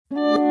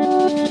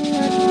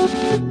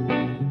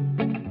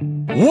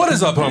What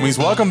is up, homies?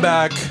 Welcome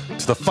back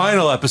to the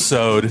final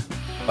episode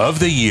of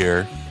the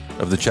year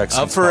of the Check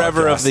Seats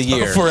forever podcast. of the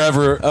year.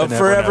 Forever. Of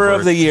forever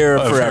of the year.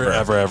 Forever.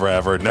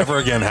 Ever. Never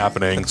again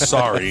happening.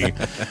 Sorry.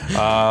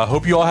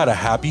 Hope you all had a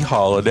happy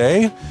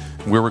holiday.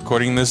 We're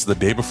recording this the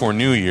day before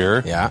New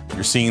Year. Yeah.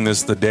 You're seeing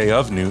this the day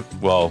of New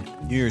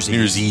Year's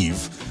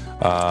Eve.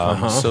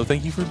 So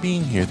thank you for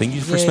being here. Thank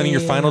you for spending your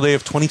final day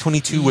of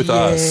 2022 with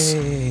us.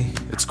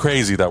 It's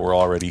crazy that we're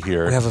already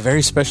here. We have a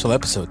very special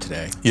episode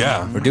today.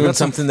 Yeah. We're doing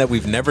something that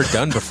we've never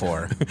done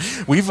before.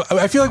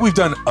 I feel like we've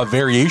done a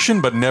variation,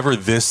 but never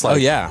this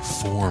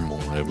formal,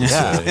 I would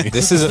say.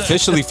 This is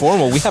officially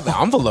formal. We have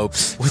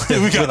envelopes.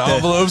 We got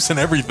envelopes and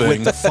everything.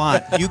 With the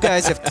font. You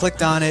guys have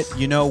clicked on it.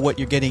 You know what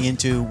you're getting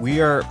into.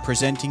 We are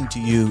presenting to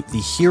you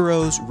the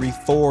Heroes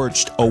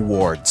Reforged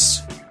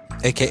Awards.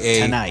 AKA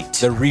tonight.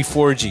 The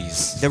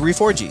Reforgies. The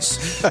Reforgies.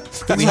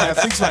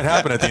 Things might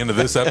happen at the end of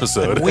this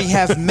episode. We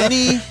have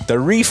many... The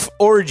Reef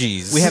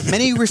Orgies. We have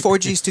many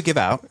Reforgies to give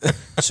out.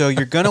 So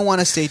you're going to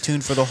want to stay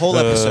tuned for the whole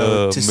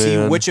episode to see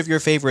which of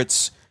your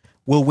favorites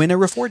will win a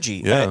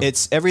Reforgie. Yeah.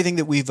 It's everything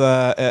that we've...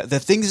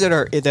 the things that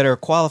are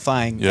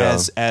qualifying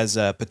as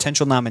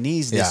potential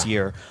nominees this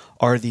year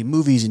are the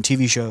movies and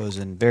TV shows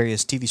and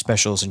various TV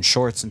specials and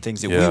shorts and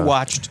things that we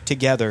watched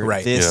together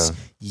this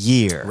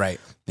year. Right.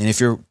 And if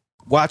you're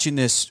watching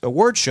this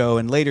award show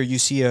and later you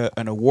see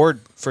an award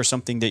for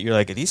something that you're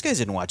like, these guys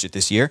didn't watch it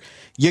this year,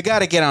 you got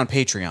to get on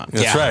Patreon.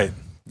 That's right.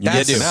 You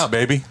get it out,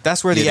 baby.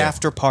 That's where the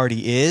after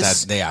party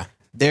is.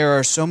 There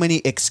are so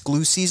many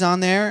exclusives on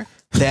there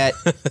that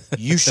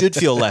you should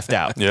feel left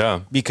out.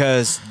 Yeah.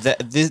 Because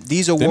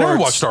these awards... They never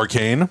watched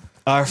Arcane.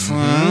 Are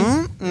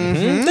from...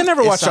 They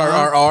never watched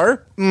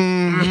RRR.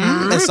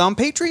 It's on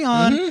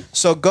Patreon.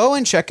 So go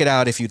and check it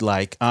out if you'd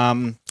like.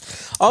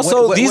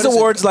 Also, these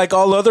awards, like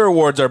all other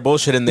awards, are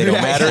bullshit and they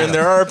don't matter and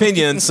they're our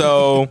opinions.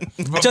 So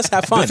just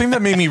have fun. The thing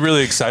that made me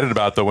really excited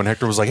about, though, when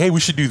Hector was like, hey, we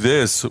should do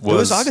this, it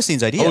was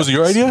Augustine's idea. Oh, was it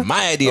your idea?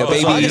 My idea,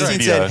 baby.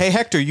 Augustine said, hey,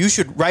 Hector, you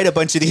should write a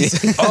bunch of these.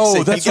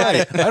 That's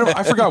right.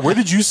 I forgot. Where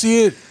did you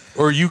see it?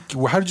 Or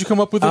how did you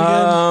come up with it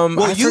again?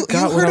 Well, you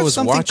heard of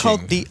something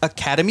called the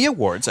Academy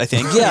Awards, I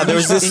think. Yeah, there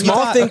was this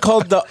small thing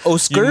called the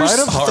Oscars. You might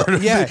have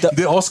heard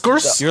the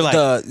Oscars? You're like,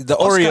 the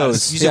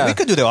Oreos. You said, we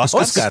could do the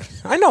Oscars. Oscar.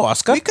 I know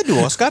Oscar. We could do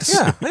Oscars.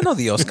 Yeah, I know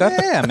the Oscar.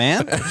 Yeah,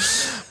 man.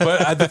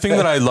 But the thing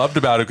that I loved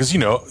about it,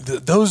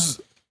 because,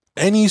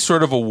 any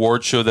sort of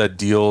award show that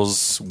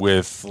deals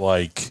with,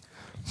 like,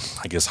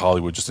 I guess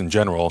Hollywood just in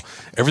general,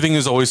 everything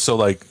is always so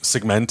like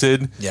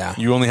segmented. Yeah.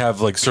 You only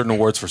have like certain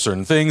awards for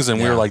certain things. And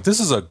we were like, this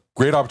is a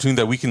great opportunity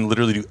that we can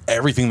literally do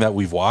everything that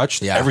we've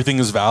watched. Yeah. Everything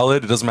is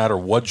valid. It doesn't matter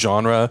what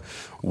genre,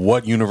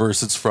 what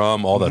universe it's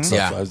from, all that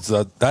stuff.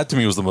 Yeah. That to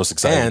me was the most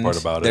exciting part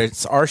about it.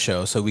 It's our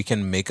show, so we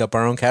can make up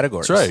our own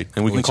categories. That's right.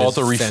 And we can call it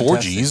the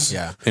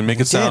Reforgies and make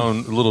it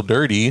sound a little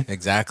dirty.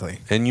 Exactly.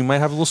 And you might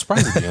have a little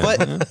surprise at the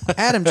end. But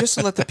Adam, just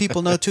to let the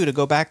people know too, to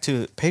go back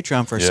to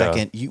Patreon for a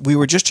second, we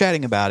were just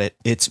chatting about it.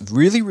 It's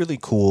really, really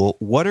cool.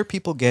 What are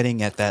people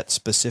getting at that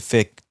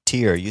specific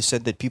tier? You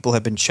said that people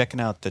have been checking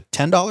out the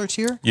 $10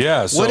 tier?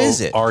 Yeah. So what is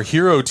it? Our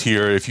hero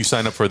tier, if you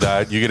sign up for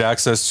that, you get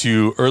access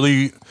to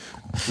early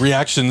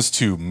reactions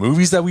to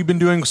movies that we've been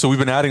doing. So we've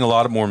been adding a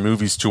lot of more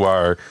movies to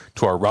our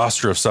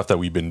roster of stuff that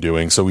we've been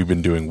doing. So we've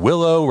been doing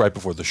Willow right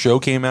before the show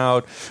came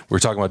out. We're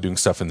talking about doing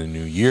stuff in the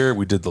new year.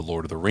 We did the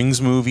Lord of the Rings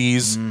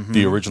movies,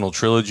 the original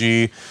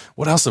trilogy.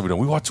 What else have we done?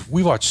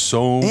 We watched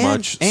so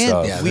much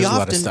stuff. Yeah, we often, a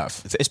lot of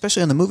stuff.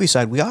 Especially on the movie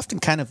side, we often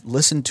kind of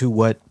listen to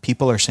what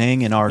people are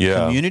saying in our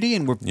community,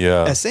 and we're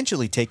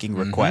essentially taking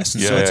requests.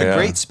 So it's a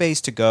great space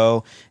to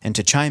go and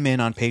to chime in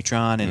on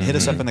Patreon and hit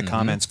us up in the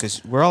comments,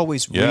 because we're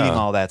always reading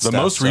all that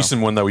stuff. The most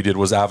recent one that we did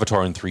was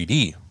Avatar in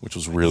 3D, which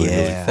was really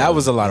fun. That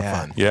was a lot of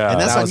fun. Yeah. And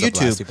that's on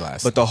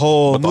YouTube. But the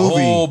whole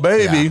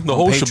movie, the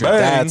whole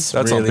shebang, that's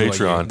really on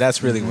Patreon.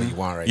 That's really what you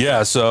want right now.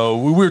 Yeah, so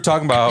we were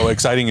talking about how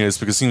exciting it is,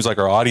 because it seems like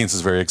our audience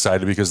is very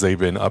excited because they've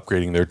been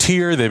upgrading their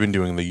tier. They've been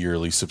doing the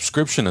yearly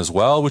subscription as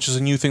well, which is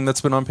a new thing that's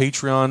been on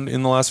Patreon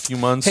in the last few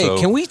months. Hey,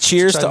 can we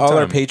cheers to all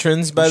our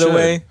patrons, by the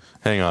way?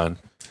 Hang on.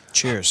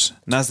 Cheers.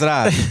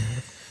 Nazdravi.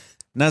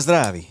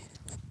 Nazdravi.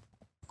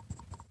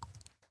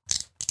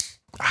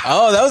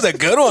 Oh, that was a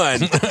good one.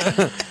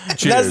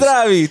 Cheers.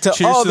 Nazdravi to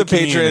Cheers all to the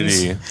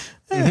patrons.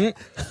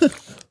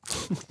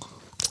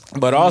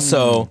 But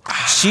also,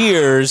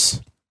 cheers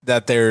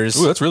that there's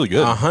Ooh, that's really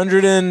good.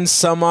 100 and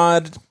some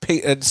odd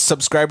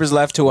subscribers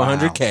left to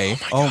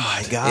 100K. Oh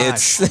my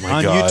gosh. It's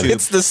on God. YouTube.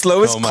 It's the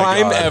slowest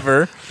climb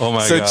ever. Oh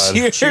my so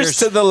God. Cheers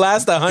to the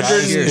last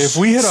 170. If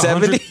we had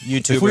 100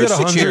 YouTubers, if we had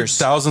cheers.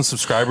 100,000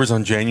 subscribers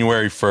on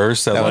January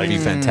 1st, That would be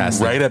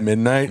fantastic. right at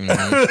midnight.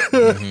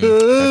 That'd be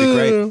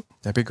great.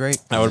 That'd be great.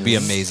 That would be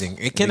amazing.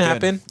 It can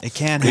happen. It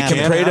can We happen.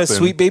 can pray to happen.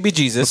 sweet baby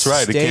Jesus.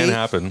 That's right. It can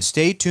happen.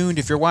 Stay tuned.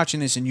 If you're watching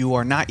this and you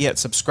are not yet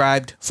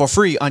subscribed for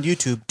free on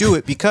YouTube, do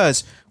it,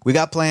 because we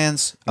got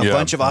plans. A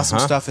bunch of awesome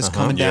stuff is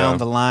coming down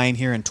the line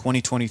here in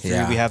 2023.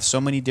 Yeah. We have so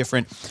many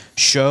different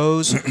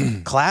shows,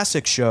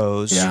 classic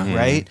shows,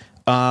 right?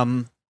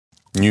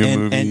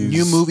 and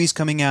new movies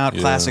coming out,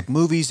 classic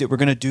movies that we're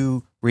going to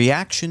do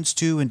reactions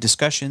to and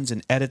discussions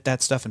and edit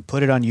that stuff and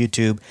put it on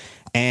YouTube.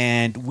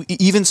 And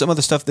even some of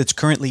the stuff that's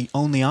currently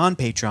only on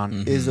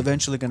Patreon is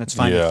eventually going to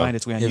find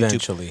its way on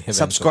YouTube.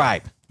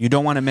 Subscribe. You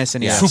don't want to miss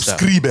any of that stuff.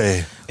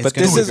 Subscribe. But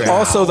this is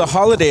also the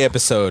holiday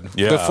episode.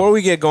 Yeah. Before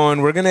we get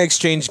going, we're going to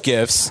exchange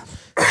gifts.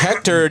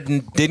 Hector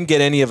didn't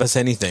get any of us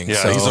anything. Yeah,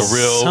 so he's a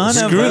real...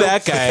 Screw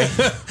that guy.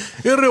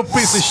 You're a real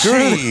piece of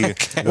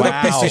shit.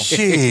 Wow. Piece of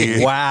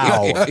shit.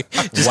 Wow.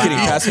 Just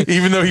kidding.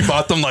 Even though he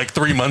bought them like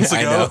 3 months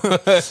ago.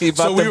 He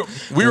bought them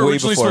we were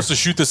originally supposed to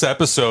shoot this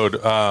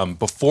episode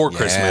before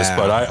Christmas,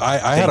 but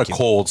I had a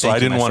cold, so I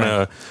didn't want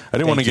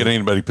to get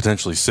anybody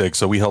potentially sick,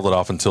 so we held it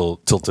off until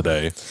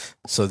today.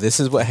 So this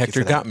is what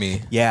Hector got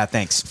me. Yeah,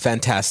 thanks.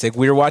 Fantastic.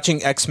 We were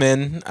watching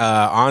X-Men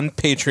on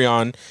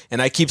Patreon,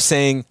 and I keep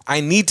saying,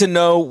 I need to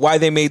know why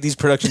they made these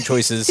production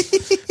choices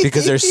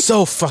because they're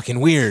so fucking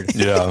weird.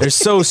 Yeah. They're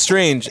so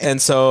strange. And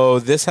so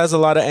this has a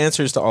lot of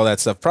answers to all that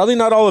stuff. Probably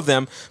not all of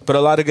them, but a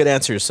lot of good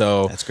answers.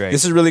 So that's great.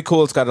 This is really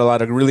cool. It's got a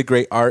lot of really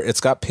great art.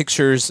 It's got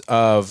pictures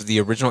of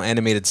the original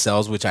animated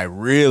cells, which I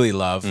really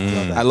love.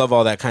 I love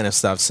all that kind of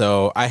stuff.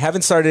 So I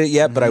haven't started it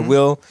yet, but I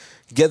will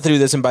get through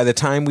this, and by the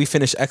time we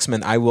finish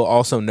X-Men, I will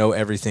also know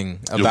everything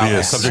about You'll be a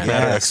X-Men. subject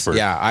matter expert.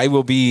 Yeah, I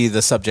will be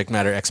the subject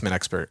matter X-Men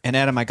expert. And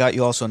Adam, I got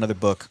you also another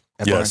book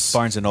at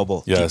Barnes &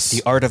 Noble. Yes.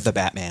 The Art of the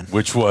Batman.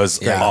 Which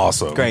was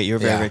awesome. Great. You're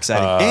very, very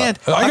excited. And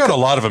I got a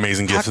lot of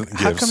amazing gifts.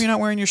 How come you're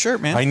not wearing your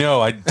shirt, man? I know.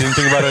 I didn't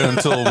think about it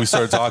until we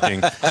started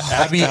talking.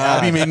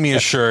 Abby made me a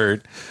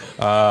shirt,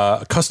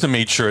 a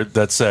custom-made shirt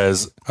that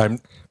says,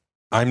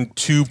 I'm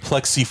too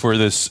plexi for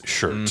this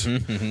shirt.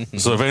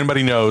 So if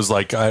anybody knows,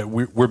 like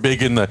we're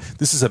big in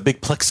this is a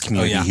big Plex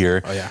community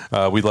here. Oh,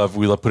 yeah. We love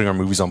putting our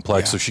movies on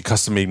Plex. So she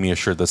custom made me a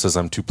shirt that says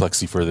I'm too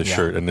plexi for this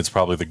shirt, and it's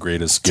probably the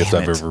greatest gift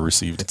I've ever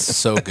received. It's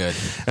so good.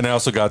 And I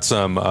also got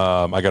some.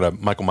 I got a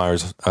Michael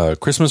Myers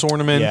Christmas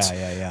ornament.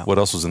 Yeah. What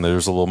else was in there?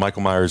 There's a little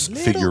Michael Myers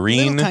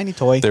figurine, little tiny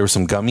toy. There were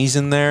some gummies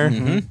in there.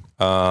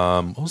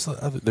 What was the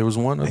other? There was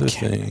one other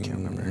thing. I can't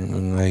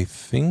remember. I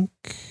think.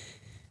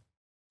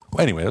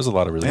 Well, anyway, there's a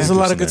lot of really. There's a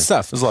lot of good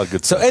stuff. There's a lot of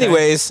good stuff. So,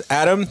 anyways,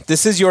 Adam,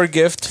 this is your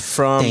gift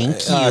from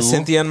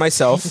Cynthia and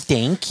myself.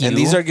 Thank you. And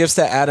these are gifts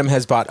that Adam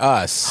has bought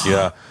us.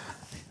 Yeah.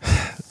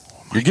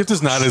 Your gift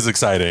is not as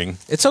exciting.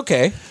 It's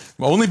okay.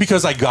 Only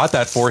because I got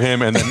that for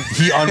him, and then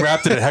he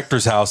unwrapped it at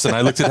Hector's house, and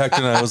I looked at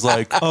Hector and I was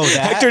like, "Oh,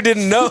 that?" Hector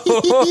didn't know." So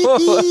I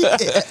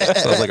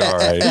was like, "All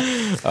right."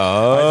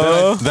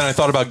 Then I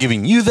thought about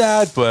giving you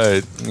that,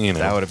 but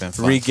that would have been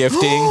fun.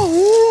 Regifting.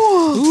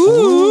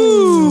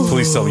 Ooh.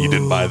 Please tell me you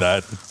didn't buy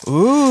that.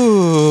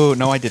 Ooh,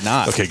 no, I did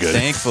not. Okay, good.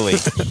 Thankfully.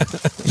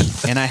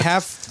 And I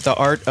have the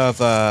art of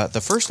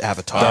the first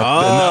Avatar.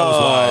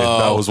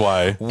 That was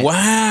why.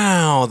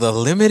 Wow, the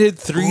limited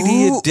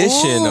 3D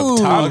edition of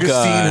Top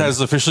Augustine Gun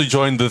has officially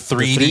joined the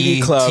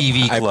 3D Club.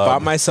 TV Club. I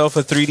bought myself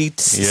a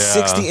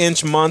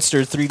 60-inch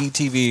monster 3D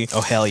TV.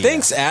 Oh, hell yeah.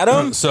 Thanks,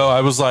 Adam. So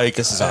I was like,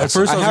 this is awesome. At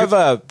first I have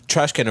a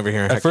trash can over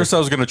here. At first I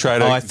was going to try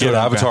to get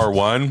Avatar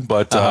 1,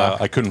 but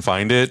I couldn't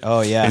find it.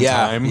 Oh, yeah.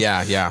 Time.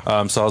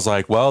 Yeah. So I was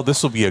like, well,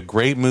 this will be a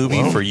great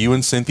movie for you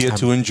and Cynthia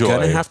to enjoy. I'm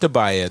going to have to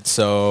buy it,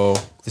 so...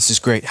 This is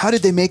great. How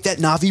did they make that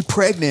Na'vi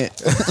pregnant?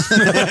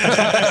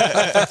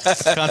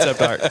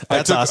 Concept art.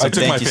 That's awesome. I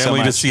took my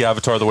family to see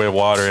Avatar: The Way of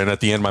Water, and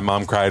at the end, my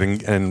mom cried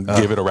and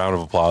gave it a round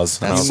of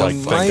applause. And I was like,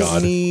 thank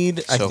God.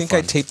 I think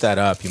I taped that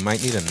up. You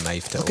might need a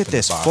knife to open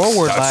this. the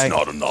box. That's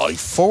not a knife.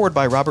 Forward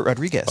by Robert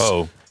Rodriguez.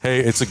 Oh.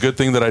 Hey, it's a good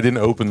thing that I didn't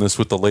open this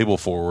with the label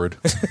forward.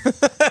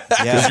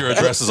 Because your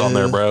address is on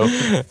there, bro.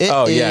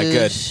 Yeah,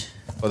 good.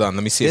 Hold on,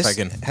 let me see if I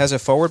can. This has a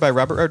foreword by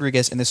Robert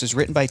Rodriguez, and this is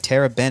written by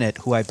Tara Bennett,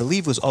 who I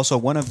believe was also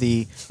one of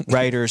the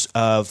writers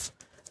of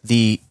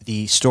the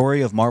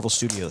story of Marvel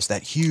Studios,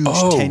 that huge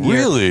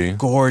 10-year,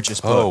 gorgeous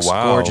books. Oh,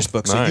 wow. Gorgeous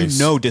books. Nice. So you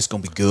know this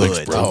going to be good.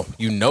 Thanks, bro.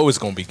 You know it's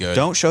going to be good.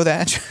 Don't show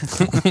that.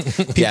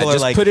 People are just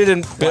like, put it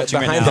in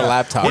behind the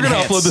laptop. We're going to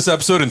upload this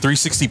episode in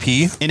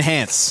 360p.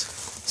 Enhance.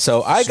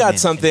 So I got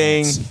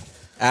something.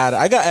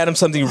 I got Adam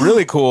something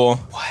really cool.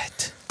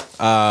 What?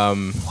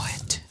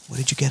 What? What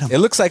did you get him? It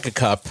looks like a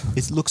cup.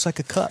 It looks like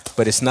a cup.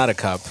 But it's not a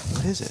cup.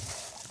 What is it?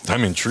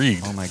 I'm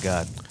intrigued. Oh, my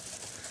God.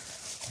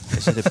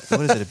 What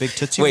is it, a big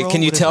Tootsie Roll? Wait,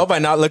 can you tell by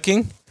not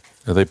looking?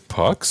 Are they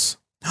pucks?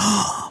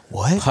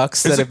 What?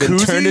 Pucks that have been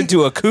turned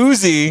into a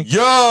koozie.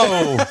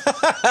 Yo!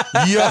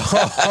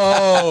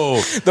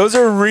 Those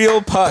are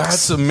real pucks.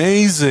 That's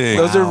amazing.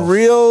 Those are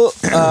real.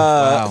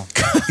 Wow.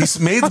 It's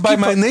made by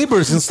my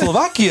neighbors in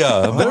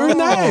Slovakia. Very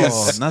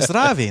nice.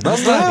 Nazdravi.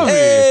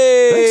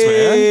 Hey! Thanks,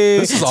 man.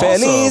 This is awesome.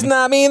 Feliz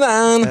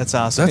Navidad. That's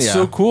awesome. That's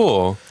so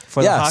cool.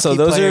 For the hockey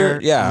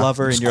player,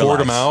 lover in your life.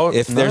 Them out.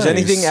 If there's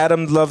anything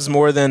Adam loves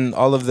more than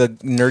all of the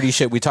nerdy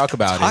shit we talk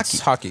about, it's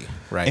hockey.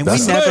 Right. And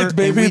that's we never, right,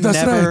 baby.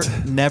 And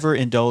we never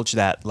indulge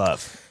that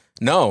love.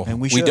 No, and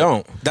we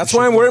don't. That's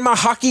why I'm wearing my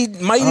hockey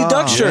Mighty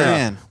Duck shirt.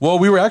 Man. Well,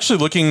 we were actually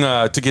looking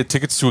to get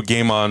tickets to a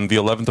game on the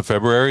 11th of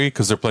February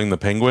because they're playing the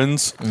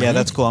Penguins. Yeah,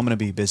 that's cool. I'm going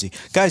to be busy.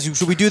 Guys,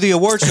 should we do the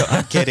award show?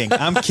 I'm kidding.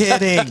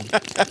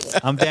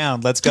 I'm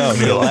down. Let's go. We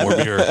need a lot more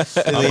beer.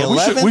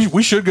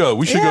 We should go.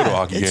 We should go to a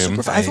hockey game.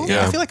 I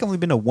feel like I've only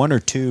been to one or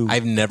two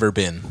I've never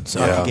been.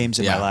 hockey games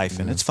in my life,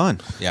 and it's fun.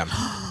 Yeah.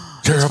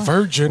 You're a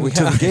virgin to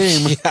the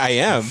game. Yeah, I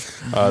am.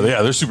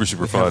 Yeah, they're super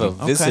fun. A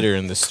visitor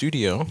in the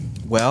studio.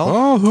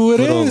 Well, who it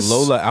Little is?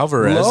 Lola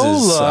Alvarez is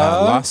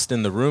lost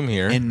in the room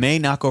here. and may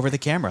knock over the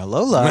camera.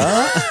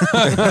 Lola.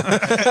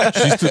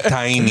 She's too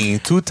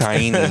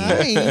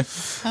tiny.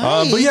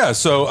 But yeah,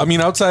 so I mean,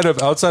 outside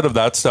of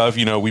that stuff,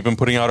 we've been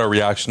putting out our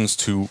reactions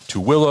to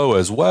Willow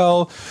as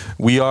well.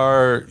 We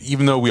are,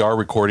 even though we are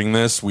recording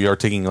this, we are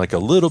taking like a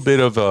little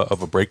bit of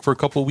a break for a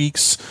couple of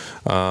weeks,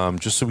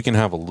 just so we can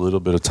have a little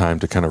bit of time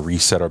to kind of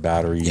reset our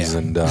batteries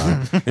and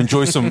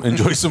enjoy some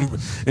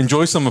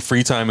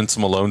free time and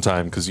some alone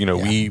time, because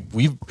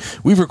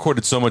we've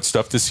recorded so much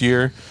stuff this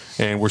year,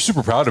 and we're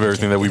super proud of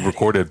everything that we've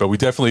recorded, but we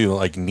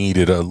definitely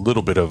needed a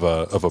little bit of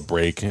a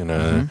break and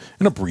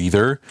a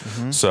breather.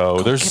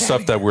 So there's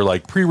stuff that we're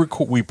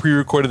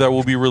pre-recorded that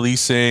we'll be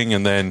releasing,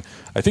 and then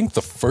I think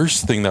the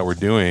first thing that we're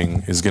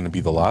doing is going to be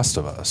The Last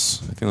of Us.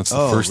 I think that's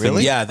the first thing.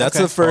 Yeah, that's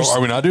the first. Are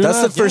we not doing that?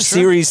 That's the first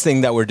series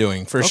thing that we're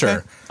doing for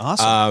sure.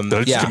 Awesome. Did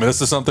I just commit us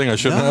to something I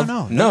shouldn't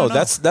have? No,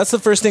 that's the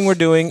first thing we're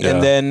doing,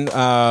 and then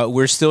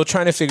we're still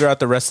trying to figure out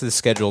the rest of the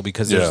schedule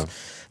because there's.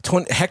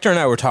 Hector and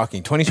I were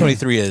talking.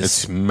 2023 is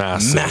it's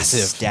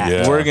massive.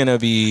 Yeah. We're gonna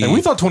be, and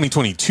we thought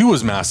 2022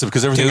 was massive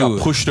because everything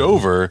got pushed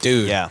over,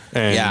 Yeah,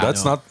 and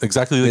that's not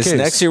exactly the case.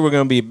 Next year we're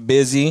gonna be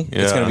busy.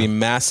 It's gonna be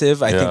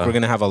massive. I think we're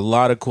gonna have a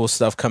lot of cool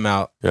stuff come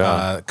out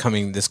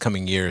this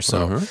coming year.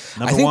 So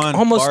I think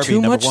almost Barbie,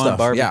 too much stuff.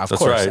 Barbie. Yeah, of That's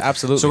course, right.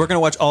 absolutely. So we're gonna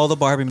watch all the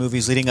Barbie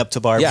movies leading up to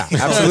Barbie. Yeah,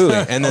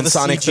 absolutely. And then the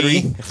Sonic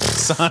CG. 3.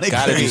 Sonic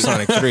Gotta 3. do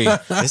Sonic 3.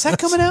 Is that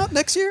coming out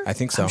next year? I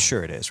think so. I'm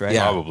sure it is, right?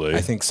 Yeah, Probably.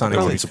 I think Sonic That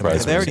 3 wouldn't is surprise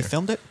Have they me. already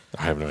filmed it?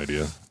 I have no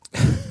idea.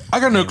 I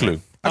got no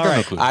clue. All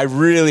right. I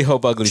really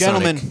hope Ugly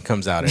Gentlemen, Sonic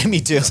comes out. Me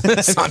too.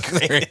 Sonic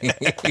 3.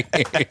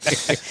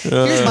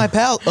 Here's my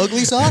pal,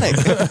 Ugly Sonic.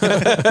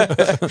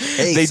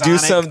 Hey, They do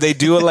Sonic. they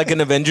do it like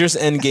an Avengers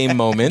Endgame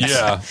moment.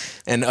 Yeah.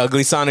 And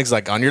Ugly Sonic's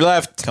like, on your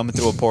left. coming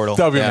through a portal.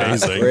 That would be Yeah,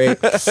 amazing.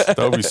 great. That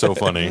would be so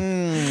funny.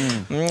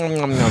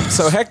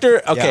 So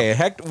Hector,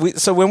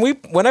 so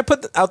when I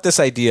put out this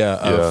idea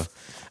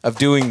of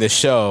doing the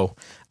show,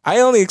 I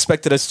only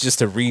expected us just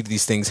to read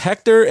these things.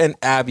 Hector and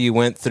Abby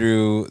went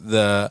through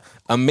the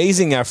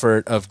amazing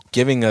effort of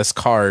giving us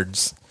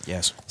cards.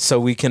 Yes. So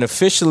we can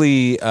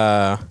officially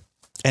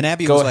And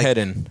Abby Go was ahead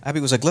like, and- Abby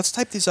was like, let's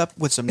type these up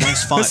with some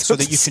nice font so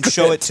that you can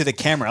show it to the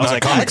camera. I was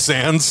like, Comic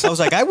Sans. I was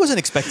like, I wasn't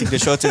expecting to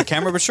show it to the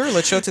camera, but sure,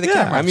 let's show it to the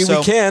camera. I mean, So-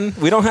 we can.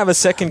 We don't have a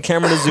second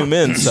camera to zoom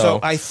in, so. So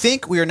I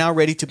think we are now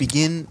ready to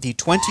begin the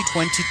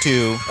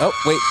 2022. Oh,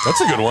 wait. That's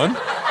a good one.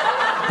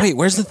 Wait,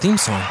 where's the theme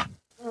song?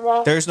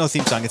 There's no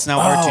theme song. It's now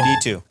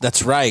R2D2.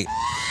 That's right.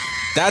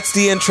 That's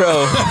the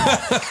intro.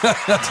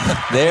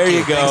 There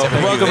you go.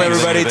 Welcome,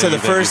 everybody, to the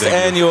first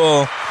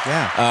annual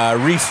Yeah.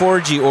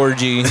 Reforgy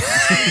Orgy.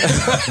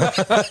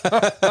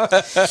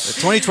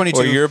 2022.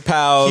 Where your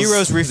pals,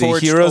 Heroes Reforged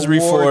the Heroes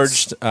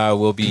Awards. Reforged,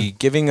 will be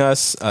giving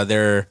us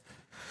their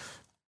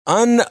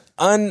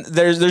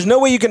there's no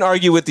way you can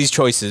argue with these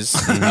choices.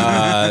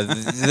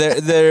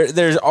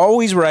 There's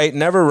always right,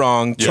 never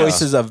wrong. Yeah.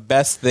 Choices of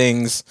best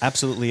things.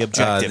 Absolutely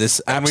objective. This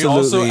And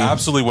absolutely, we also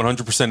absolutely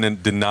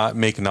 100% did not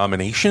make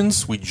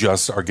nominations. We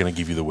just are going to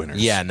give you the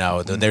winners. yeah,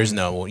 no, there's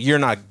no. You're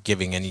not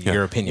giving any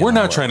your opinion. We're on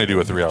not what- trying to do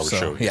a 3-hour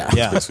show. yeah.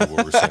 Here. That's basically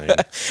what we're saying.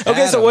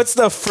 Okay, so Adam. what's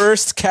the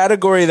first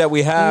category that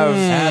we have?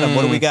 Adam,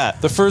 what do we got?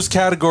 The first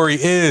category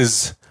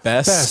is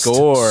Best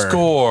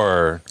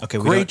score. Okay,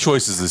 we great don't-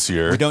 choices this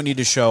year. We don't need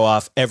to show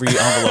off every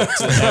envelope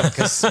to them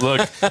because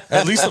Look,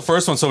 at least the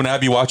first one. So when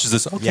Abby watches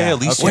this, okay, Yeah, at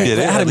least okay. you did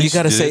it. At Adam, you least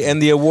got to did say, it. and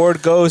the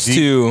award goes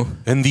to.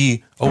 And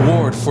the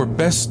award for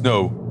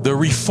the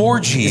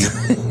Reforgy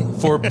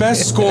for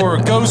best score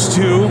goes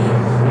to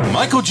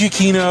Michael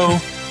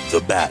Giacchino, the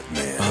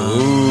Batman.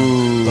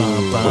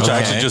 Which I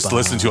actually just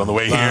listened to on the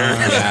way here.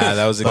 Yeah,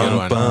 that was a good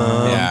one.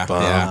 Yeah.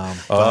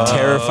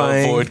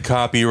 Terrifying. Avoid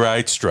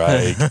copyright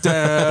strike. Dun,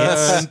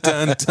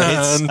 dun, it's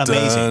dun, amazing.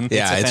 dun.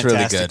 Yeah, a it's really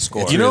fantastic good.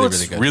 Score. It's You know really, what's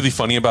really good. really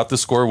funny about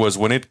this score was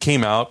when it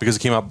came out, because it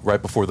came out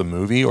right before the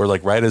movie, or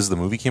like right as the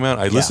movie came out.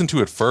 I listened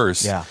to it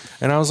first, Yeah.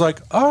 and I was like,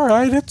 "All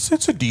right,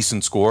 it's a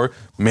decent score."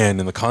 Man,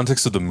 in the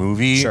context of the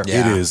movie, Sure. it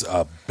Yeah. is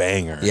a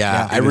banger.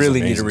 Yeah, It I is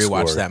really need to amazing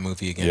rewatch score. that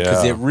movie again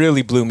because Yeah. it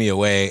really blew me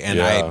away. And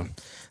Yeah.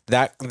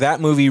 that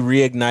movie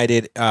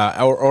reignited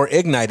or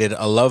ignited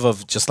a love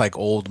of just like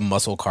old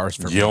muscle cars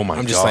for me. Oh my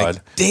I'm just God.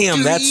 like,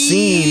 damn, that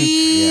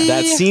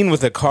scene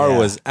with the car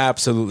was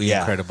absolutely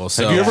incredible.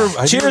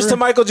 So, cheers to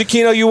Michael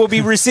Giacchino. You will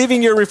be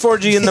receiving your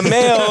Reforgy in the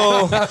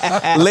mail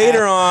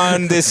later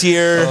on this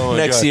year,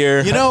 next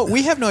year. You know,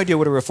 we have no idea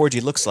what a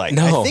Reforgy looks like.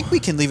 No. I think we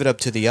can leave it up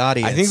to the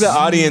audience. I think the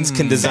audience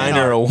can design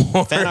our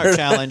award. Fan art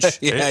challenge.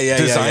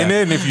 Design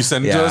it, and if you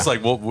send it to us,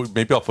 like,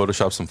 maybe I'll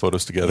Photoshop some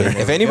photos together.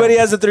 If anybody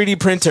has a 3D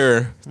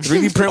printer,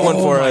 3D print one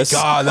for us.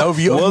 God, that would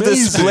be We'll amazing.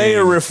 display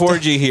a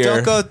Reforgy here.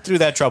 Don't go through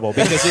that trouble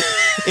because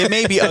it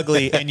may be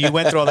ugly, and you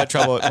went through all that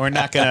trouble. We're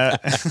not gonna.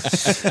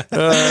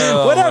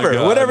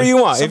 Whatever you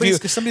want.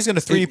 Somebody's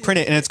gonna 3D print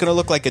it, and it's gonna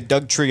look like a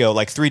Doug Trio,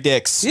 like 3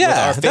 dicks. Yeah, with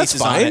our that's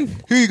faces fine. on it.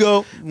 Here you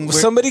go.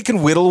 Somebody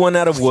can whittle one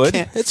out of wood.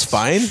 It's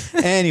fine.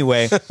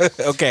 Anyway,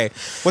 Okay.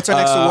 what's our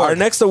next award? Our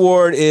next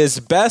award is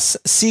Best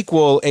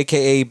Sequel,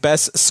 aka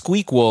Best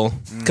Squeakquel,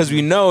 because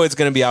we know it's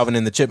going to be Alvin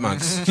and the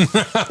Chipmunks.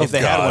 if they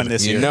had one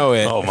this year, You know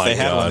it. Oh if my they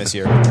had God. one this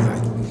year.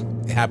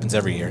 It happens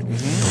every year.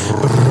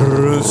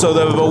 So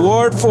the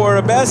award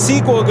for Best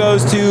Sequel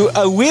goes to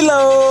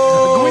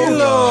Willow.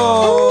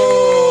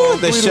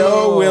 The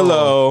show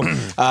Willow.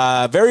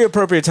 Very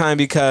appropriate time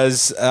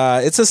because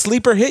it's a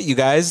sleeper hit, you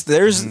guys.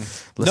 Listen,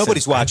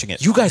 Nobody's watching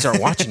it. You guys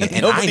aren't watching it,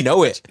 and I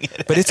know it,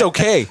 but it's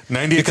okay.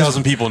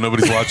 98,000 people,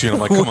 nobody's watching. I'm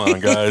like, come on,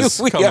 guys.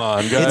 Come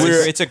on, guys.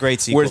 It's a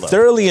great sequel. We're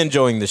thoroughly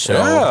enjoying the show.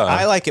 Yeah.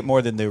 I like it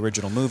more than the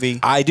original movie.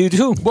 I do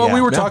too. Well,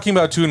 we were talking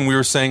about too, and we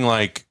were saying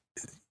like,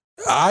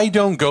 I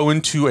don't go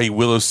into a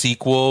Willow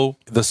sequel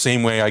the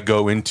same way I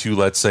go into,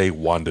 let's say,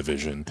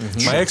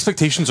 WandaVision. My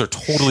expectations are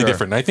totally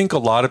different. And I think a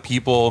lot of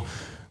people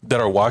that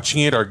are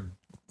watching it are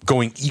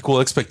going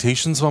equal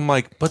expectations. So I'm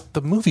like, but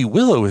the movie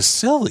Willow is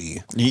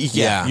silly.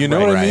 Yeah. You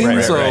know what I mean?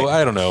 right, So right.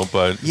 I don't know,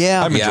 but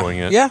I'm enjoying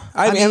it. Yeah,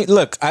 I mean,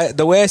 look,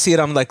 the way I see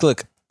it, I'm like,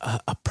 look,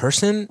 a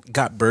person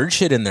got bird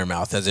shit in their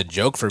mouth as a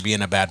joke for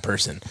being a bad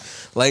person.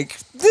 Like,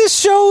 this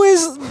show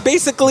is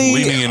basically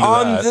Leaning into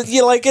on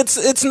that. like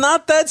it's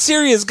not that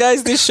serious,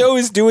 guys. This show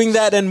is doing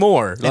that and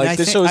more. Like,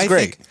 this show is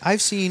great.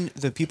 I've seen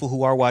the people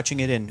who are watching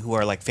it and who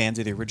are like fans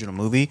of the original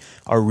movie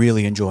are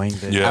really enjoying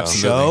the Yeah.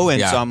 show, and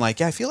Yeah. so I'm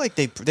like, I feel like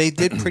they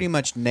did pretty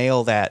much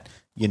nail that.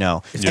 You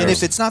know, Yeah. and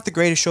if it's not the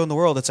greatest show in the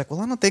world, it's like,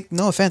 well, I don't think.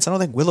 No offense, I don't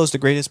think Willow's the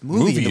greatest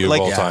movie. Of like,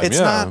 all time, it's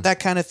yeah. not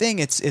that kind of thing.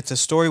 It's a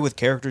story with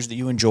characters that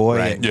you enjoy.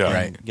 Right, And, yeah. and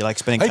right. you like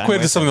spending I time equate it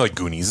to with. something like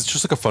Goonies. It's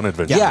just like a fun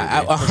adventure.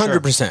 Yeah, movie.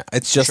 100%.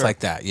 It's just Sure.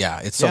 like that.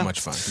 Yeah, it's so Yeah. much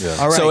fun. Yeah.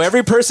 All right. So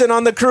every person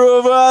on the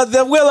crew of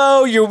the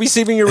Willow, you'll be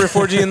receiving your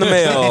Reforgy in the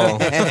mail.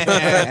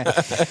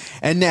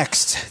 And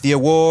next, the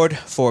award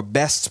for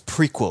best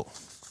prequel,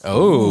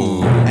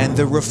 Oh, and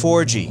the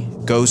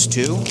Reforgy goes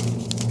to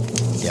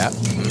yeah.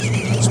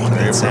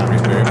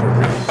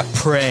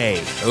 Prey.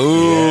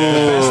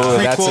 Ooh,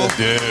 that's prequel.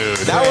 Dude.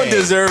 that one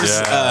deserves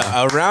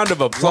Yeah. a round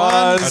of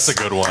applause. That's a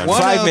good one.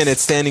 One 5 of- minute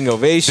standing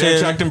ovation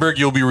Dan Trachtenberg,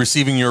 you'll be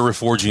receiving your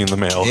Reforgy in the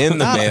mail. in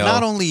the mail.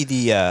 Not only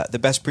the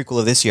best prequel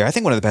of this year, I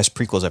think one of the best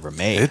prequels ever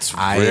made. It's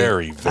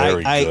very,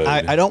 very good.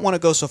 I don't want to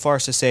go so far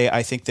as to say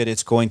I think that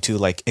it's going to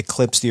like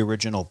eclipse the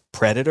original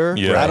Predator.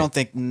 Yeah. I don't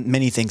think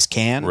many things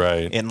can.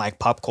 Right. In like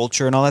pop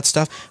culture and all that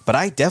stuff. But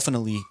I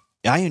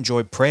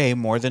enjoy Prey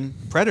more than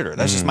Predator.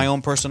 That's just my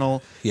own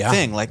personal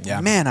thing. Like,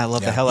 man, I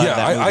love the hell out of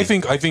that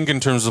movie. I think in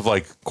terms of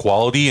like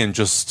quality and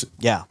just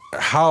Yeah.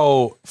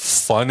 how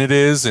fun it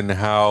is and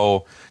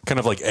how kind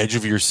of like edge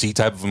of your seat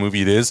type of a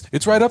movie it is,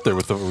 it's right up there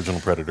with the original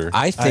Predator.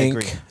 I think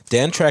agree.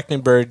 Dan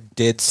Trachtenberg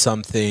did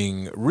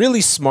something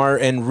really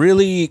smart and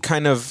really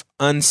kind of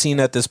unseen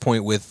at this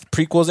point with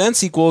prequels and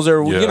sequels,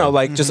 or Yeah. you know,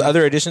 like just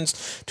other additions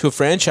to a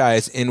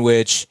franchise, in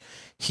which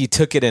he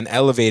took it and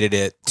elevated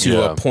it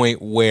to a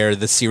point where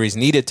the series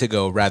needed to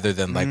go, rather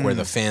than like where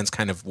the fans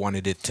kind of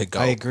wanted it to go.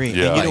 I agree.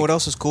 Yeah. And you know what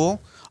else is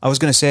cool? I was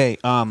gonna say,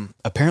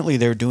 apparently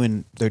they're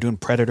doing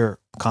Predator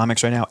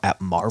comics right now at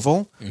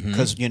Marvel,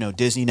 because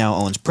Disney now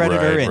owns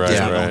Predator and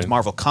Disney owns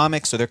Marvel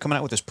Comics, so they're coming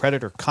out with this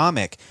Predator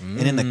comic.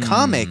 And in the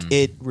comic,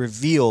 it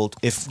revealed,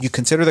 if you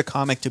consider the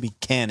comic to be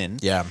canon,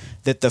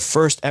 that the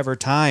first ever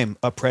time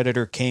a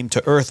Predator came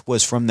to Earth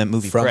was from the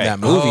movie. From Prey. that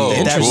movie. Oh, That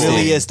Interesting.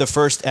 really is the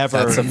first ever.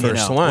 That's the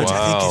first one. Which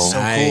I think is so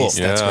Nice. cool.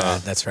 That's Yeah.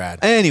 rad. That's rad.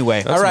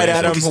 Anyway, All right, amazing.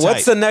 Adam. Looks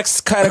What's tight. the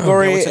next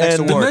category? What's the next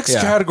and the award? next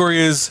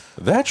category is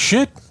that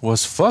shit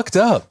was fucked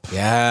up.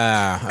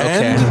 Yeah.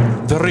 Okay.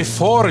 And the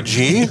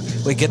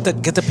Reforgy. Wait, get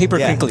the paper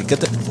Yeah. crinkly. Get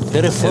the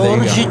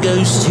Reforgy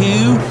goes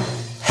to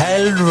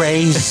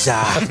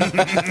Hellraiser.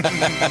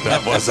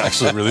 That was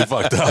actually really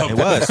fucked up. It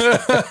was.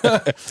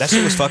 That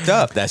shit was fucked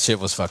up. That shit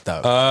was fucked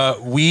up.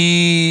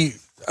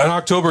 In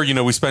October,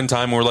 we spend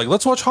time. We're like,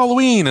 let's watch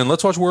Halloween and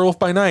let's watch Werewolf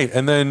by Night.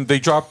 And then they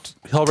dropped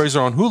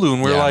Hellraiser on Hulu,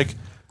 and we're like,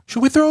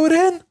 should we throw it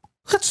in?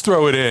 let's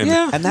throw it in.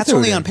 Yeah, and that's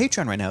only on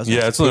Patreon right now, isn't it?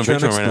 Yeah, it's only on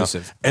Patreon right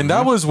now. And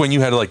that was when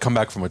you had to like come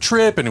back from a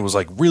trip, and it was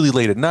like really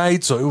late at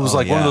night. So it was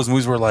like one of those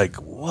movies where like,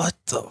 what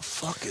the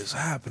fuck is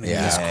happening in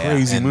this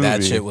crazy movie?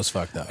 That shit was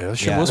fucked up. Yeah, that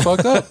shit was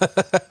fucked up.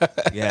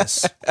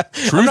 Yes.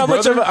 I'm not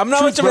much of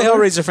a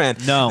Hellraiser fan.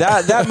 No.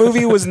 That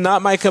movie was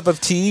not my cup of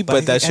tea,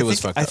 but that shit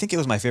was fucked up. I think it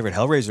was my favorite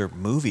Hellraiser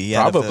movie.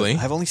 Probably.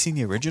 I've only seen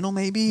the original,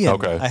 maybe.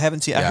 Okay. I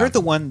haven't seen. I heard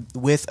the one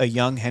with a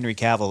young Henry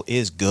Cavill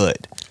is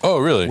good. Oh,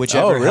 really?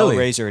 Whichever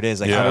Hellraiser it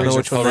is. Like I don't know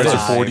which one.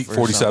 Hellraiser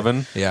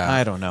 47. Yeah.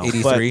 I don't know.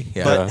 83.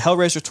 But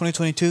Hellraiser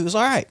 2022 is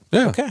all right.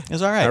 Yeah. Okay. It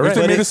was all right. If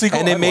they made a sequel,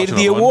 and it made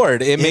the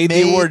award. It made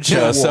the award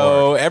show.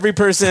 So every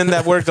person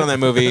that worked on that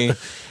movie,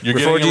 you're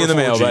getting 4G in the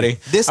mail, buddy.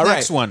 This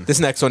next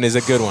one is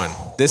a good one.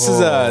 This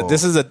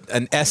is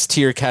an S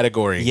tier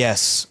category.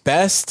 Yes.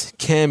 Best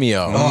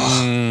cameo.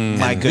 Oh,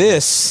 my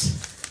goodness.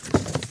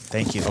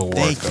 Thank you.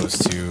 Award goes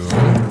to.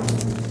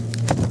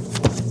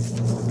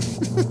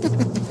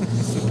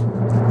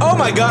 Oh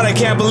my God! I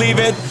can't believe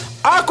it.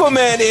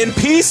 Aquaman in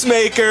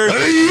Peacemaker.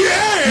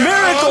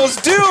 Miracles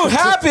do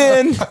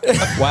happen.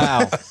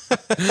 Wow.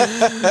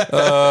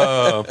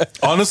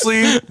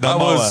 Honestly,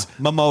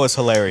 Momoa's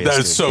hilarious. That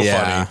is so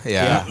funny.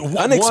 Yeah.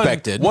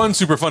 Unexpected. One,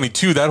 super funny.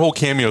 Two, that whole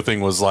cameo thing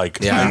was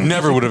like, I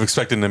never would have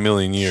expected in a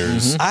million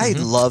years. I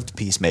loved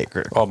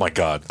Peacemaker. Oh my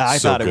God. I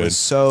thought it was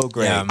so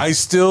great. Yeah. I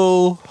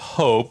still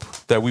hope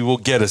that we will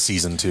get a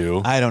season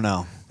 2. I don't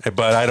know.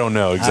 But I don't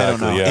know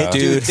exactly. I don't know. Yeah.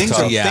 Dude, things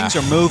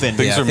are moving.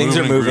 Things are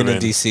moving in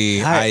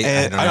DC.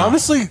 I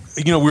honestly,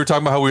 we were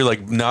talking about how we were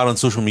like not on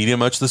social media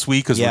much this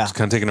week because we're just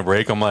kind of taking a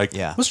break. I'm like,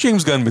 what's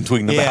James Gunn been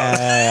tweeting about?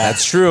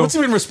 That's true. What's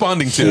he been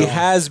responding to? He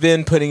has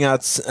been putting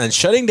out and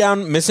shutting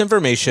down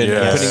misinformation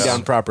and putting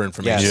down proper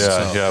information.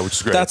 Which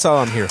is great. That's all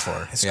I'm here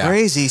for. It's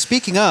crazy.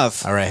 Speaking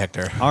of, all right,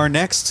 Hector, our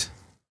next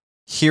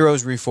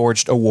Heroes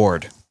Reforged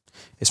award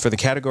is for the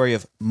category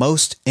of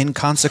most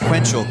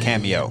inconsequential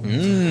cameo.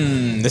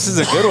 This is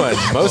a good one.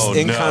 Most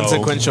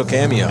inconsequential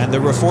cameo. And the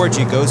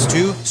Reforgy goes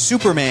to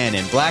Superman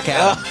in Black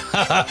Adam.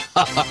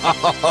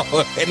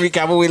 Henry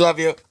Cavill, we love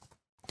you.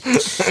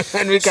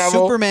 Henry Cavill.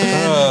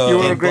 Superman. You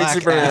were a great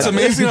Superman. It's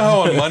amazing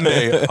how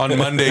on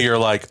Monday you're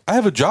like, I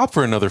have a job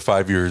for another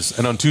 5 years.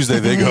 And on Tuesday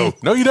they go,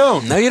 no, you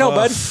don't. No, you don't,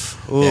 bud.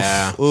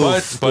 Yeah.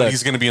 But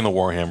he's going to be in the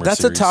Warhammer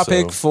That's series, a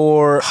topic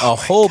for a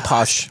whole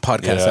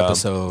podcast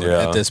episode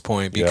at this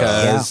point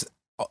because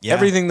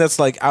everything that's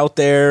like out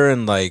there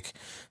and like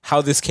how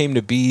this came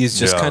to be is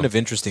just kind of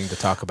interesting to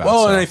talk about.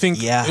 Well, and I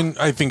think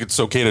it's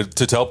okay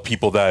to tell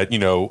people that,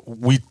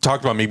 we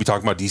talked about maybe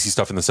talking about DC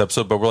stuff in this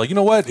episode, but we're like, you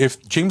know what?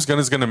 If James Gunn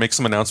is going to make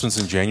some announcements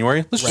in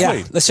January, let's just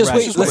wait. Let's just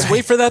wait. Let's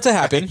wait for that to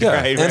happen.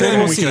 And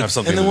then we can have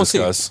something to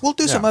discuss. We'll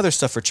do some other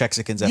stuff for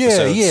Chexicans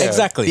episodes. Yeah,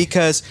 exactly.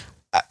 Because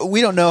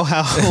we don't know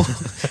how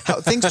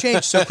things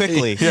change so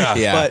quickly.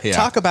 But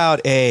talk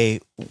about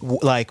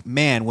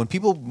when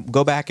people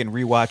go back and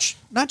rewatch,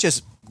 not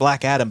just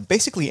Black Adam,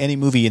 basically any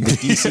movie in the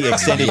DC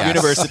extended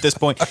universe at this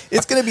point,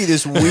 it's going to be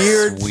this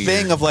weird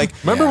thing of like,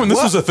 remember when this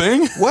was a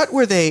thing? What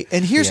were they?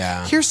 And here's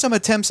some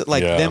attempts at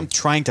them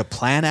trying to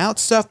plan out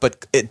stuff,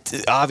 but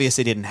it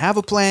obviously didn't have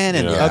a plan,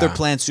 and other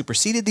plans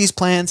superseded these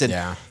plans,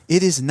 and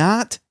it is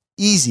not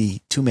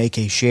easy to make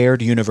a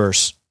shared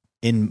universe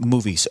in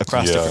movies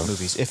across different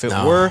movies. If it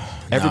were,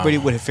 everybody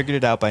would have figured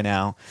it out by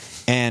now.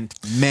 And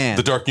man,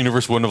 the Dark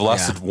Universe wouldn't have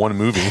lasted one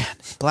movie.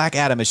 Black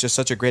Adam is just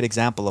such a great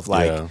example of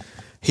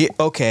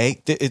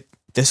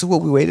this is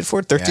what we waited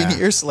for 13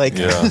 years. Like,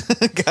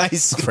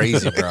 guys,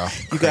 crazy, bro.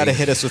 You got to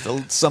hit us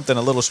with something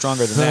a little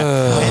stronger than that.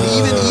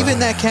 And even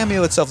that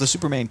cameo itself, the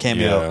Superman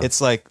cameo,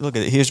 it's like, look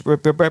at it. Here's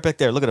right back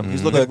there. Look at him.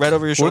 He's looking right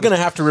over your shoulder. We're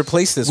gonna have to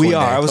replace this. We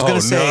are. I was gonna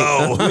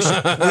say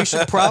we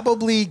should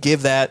probably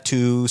give that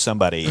to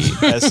somebody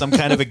as some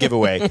kind of a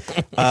giveaway.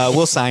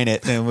 We'll sign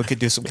it and we could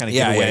do some kind of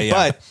giveaway.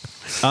 But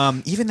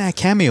even that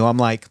cameo, I'm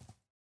like,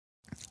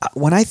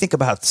 when I think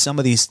about some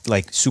of these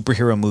like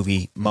superhero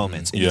movie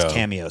moments in these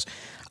cameos,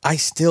 I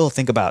still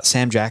think about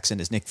Sam Jackson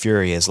as Nick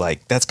Fury as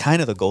like, that's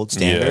kind of the gold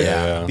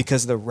standard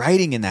because the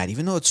writing in that,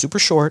 even though it's super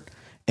short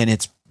and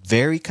it's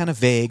very kind of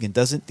vague and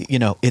doesn't,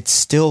 it's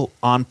still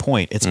on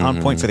point. It's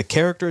on point for the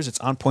characters. It's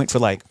on point for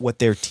like what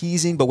they're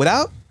teasing, but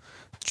without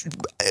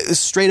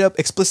straight up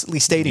explicitly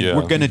stating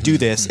we're going to do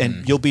this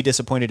and you'll be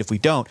disappointed if we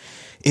don't.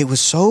 It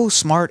was so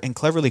smart and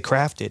cleverly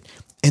crafted.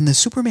 And the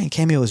Superman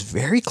cameo is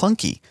very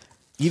clunky.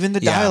 Even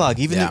the dialogue,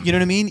 you know what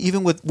I mean?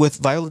 Even with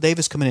Viola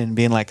Davis coming in and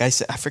being like, I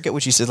forget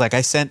what she said, like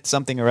I sent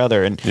something or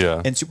other, and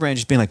Superman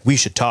just being like, we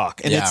should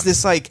talk. And it's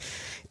this like,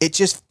 it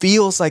just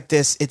feels like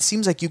this. It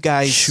seems like you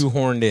guys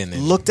shoehorned in,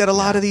 looked at a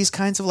lot of these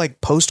kinds of like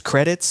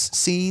post-credits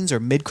scenes or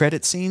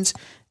mid-credit scenes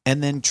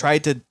and then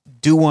tried to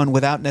do one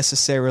without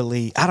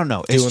necessarily, I don't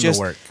know. It's doing just,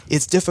 the work.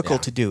 It's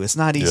difficult to do. It's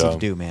not easy to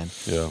do, man.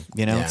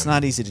 It's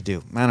not easy to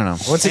do. I don't know.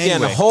 Once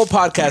again, a whole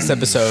podcast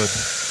episode.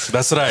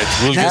 That's right.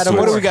 We'll Adam,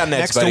 what do we got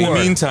next, buddy? In the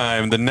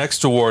meantime, the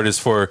next award is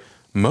for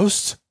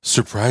most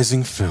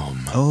surprising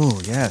film.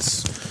 Oh,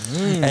 yes.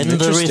 And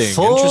the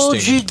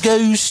Reforgy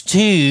goes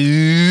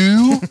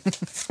to...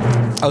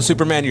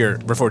 Superman, your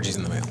Reforgy's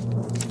in the mail.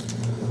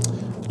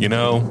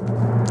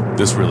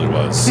 This really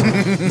was.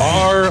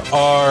 RRR.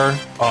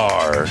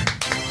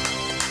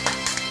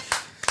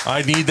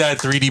 I need that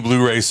 3D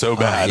Blu-ray so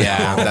bad.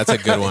 Yeah, that's a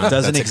good one.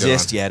 Doesn't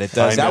exist yet. It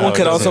does. That one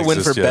could also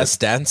win for best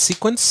dance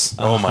sequence.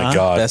 Oh my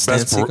god! Best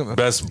bromance,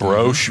 best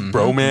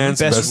romance,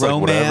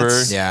 like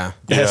whatever. Yeah,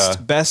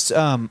 best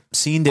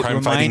scene that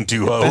crime-fighting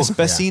duo.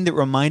 Best scene that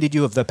reminded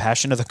you of the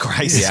Passion of the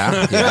Christ.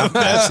 Yeah,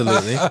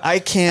 absolutely. I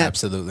can't.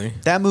 Absolutely.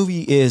 That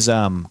movie is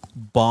bonkers.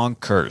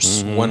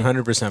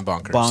 100%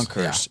 bonkers.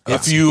 Bonkers.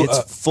 Yeah.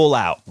 It's full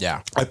out.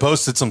 Yeah. I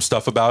posted some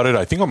stuff about it,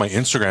 I think on my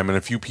Instagram, and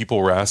a few people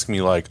were asking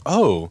me like,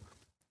 "Oh,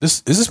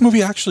 is this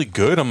movie actually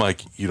good?" I'm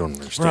like, "You don't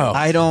understand. Bro,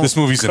 I don't. This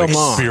movie's an come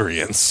on.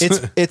 experience.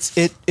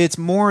 It's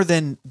more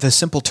than the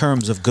simple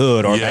terms of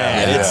good or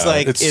bad. Yeah. It's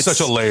like it's such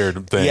a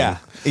layered thing.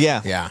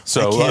 Yeah.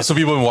 So some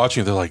people have been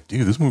watching it. They're like,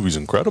 "Dude, this movie's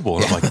incredible."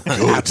 And I'm like,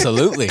 "Good,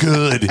 Absolutely.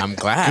 good. I'm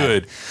glad.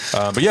 Good."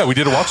 But yeah, we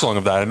did a watch along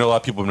of that. I know a lot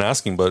of people have been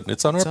asking, but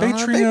it's on our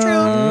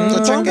Patreon.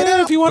 Go check it out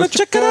If you want to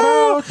check it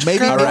out.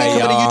 Maybe All right, coming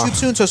to y'all. YouTube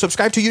soon. So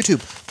subscribe to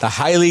YouTube. The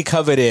highly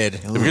coveted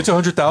If we get to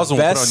 100,000,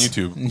 we'll put it on Best-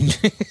 YouTube.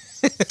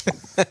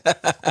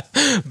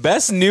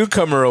 Best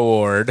Newcomer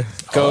Award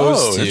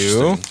goes to.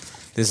 interesting.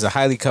 This is a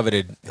highly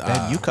coveted.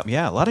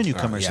 A lot of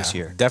newcomers this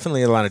year.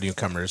 Definitely a lot of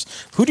newcomers.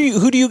 Who do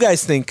you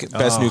guys think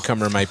best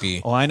newcomer might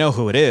be? Oh, I know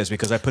who it is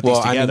because I put these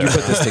together. you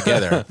put this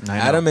together. I know.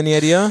 Adam, any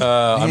idea?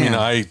 I mean,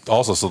 I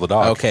also saw the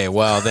doc. Okay,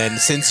 well then,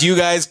 since you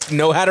guys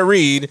know how to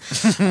read,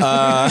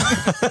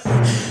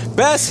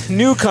 best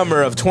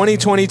newcomer of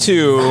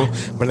 2022,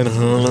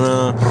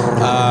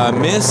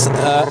 Miss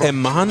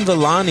Iman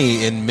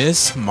Vellani in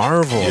Miss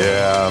Marvel.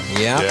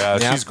 Yeah,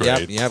 she's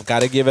great. Yep,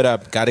 gotta give it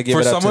up. Gotta give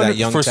it up to that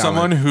young for talent.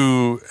 someone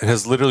who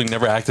has literally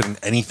never acted in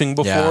anything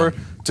before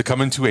to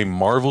come into a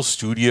Marvel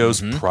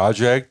Studios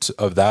project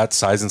of that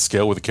size and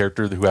scale with a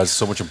character who has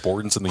so much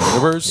importance in the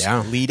universe.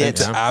 Lead it.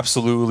 To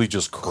absolutely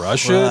just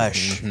crush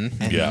it.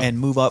 And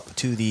move up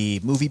to the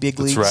movie big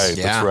leagues. That's right.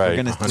 Yeah. That's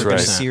right. We're gonna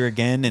see her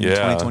again in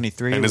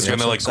 2023. And it's We're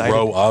gonna so like excited.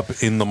 grow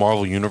up in the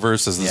Marvel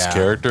universe as this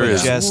character But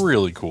is just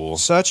really cool.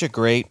 Such a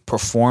great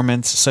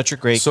performance. Such a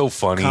great So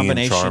funny and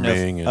combination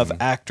charming of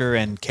and actor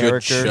and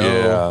character.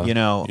 show. You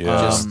know,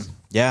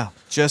 Yeah.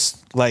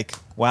 just like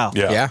wow.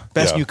 Yeah.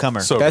 Best newcomer.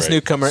 So Best great.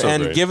 newcomer, So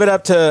and great. give it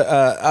up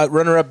to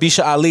runner-up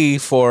Bisha Ali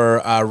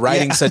for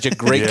writing such a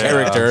great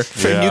character.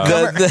 Yeah.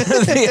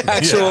 The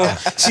actual,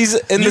 she's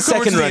in the Newcomer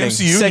second to the running.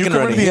 MCU, Second newcomer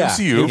to running, the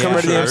MCU,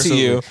 newcomer to the for sure.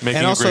 MCU. Making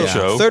And a also great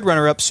show. third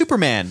runner-up,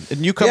 Superman, a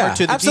newcomer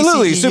to the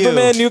absolutely. DCEU.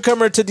 Superman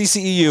newcomer to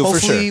DCEU for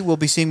Hopefully, sure. we'll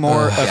be seeing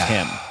more of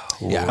him.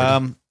 Yeah.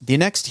 The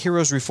next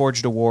Heroes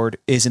Reforged award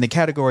is in the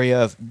category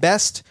of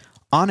Best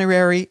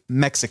Honorary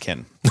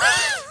Mexican.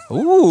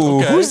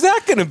 Ooh, who's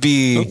that going to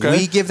be? Okay.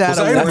 We give that Was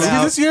I in a award movie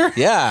out. this year?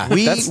 Yeah,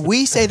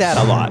 We say that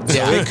a lot.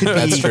 So it could be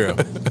that's true.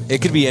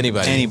 It could be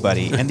anybody.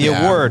 anybody. And the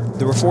award,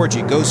 the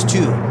Reforgy, goes to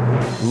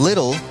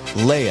Little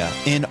Leia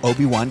in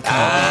Obi-Wan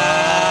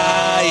Kenobi.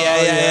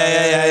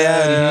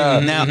 Yeah.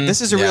 Now,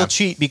 this is a real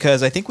cheat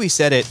because I think we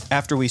said it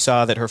after we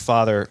saw that her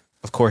father,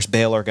 of course,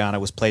 Bail Organa,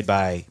 was played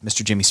by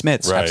Mr. Jimmy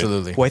Smits. Right.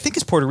 Absolutely. Who I think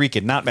is Puerto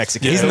Rican, not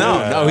Mexican. He's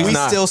not. No, he's we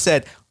not. still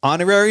said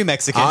honorary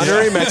Mexican.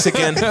 Honorary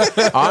Mexican,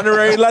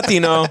 honorary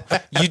Latino.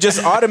 You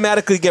just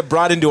automatically get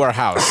brought into our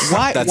house.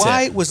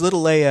 Why was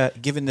Little Leia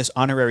given this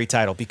honorary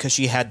title? Because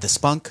she had the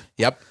spunk,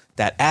 Yep.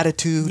 that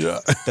attitude,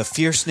 the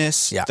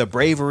fierceness, Yeah. the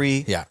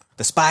bravery, Yeah.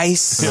 the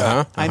spice.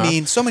 I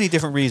mean, so many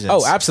different reasons.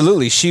 Oh,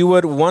 absolutely. She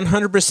would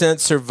 100%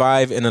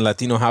 survive in a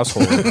Latino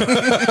household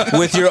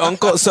with your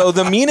uncle. So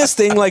the meanest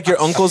thing like your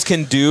uncles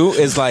can do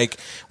is like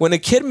when a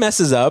kid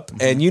messes up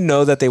and you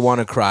know that they want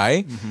to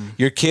cry,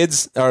 your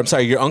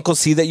uncles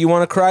see that you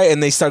want to cry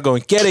and they start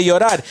going, quiere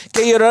llorar,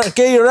 quiere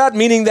llorar,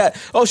 meaning that,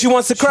 oh, she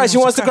wants to cry, she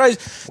wants to cry.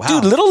 Wow.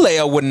 Dude, little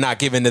Leia would not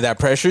give into that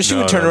pressure. She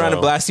would turn around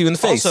and blast you in the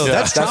face. Also,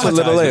 that's what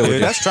little Leia would do.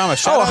 That's trauma.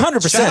 Oh,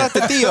 100%. Shout out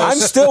to Theos. I'm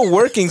still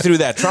working through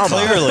that trauma.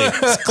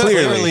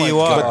 Clearly you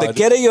are. But the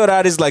quiere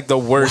llorar is like the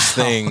worst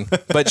thing.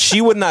 But she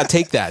would not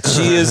take that.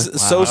 She is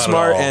so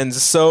smart and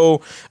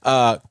so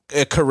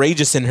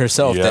courageous in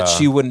herself that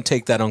she wouldn't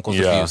take that uncle's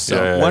abuse.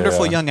 So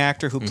wonderful young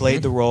actor who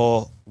played the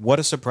role. What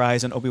a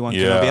surprise in Obi-Wan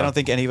Kenobi. I don't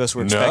think any of us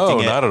were expecting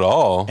it. No, not at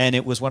all. And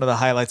it was one of the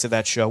highlights of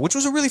that show, which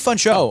was a really fun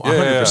show. Oh,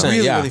 100%.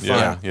 Really, Yeah. really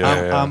fun.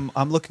 Yeah.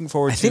 I'm looking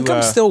forward to I think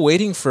I'm still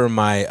waiting for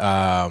my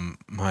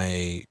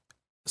my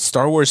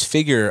Star Wars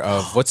figure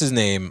of what's his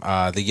name,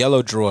 the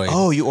yellow droid.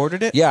 Oh, you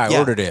ordered it? Yeah, I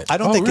ordered it. I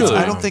don't think really?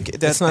 I don't think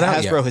that It's not out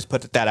Hasbro yet. has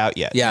put that out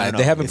yet. Yeah, I don't they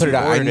know. haven't If put it you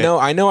out. ordered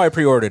I know I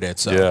pre-ordered it.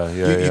 So You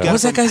got what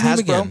was that from guy's name Hasbro?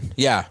 again?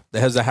 Yeah, that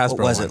has the Hasbro. What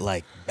was one. it,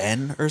 like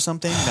Ben or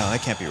something? No,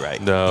 that can't be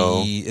right.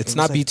 No. It's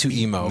not B2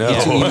 Emo. No.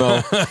 B2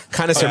 Emo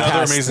kind of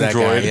surpassed amazing that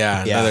droid. guy.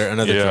 Yeah, Yeah.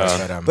 another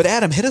droid. But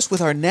Adam, hit us with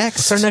our next.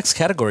 what's our next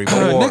category?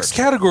 What award? Next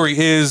category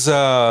is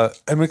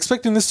I'm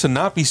expecting this to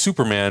not be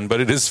Superman, but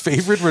it is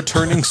favorite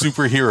returning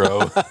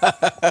superhero.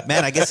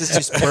 Man, I guess it's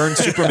just Burn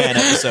Superman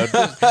episode.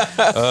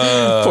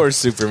 Poor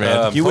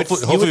Superman.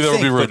 Hopefully there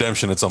will be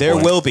redemption at some There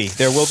point. will be.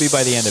 There will be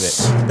by the end of it.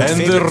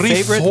 And the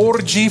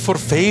Reforgy for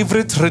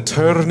favorite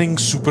returning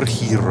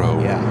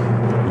superhero.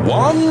 Yeah.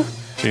 One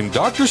in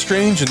Doctor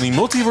Strange in the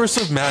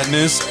Multiverse of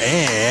Madness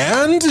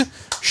and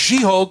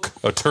She-Hulk,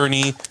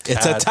 Attorney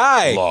It's a at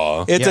tie.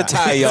 Law. It's a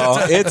tie, y'all.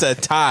 It's a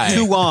tie.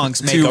 Two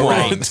Wongs make Two a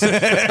ring.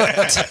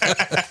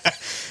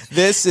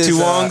 This is two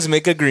Wongs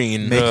make a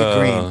green. Make a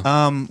green.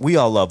 We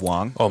all love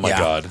Wong. Oh my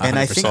God! And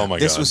I think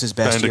this was his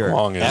best Benedict year.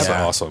 Wong is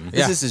ever. awesome.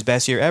 This is his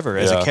best year ever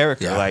as a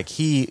character. Like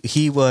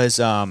he was.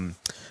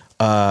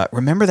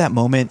 Remember that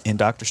moment in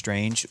Doctor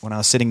Strange when I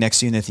was sitting next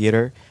to you in the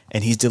theater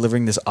and he's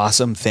delivering this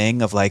awesome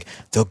thing of like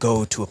they'll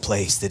go to a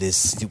place that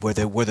is where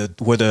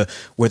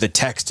the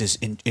text is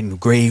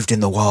engraved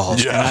in the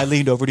walls. And I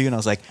leaned over to you and I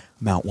was like,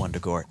 Mount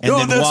Wundagore. And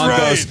then Wong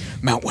goes,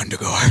 Mount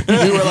Wundagore.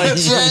 We were like,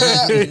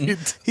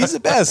 he's the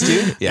best,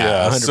 dude.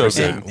 Yeah, 100%. So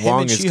good. Him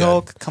and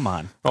She-Hulk, come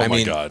on. Oh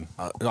my God.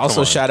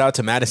 Also, shout out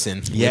to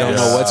Madison. We don't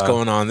know what's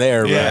going on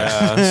there.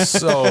 Yeah,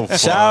 so fun.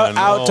 Shout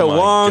out to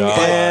Wong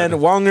and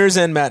Wongers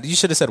and Matt. You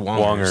should have said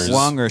Wongers.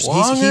 Wongers.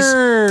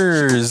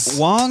 Wongers.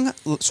 Wong,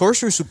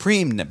 Sorcerer Supreme,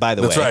 by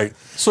the way. That's right.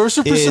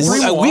 Sorcerer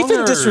Supreme. We've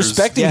been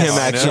disrespecting him,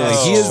 actually.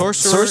 He is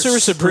Sorcerer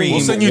Supreme. We'll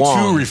send you 2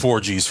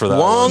 Reforgies for that.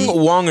 Wong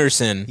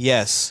Wongerson.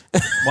 Yes.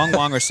 Wong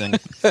Wongerson.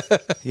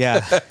 Yeah.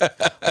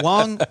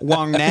 Wong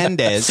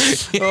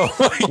Nandez.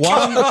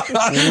 Wong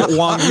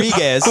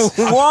Wongriguez.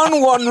 Wong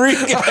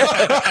Wongriguez.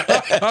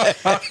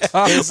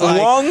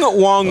 Wong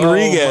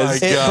Wongriguez.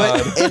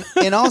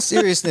 But in all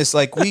seriousness,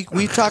 like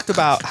we talked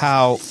about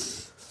how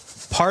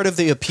part of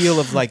the appeal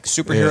of like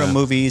superhero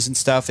movies and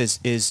stuff is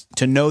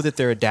to know that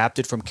they're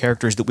adapted from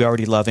characters that we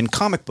already love in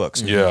comic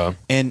books. Yeah.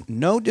 And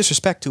no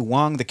disrespect to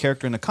Wong, the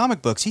character in the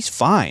comic books, he's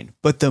fine.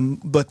 But the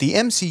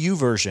MCU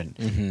version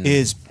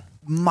is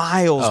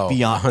miles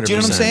beyond. 100%. Do you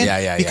know what I'm saying?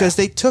 Yeah. Because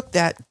they took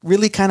that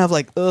really kind of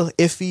like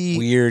iffy,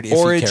 weird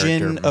origin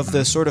character. of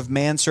the sort of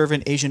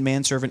manservant, Asian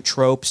manservant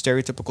trope,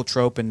 stereotypical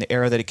trope in the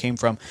era that it came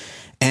from,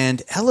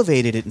 and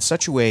elevated it in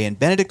such a way. And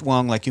Benedict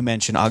Wong, like you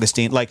mentioned,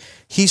 Augustine, like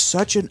he's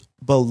such a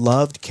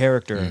beloved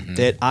character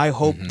that I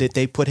hope that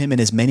they put him in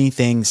as many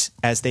things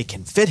as they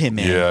can fit him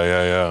in.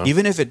 Yeah.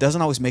 Even if it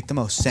doesn't always make the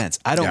most sense.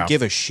 I don't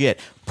give a shit.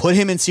 Put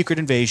him in Secret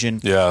Invasion.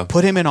 Yeah.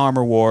 Put him in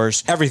Armor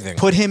Wars. Everything.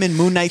 Put him in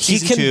Moon Knight He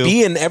Season 2. can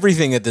be in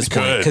everything at this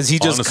point because he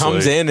just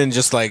comes in and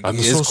just like I'm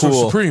the is Sorcerer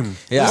cool. Supreme.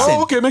 Yeah.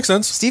 Oh, okay, makes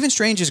sense. Stephen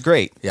Strange is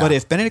great, but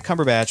if Benedict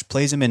Cumberbatch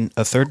plays him in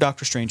a third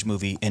Doctor Strange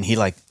movie and he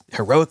like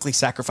heroically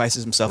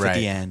sacrifices himself at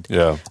the end,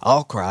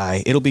 I'll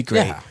cry. It'll be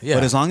great. Yeah.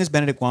 But as long as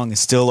Benedict Wong is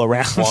still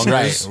around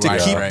to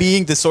keep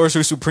being the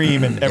Sorcerer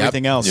Supreme and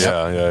everything else.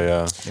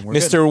 Yeah.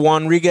 Mr.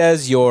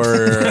 Juanriguez, your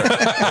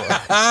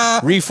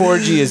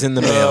Reforgy is in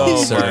the mail.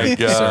 Oh sir. my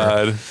God. Sir.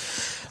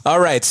 All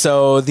right,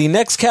 so the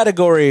next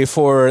category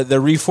for the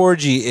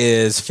Reforgy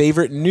is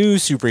favorite new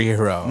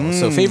superhero.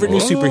 So favorite new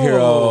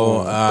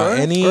superhero.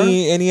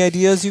 Any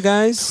ideas, you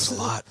guys? There's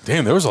a lot.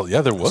 Damn, there was a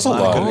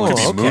lot. It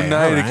could be Moon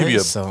Knight. It could be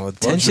a. So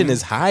tension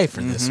is high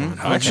for this one.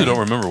 I actually don't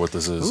remember what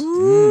this is.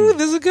 Ooh,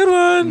 this is a good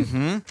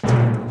one.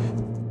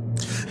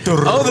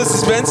 Oh, the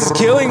suspense is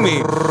killing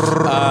me.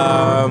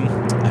 I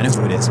know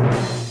who it is.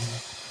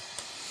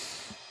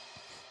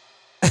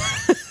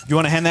 You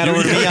want to hand that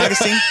over to me,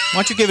 Augustine? Why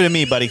don't you give it to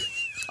me, buddy?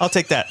 I'll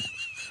take that.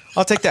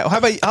 How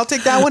about I'll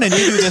take that one and you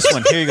do this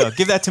one. Here you go.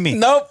 Give that to me.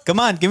 Nope. Come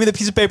on, give me the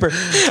piece of paper.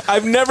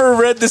 I've never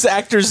read this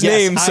actor's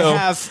name, so I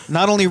have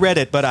not only read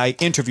it, but I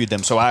interviewed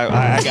them, so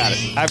I got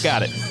it. I've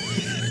got it.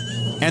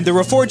 And the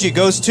Reforgy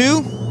goes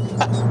to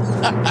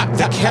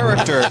the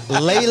character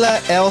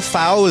Layla El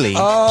Faouli,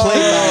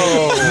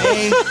 played by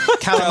May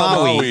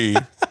Kalamaui,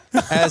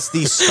 as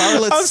the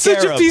Scarlet Scarab. I'm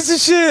such a piece of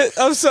shit.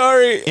 I'm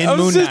sorry. In I'm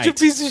Moon such Knight. a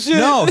piece of shit.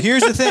 No,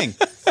 here's the thing.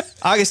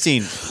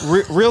 Augustine,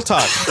 real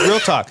talk.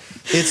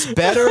 It's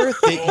better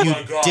that you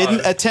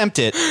didn't attempt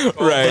it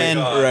than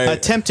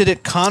attempted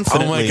it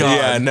confidently. Oh my God.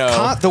 Yeah,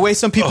 no. The way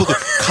some people do.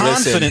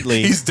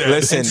 Confidently. He's dead.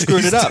 Listen, and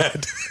screwed it up.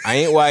 Dead. I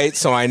ain't white,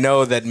 so I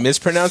know that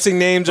mispronouncing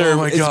names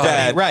is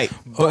bad. Right.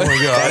 Oh my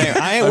God.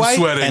 I ain't I'm white,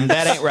 sweating. and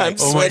that ain't right. I'm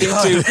sweating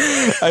too.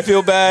 I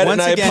feel bad,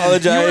 Once and I again,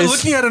 apologize. You were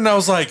looking at it and I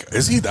was like,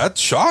 is he that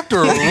shocked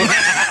or?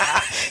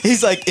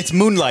 He's like, it's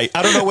Moonlight.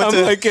 I don't know what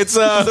I'm like, it's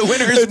the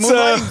winner is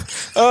Moonlight.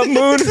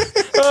 Moon.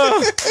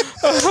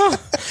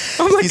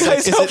 I'm like, He's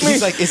guys, like, help me.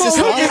 He's like, is this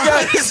La La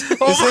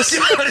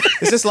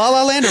Is this La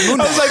La Land or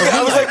Moonlight?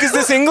 I was like, is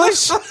this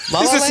English? La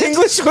La Is this Land?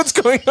 English? What's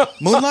going on?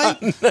 Moonlight?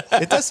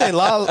 It does say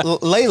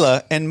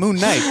Layla and Moon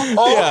Knight.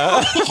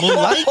 Yeah.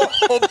 Moonlight?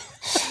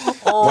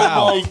 Wow.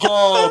 Oh my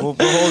God. We'll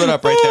hold it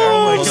up right there.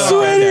 Oh my I'm God.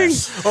 sweating.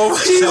 Oh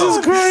my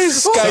Jesus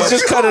Christ. Guys,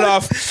 just cut it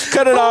off.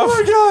 Cut it off.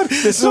 Oh my God.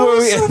 This is where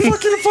we so end.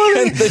 fucking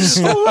funny.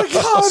 Oh my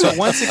God. So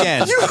once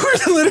again, You were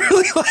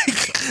literally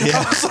like,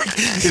 I was like,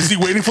 is he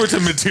waiting for it to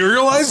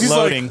materialize? He's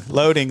loading.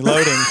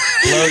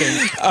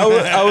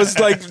 I was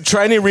like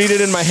trying to read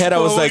it in my head. I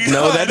was Oh like, my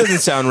no, God. that doesn't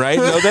sound right.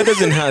 No, that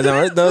doesn't sound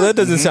right. No, that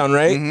doesn't sound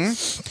right.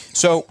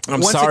 So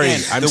I'm once sorry.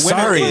 Again, I'm the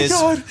winner sorry. is Oh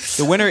my God.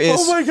 the winner is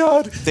Oh my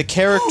God. the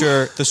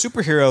character, the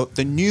superhero,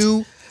 the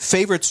new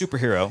favorite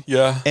superhero.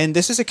 Yeah. And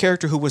this is a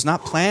character who was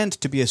not planned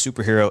to be a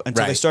superhero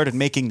until they started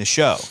making the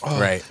show.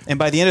 Right. And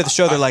by the end of the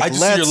show, they're like, I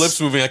just see your lips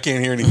moving. I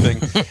can't hear anything.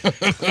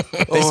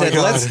 They said,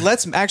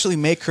 let's actually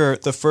make her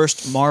the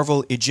first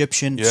Marvel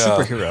Egyptian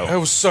superhero. That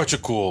was such a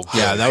cool.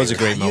 Yeah, that was a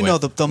great moment. You know,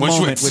 the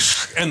moment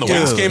which and the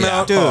wings came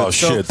out. Dude, oh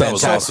shit, that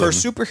was awesome. Her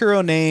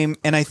superhero name,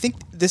 and I think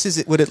this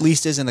is what at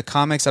least is in the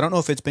comics. I don't know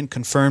if it's been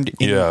confirmed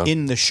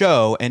in the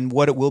show and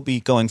what it will be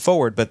going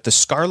forward, but the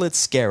Scarlet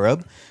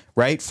Scarab,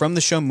 right, from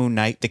the show Moon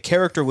Knight, the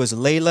character was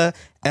Layla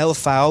El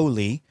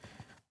Faouli,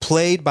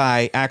 played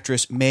by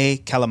actress May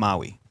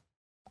Kalamaui.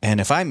 And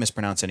if I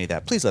mispronounce any of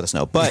that, please let us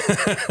know. But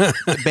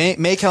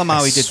May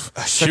Kalamaui did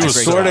such a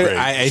great job.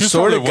 I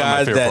sort of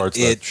got that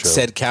it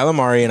said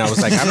calamari, and I was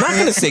like, I'm not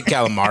going to say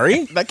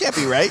calamari. That can't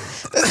be right.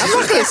 I'm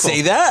not going to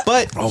say that.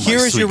 But here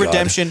is your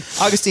redemption.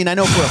 Augustine, I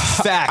know for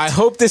a fact. I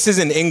hope this is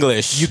in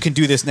English. You can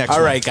do this next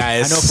All right,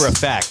 guys. I know for a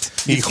fact.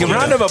 A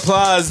round of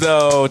applause,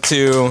 though,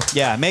 to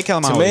May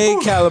Kalamaui. May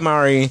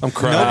Calamari. I'm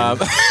crying.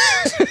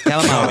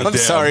 Kalamaui. I'm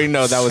sorry.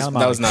 No,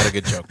 that was not a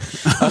good joke.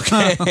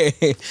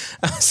 Okay.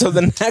 So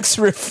the next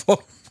Reforgy.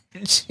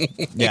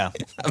 Yeah.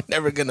 I'm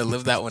never going to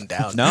live that one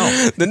down. No.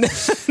 The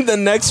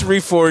next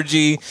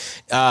Reforgy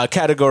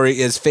category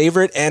is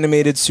favorite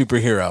animated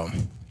superhero.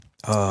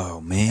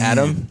 Oh, man.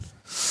 Adam,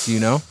 do you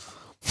know?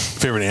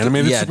 Favorite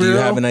animated superhero? Do you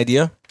have an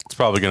idea? It's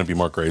probably going to be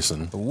Mark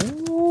Grayson.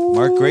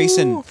 Mark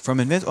Grayson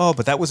from Invincible. Oh,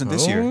 but that wasn't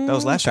this year. That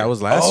was last year. That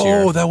was last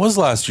year. Oh, that was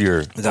last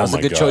year. That was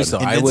a good choice, though.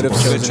 I would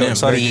have chosen him.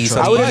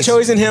 I would have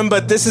chosen him,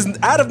 but this is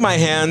out of my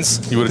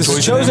hands. You would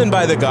have chosen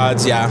by the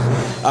gods,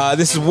 yeah.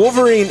 This is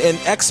Wolverine and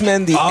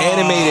X-Men, the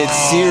animated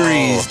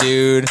series,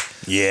 dude.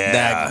 Yeah.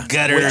 That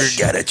gutter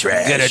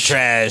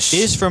trash.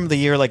 Is from the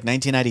year like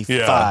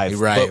 1995. Yeah,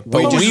 right.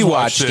 But we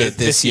watched it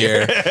this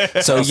year.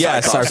 So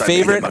yes, our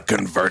favorite a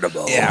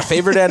convertible. Yeah,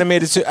 favorite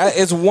animated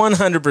is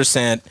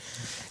 100%.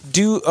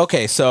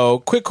 Okay, so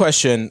quick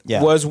question.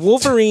 Yeah. Was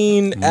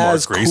Wolverine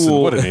as Grayson,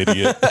 cool? what an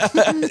idiot.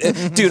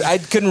 Dude, I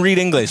couldn't read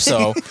English,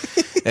 so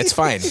it's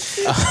fine.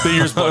 The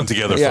years blend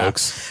together,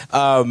 folks.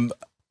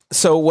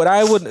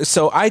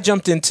 So I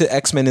jumped into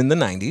X-Men in the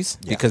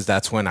 90s because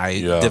that's when I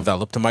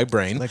developed my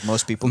brain. Like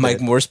most people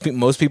did.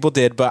 Most people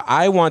did, but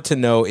I want to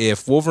know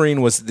if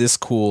Wolverine was this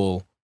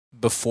cool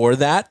before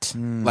that.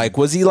 Like,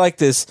 was he like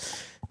this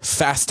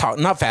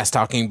not fast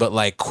talking, but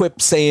like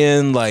quip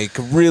saying, like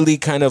really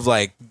kind of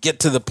like get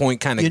to the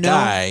point kind of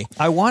guy?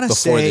 I want to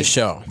say before the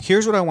show.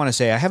 Here's what I want to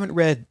say. I haven't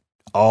read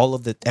all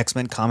of the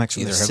X-Men comics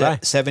from the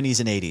 70s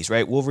and 80s,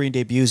 right? Wolverine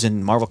debuts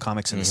in Marvel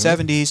Comics in the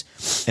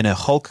 70s, in a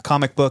Hulk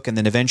comic book, and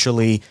then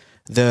eventually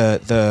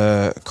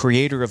the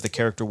creator of the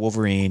character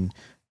Wolverine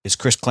is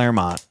Chris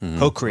Claremont,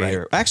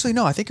 co-creator. Right. Actually,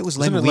 no, I think it was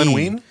Len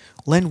Wein.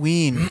 Len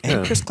Wein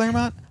and Chris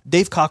Claremont?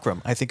 Dave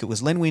Cockrum. I think it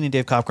was Len Wein and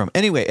Dave Cockrum.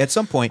 Anyway, at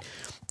some point,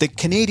 the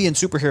Canadian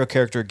superhero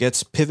character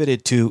gets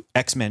pivoted to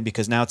X-Men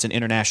because now it's an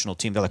international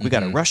team. They're like, we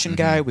got a Russian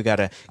guy, we got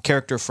a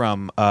character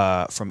from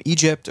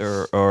Egypt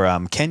or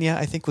Kenya,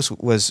 I think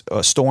was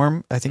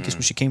Storm, I think is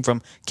where she came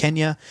from,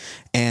 Kenya,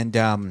 and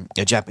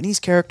a Japanese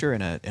character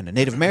and a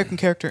Native American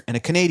character and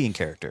a Canadian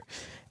character.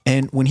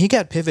 And when he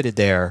got pivoted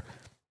there,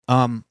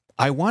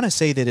 I want to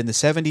say that in the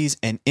 70s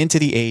and into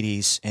the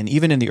 80s, and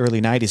even in the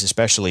early 90s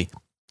especially,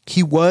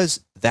 he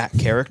was that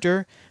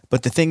character.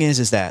 But the thing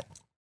is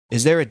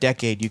there a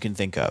decade you can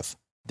think of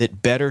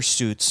that better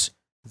suits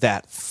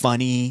that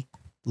funny,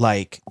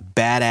 like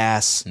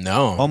badass,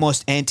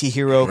 almost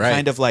anti-hero,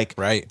 kind of like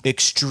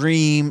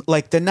extreme,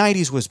 like the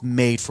 90s was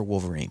made for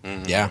Wolverine.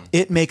 Yeah.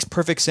 It makes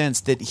perfect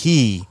sense that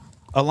he,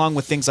 along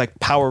with things like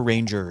Power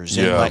Rangers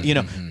and like,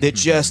 that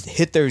just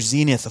hit their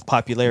zenith of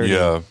popularity.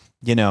 Yeah.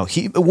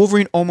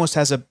 Wolverine almost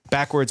has a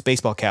backwards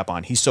baseball cap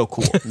on. He's so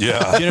cool.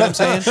 Yeah. You know what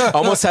I'm saying?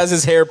 Almost has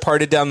his hair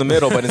parted down the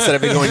middle, but instead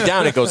of it going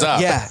down, it goes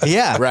up.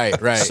 Yeah.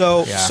 Right.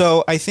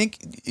 So I think,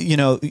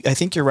 I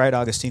think you're right,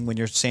 Augustine, when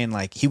you're saying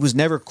like he was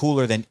never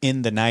cooler than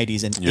in the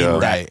 90s and in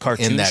that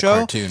cartoon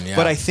show.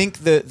 But I think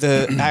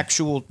the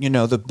actual,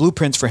 the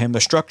blueprints for him,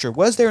 the structure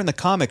was there in the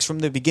comics from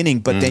the beginning,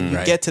 but then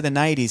you get to the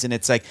 90s and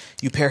it's like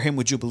you pair him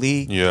with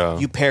Jubilee. Yeah.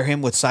 You pair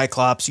him with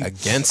Cyclops.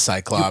 Against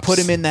Cyclops. You put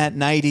him in that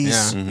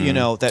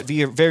 90s, that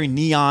very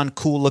neon,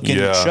 cool looking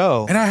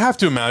show. And I have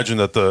to imagine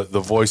that the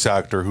voice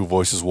actor who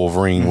voices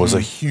Wolverine was a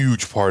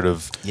huge part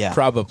of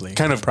probably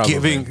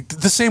giving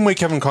the same way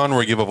Kevin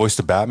Conroy gave a voice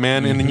to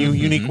Batman in a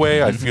unique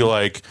way. I feel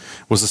like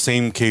was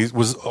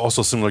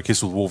also a similar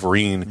case with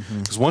Wolverine,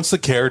 because once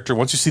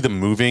you see them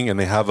moving and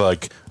they have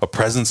like a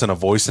presence and a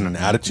voice and an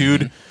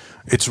attitude,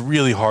 it's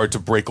really hard to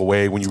break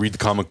away when you read the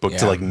comic book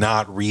to like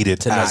not read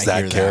it as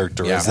that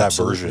character, as that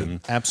version.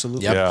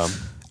 Absolutely. Yep. Yeah.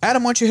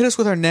 Adam, why don't you hit us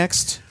with our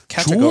next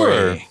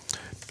category? Sure.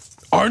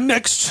 Our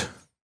next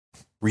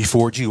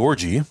Reforgy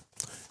Orgy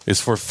is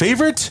for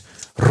favorite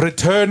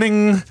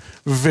returning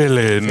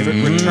villain.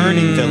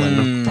 Returning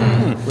villain.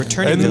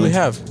 And we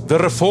have the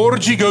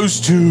Reforgy goes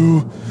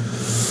to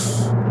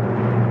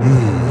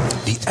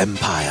the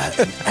Empire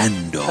in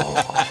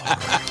Endor.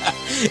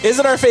 Is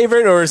it our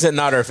favorite or is it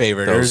not our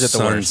favorite? Those or is it the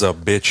sons worst? of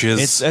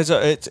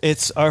bitches.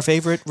 It's our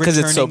favorite Because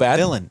it's so bad.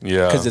 villain.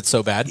 Yeah. Because it's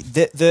so bad.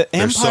 The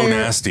Empire so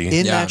nasty.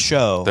 in Yeah. that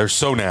show They're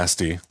so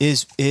nasty.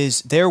 is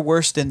they're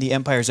worse than the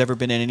Empire's ever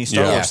been in any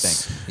Star Wars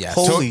Yes. thing. Yes.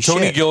 Holy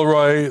Tony shit.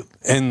 Gilroy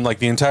and like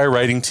the entire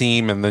writing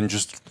team, and then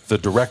just the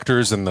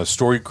directors and the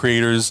story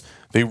creators,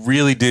 they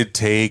really did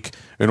take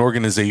an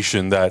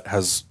organization that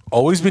has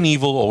always been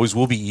evil, always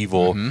will be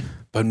evil,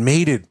 but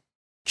made it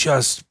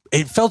just.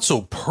 It felt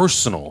so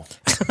personal.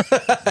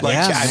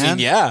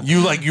 Yeah.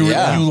 You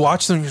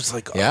watch them, you're just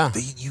like,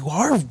 you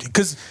are,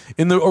 because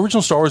in the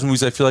original Star Wars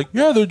movies, I feel like,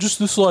 they're just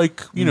this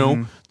like, you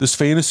know, this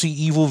fantasy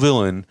evil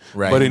villain.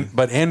 Right.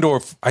 But Andor,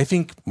 I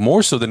think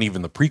more so than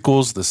even the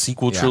prequels, the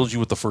sequel trilogy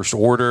with the First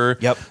Order.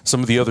 Yep.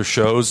 Some of the other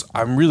shows,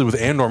 I'm really with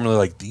Andor. I'm really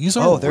like, these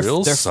are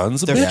real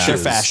sons of bitches. They're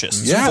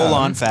fascists. Yeah. Full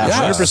on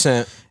fascists.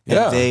 100%.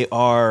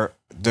 And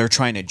they're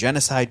trying to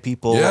genocide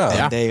people.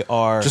 Yeah. And they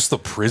are Just the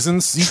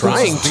prisons.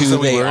 Trying to,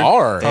 they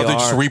are. How they They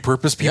just are.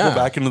 repurpose people Yeah.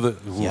 back into the,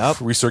 Yep.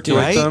 recirculate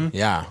Right? them.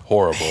 Yeah.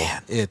 Horrible.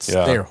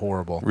 They're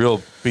horrible.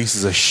 Real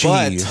pieces of shit.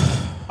 But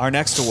our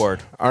next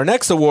award. Our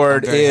next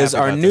award I'm very is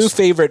happy our about new this.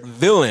 favorite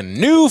villain.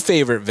 New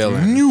favorite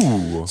villain.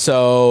 New.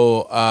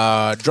 So,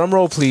 drum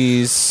roll,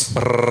 please.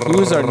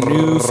 Who's our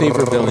new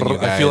favorite villain, you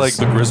guys? I feel like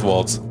the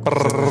Griswolds.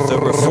 The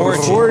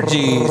Reforged.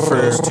 4G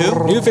for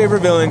two. new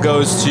favorite villain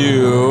goes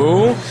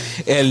to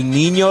El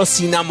Niño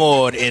Sin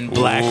Amor in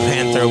Black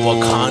Panther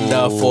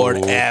Wakanda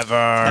Forever.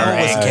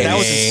 That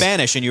was in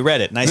Spanish, and you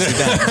read it. Nicely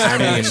done. I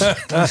mean,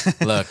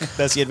 look,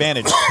 That's the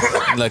advantage.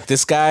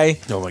 this guy.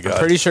 Oh my God. I'm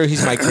pretty sure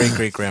he's my great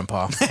great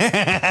grandpa.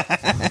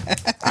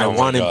 I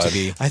want him God. to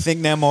be. I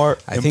think Namor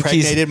I think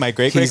impregnated my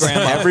great great he's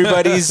grandma.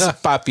 everybody's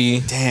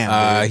papi.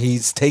 Damn, dude.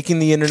 He's taking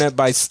the internet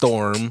by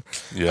storm.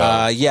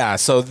 Yeah.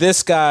 So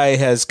this guy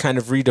has kind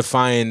of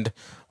redefined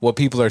what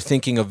people are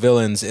thinking of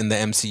villains in the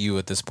MCU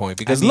at this point,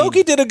 because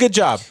Loki did a good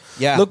job.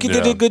 Yeah. Loki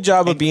did a good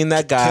job of being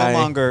that guy.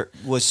 Killmonger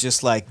was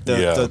just like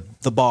the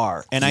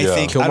bar, and I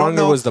think Killmonger I don't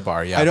know, was the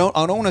bar. Yeah, I don't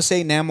want to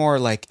say Namor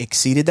like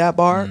exceeded that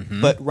bar,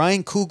 but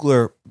Ryan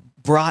Coogler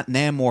brought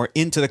Namor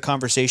into the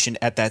conversation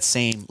at that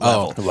same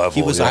level.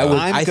 He was like,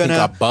 I think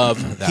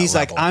above that he's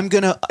level. like, I'm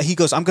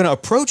gonna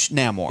approach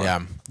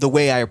Namor the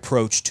way I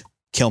approached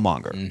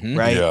Killmonger,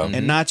 right? Yeah.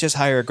 And not just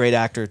hire a great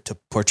actor to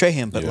portray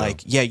him, but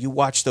like, you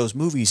watch those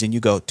movies and you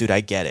go, dude,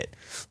 I get it.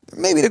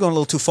 Maybe they're going a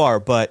little too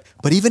far, but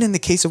even in the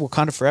case of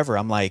Wakanda Forever,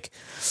 I'm like,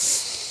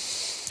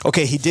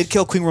 okay, he did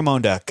kill Queen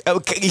Ramonda.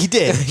 Okay, he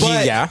did,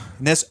 but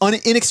and that's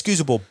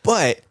inexcusable.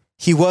 But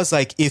he was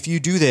like, if you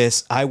do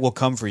this, I will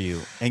come for you.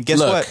 And guess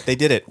what? They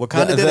did it.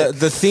 Wakanda did it.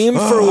 The theme for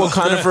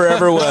Wakanda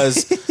Forever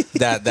was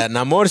that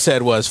Namor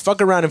said was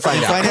fuck around and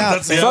find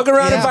out. Fuck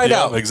around and find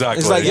out.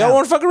 Exactly. It's like, y'all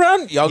want to fuck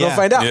around? Y'all go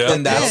find out. Yeah.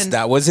 And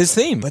that was his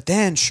theme. But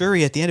then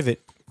Shuri at the end of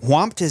it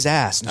whomped his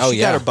ass. And she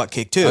got her butt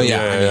kicked too.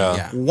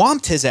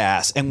 Whomped his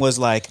ass and was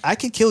like, I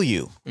can kill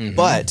you,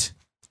 but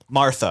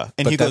Martha.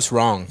 And but he that's goes,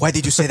 wrong. Why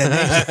did you say that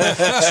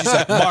name? She's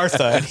like,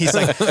 Martha. And he's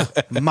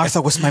like,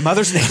 Martha was my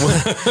mother's name.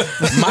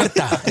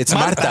 Marta. It's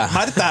Marta.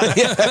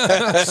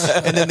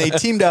 Marta. And then they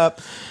teamed up,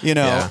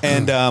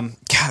 and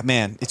God,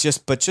 man, it's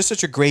just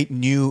such a great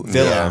new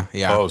villain.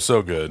 Yeah. Oh,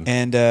 so good.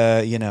 And,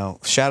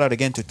 shout out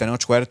again to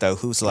Tenoch Huerta,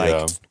 who's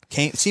like,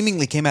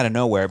 seemingly came out of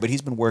nowhere, but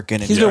he's been working.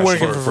 He's been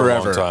working for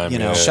forever. A long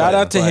time. Shout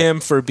out to him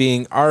for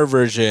being our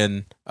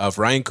version of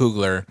Ryan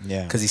Coogler.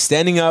 Yeah. Because he's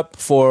standing up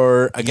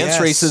against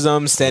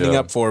racism, standing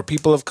up for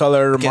people of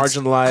color,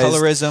 marginalized.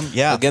 Colorism.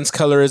 Yeah. Against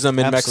colorism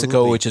in Mexico,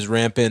 Absolutely. which is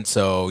rampant.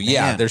 So,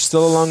 there's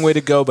still a long way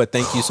to go, but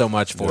thank you so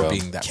much for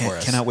being that for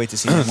us. Cannot wait to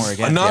see him more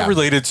again. Not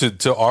related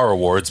to our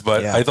awards,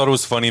 but I thought it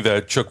was funny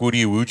that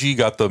Chukwudi Iwuji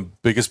got the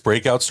biggest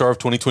breakout star of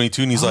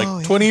 2022, and he's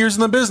like, 20 years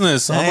in the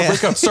business. I'm a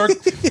breakout star.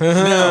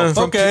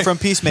 From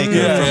Peacemaker.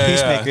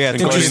 Yeah.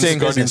 Interesting.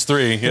 Guardians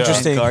 3. Yeah.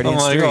 Interesting. I'm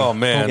like, 3. oh,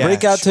 man. Yeah.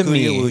 Break out to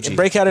me. Iwuji.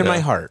 Break out in my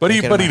heart. But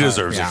he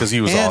deserves it because he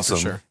was awesome.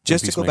 Sure.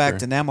 Just to go back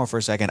to Namor for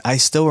a second, I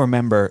still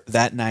remember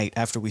that night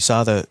after we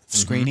saw the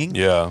screening.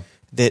 Yeah.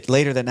 That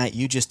later that night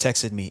you just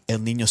texted me El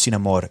Niño Sin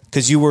Amor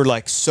because you were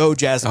like so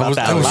jazzed about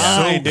that was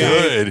line, so dude.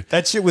 good.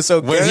 That shit was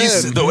so good.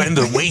 And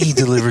the way he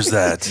delivers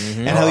that.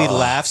 And how he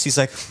laughs, he's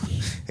like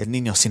El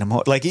Niño Sin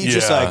Amor. Like he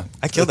just like,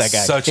 I killed that guy.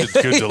 Such a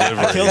good delivery.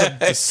 I killed him.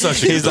 It's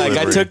such a good He's like,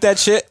 delivery. I took that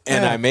shit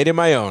and I made it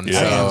my own.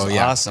 Yeah. So,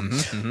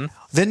 Awesome.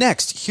 The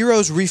next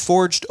Heroes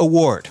Reforged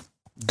Award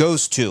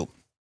goes to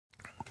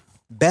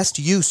Best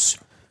Use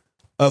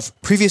of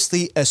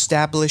Previously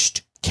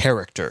Established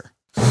Character.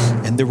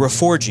 And the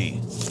Reforgy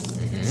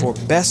for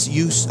Best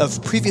Use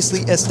of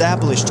Previously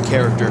Established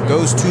Character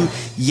goes to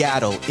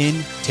Yaddle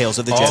in Tales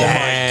of the Jedi. Oh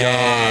my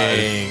God.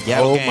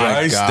 Yaddle Gang.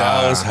 Bryce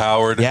Dallas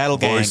Howard Yaddle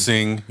Gang.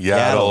 voicing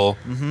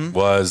Yaddle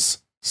was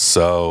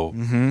so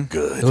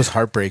good. It was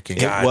heartbreaking.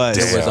 It was.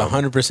 It was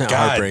 100%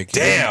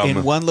 heartbreaking. Damn.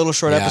 In one little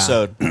short Yeah.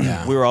 episode,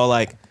 we were all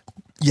like,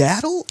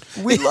 Yaddle?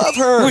 We love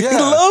her. We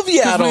love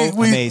Yaddle.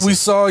 We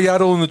saw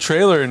Yaddle in the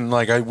trailer, and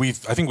like I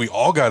think we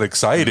all got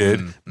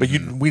excited, but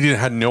we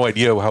had no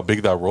idea how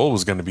big that role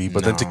was going to be.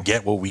 But then to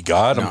get what we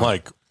got, I'm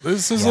like,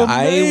 This is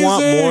amazing. I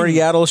want more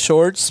Yaddle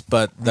shorts,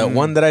 but the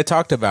one that I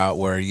talked about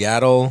where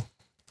Yaddle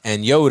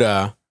and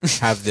Yoda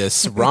have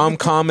this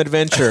rom-com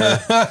adventure,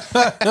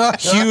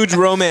 huge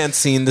romance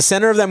scene. The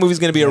center of that movie is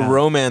going to be a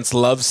romance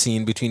love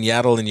scene between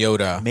Yaddle and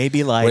Yoda.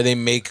 Maybe like where they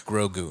make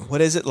Grogu. What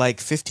is it, like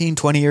 15,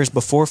 20 years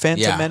before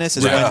Phantom Menace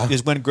is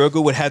when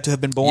Grogu would have to have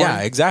been born?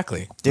 Yeah,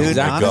 exactly. Dude,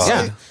 exactly.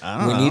 honestly,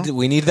 I don't know.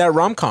 We need that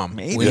rom-com.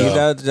 Maybe. We need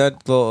that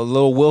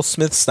little Will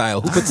Smith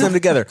style. Who puts them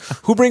together?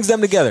 Who brings them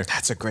together?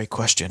 That's a great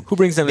question. Who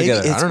brings them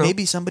together? I don't know.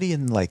 Maybe somebody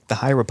in like the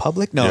High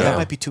Republic. No, that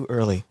might be too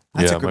early.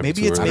 That's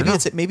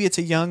maybe it's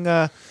a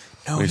young.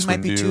 No, Mace he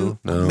might be too.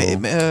 No.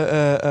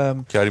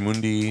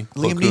 Kiadi-Mundi.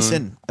 Liam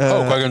Neeson.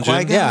 Qui-Gon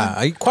Jinn.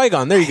 Yeah,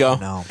 Qui-Gon. There you go.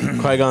 No.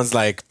 Qui-Gon's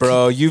like,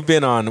 bro, you've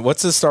been on,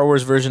 what's the Star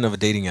Wars version of a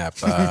dating app?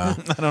 I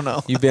don't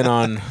know. You've been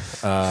on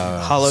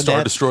HoloNet.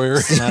 Star Destroyer.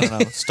 I don't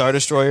know. Star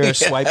Destroyer,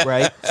 Swipe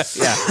Right.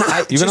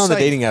 Yeah. You've been on the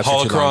dating app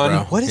for too long,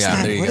 bro. What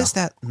is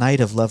that night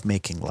of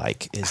lovemaking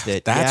like? Is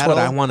that that's Yaddle what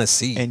I want to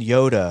see. And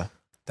Yoda.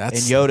 And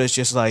Yoda's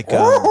just like,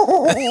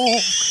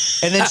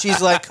 and then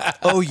she's like,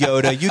 "Oh,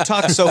 Yoda, you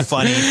talk so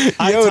funny.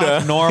 I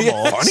talk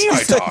normal. Funny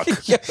I talk.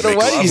 Yoda,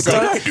 what do you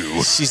think I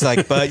do?" She's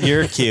like, "But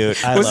you're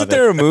cute." Wasn't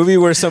there a movie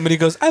where somebody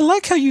goes, "I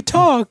like how you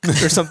talk,"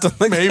 or something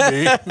like Maybe.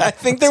 that? I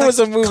think there was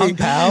a movie. Kung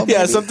Pao, yeah,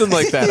 maybe? something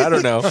like that. I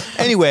don't know.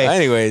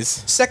 Anyways,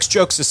 sex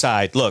jokes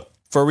aside, look,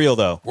 for real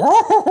though,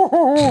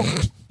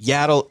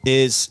 Yaddle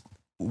is.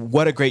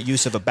 What a great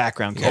use of a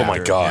background character. Oh my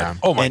God. Yeah.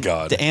 Oh my and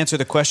God. To answer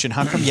the question,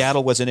 how come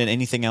Yaddle wasn't in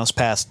anything else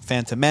past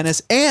Phantom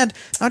Menace? And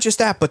not just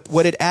that, but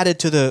what it added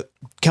to the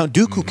Count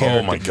Dooku character.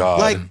 Oh my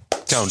God. Like,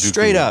 Count Dooku.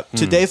 straight up,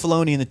 to Dave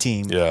Filoni and the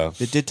team. Yeah.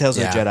 The Did Tales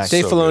of the Jedi.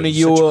 Dave So Filoni,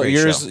 good.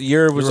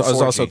 yours was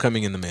also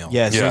coming in the mail.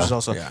 Yes, yours was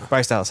also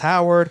Bryce Dallas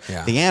Howard,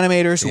 the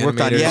animators who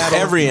worked on Yaddle.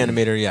 Every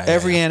animator,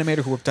 Every animator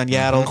who worked on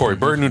Yaddle. Corey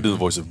Burton, who did the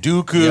voice of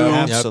Dooku.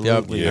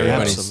 Absolutely.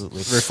 Yep.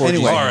 Absolutely.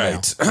 Anyway, all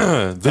right.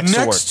 The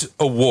next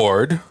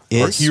award, our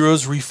is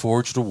Heroes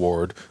Reforged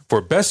Award, for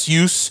best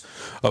use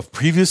of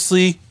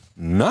previously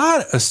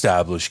not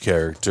established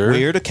character.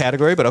 Weird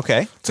category, but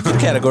okay. It's a good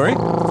category.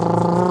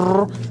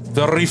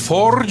 The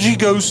Reforge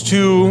goes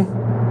to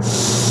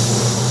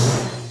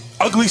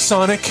Ugly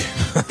Sonic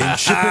in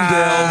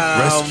Chippendale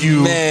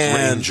Rescue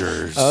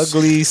Rangers.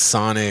 Ugly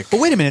Sonic.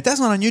 But wait a minute, that's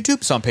not on YouTube.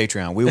 It's on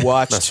Patreon. We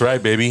watched. That's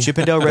right, baby.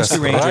 Chippendale Rescue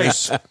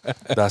Rangers.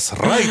 That's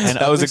right. And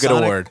that was a good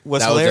Sonic award.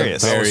 Was that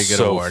hilarious. Was a very was good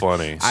so award.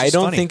 Funny. I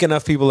don't funny. think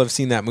enough people have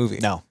seen that movie.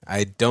 No.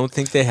 I don't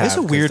think they have. It's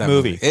a weird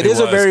movie. It is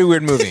a very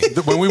weird movie.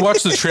 When we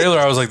watched the trailer,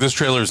 I was like, this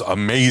trailer is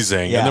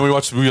amazing. Yeah. And then we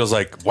watched the movie, I was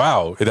like,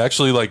 wow, it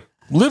actually like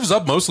lives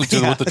up mostly to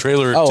what the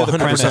trailer to the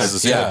premise.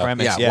 emphasizes. Yeah. Yeah.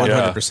 Premise.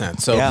 Yeah,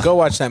 100%. So go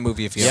watch that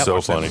movie if you haven't So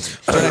watched that funny.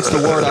 movie. Next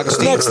award,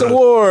 Augustine. Next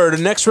award,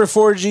 next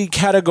Reforge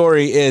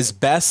category is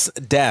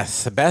Best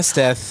Death. Best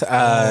Death.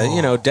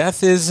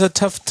 Death is a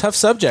tough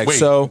subject. Wait,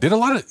 so did a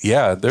lot of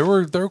there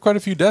were quite a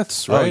few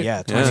deaths, right? Oh,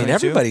 yeah. I mean,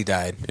 everybody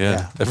died.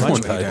 Yeah. Everyone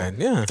Everybody died.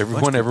 Yeah.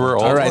 Everyone everywhere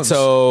all All at right, once.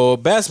 so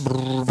best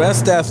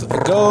death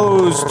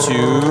goes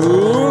to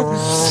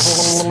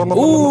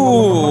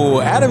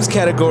Adam's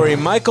category,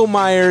 Michael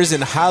Myers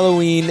in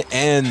Halloween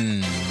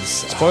Ends.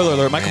 Spoiler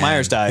alert, Michael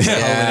Myers died.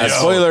 Yeah, Yo,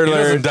 spoiler he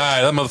alert. doesn't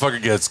die. That motherfucker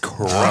gets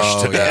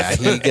crushed to death.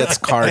 He gets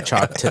car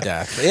chopped to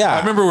death. Yeah. I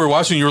remember we were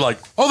watching, you were like,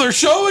 oh, they're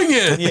showing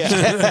it.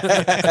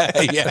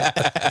 Yeah.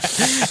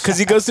 Because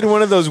he goes through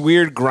one of those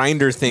weird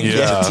grinder things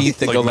with the teeth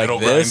that Like go like metal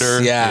this.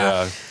 grinder.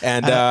 Yeah.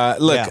 And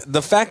look, yeah.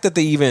 the fact that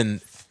they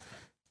even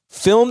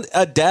filmed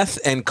a death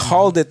and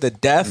called it the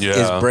death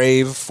is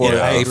brave for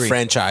a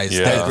franchise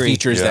that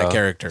features that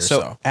character.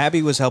 So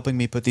Abby was helping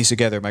me put these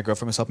together. My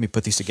girlfriend was helping me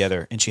put these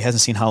together, and she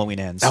hasn't seen Halloween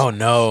Ends. Oh,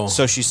 no.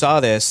 So she saw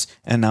this,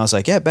 and I was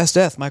like, yeah, best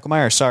death, Michael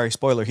Myers. Sorry,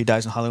 spoiler, he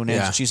dies in Halloween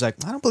Ends. Yeah. And she's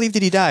like, I don't believe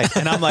that he died.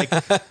 And I'm like,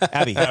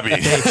 Abby.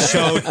 They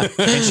showed,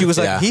 and she was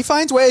like, Yeah. he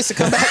finds ways to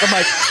come back. I'm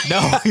like,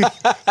 no,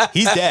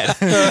 he's dead.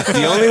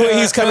 The only way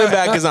he's coming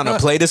back is on a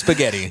plate of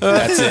spaghetti.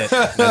 That's it.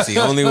 That's the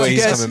only way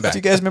he's coming back. Do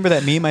you guys remember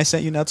that meme I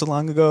sent you not so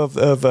long ago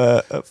of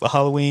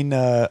Halloween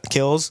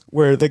Kills,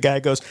 where the guy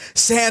goes,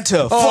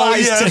 Santa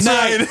flies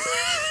tonight. right.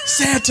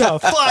 Santa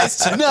flies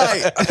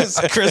tonight. It's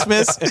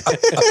Christmas.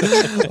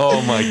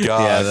 Oh my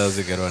God. Yeah, that was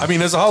a good one. I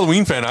mean, as a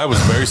Halloween fan, I was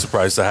very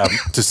surprised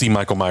to see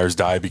Michael Myers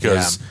die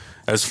because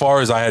as far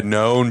as I had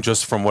known,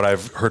 just from what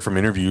I've heard from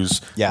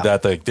interviews,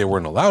 that they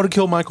weren't allowed to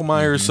kill Michael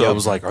Myers. So I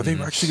was like, are they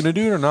actually going to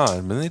do it or not?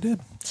 And they did.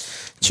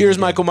 Cheers,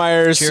 Michael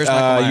Myers. Cheers,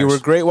 Michael Myers. You were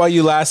great while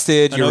you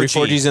lasted. Your OG.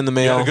 Reforge's in the You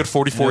mail. had a good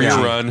 44-year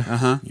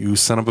run. You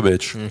son of a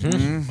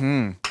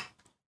bitch.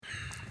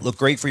 Look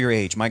great for your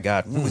age. My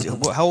God.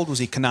 How old was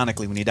he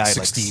canonically when he died?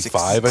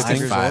 65, like I think.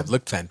 65.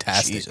 Looked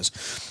fantastic. Jesus.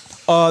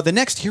 The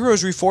next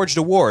Heroes Reforged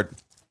award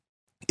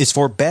is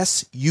for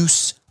best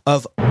use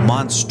of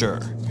monster.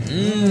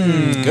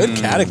 Good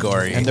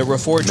category. And the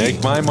Reforged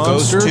Make my goes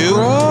monster to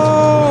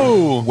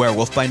grow.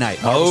 Werewolf by Night.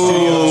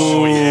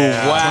 Oh,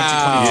 yeah.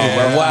 Wow.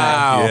 2022. Wow.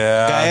 Wow.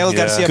 Yeah. Gael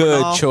Garcia Good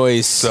Bernal.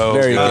 choice. So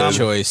Very good. good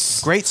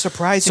choice. Great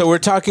surprise. So we're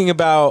talking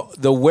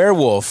about the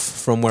werewolf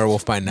from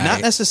Werewolf by Night.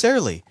 not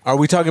necessarily. Are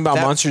we talking about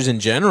That- monsters in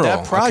general?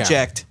 That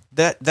project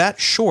that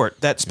short,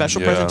 that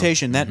special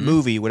presentation, that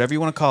movie, whatever you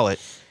want to call it,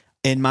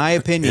 in my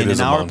opinion, in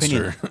our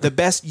opinion, the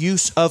best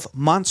use of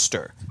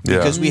monster. Yeah.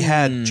 Because we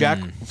had Jack,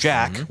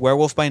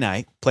 Werewolf by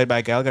Night, played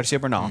by Gael Garcia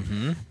Bernal.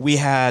 We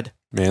had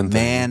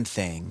Man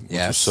Thing.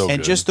 Yes. So and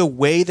good. just the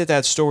way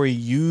that story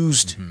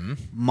used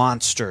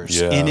monsters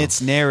in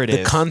its narrative.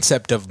 The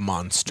concept of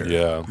monster.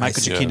 Yeah.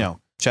 Michael Giacchino.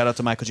 Shout out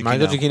to Michael Giacchino.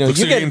 Michael Giacchino.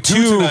 You're getting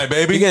two tonight,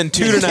 baby. You're getting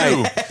two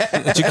tonight.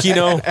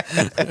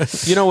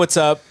 Giacchino. You know what's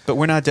up. But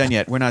we're not done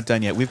yet.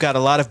 We've got a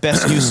lot of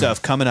best use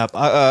of coming up.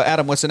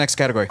 Adam, what's the next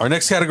category? Our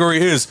next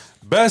category is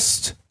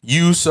best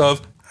use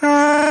of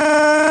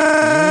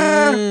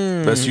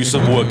best use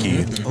of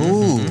Wookiee.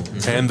 Ooh.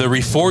 And the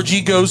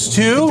Reforgy goes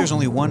to There's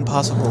only one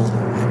possible.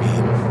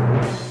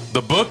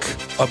 the Book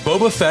of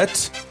Boba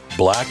Fett,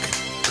 Black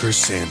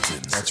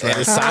Chrysanthemum. That's right.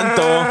 El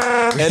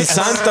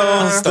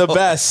Santo's the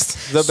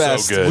best. The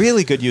best. So good.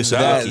 Really good use of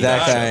That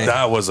guy.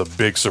 That was a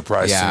big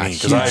surprise to me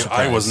because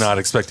I was not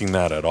expecting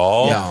that at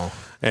all. No.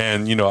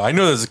 And I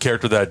know there's a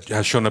character that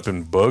has shown up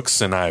in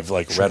books, and I've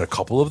read a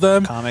couple of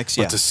them. Comics,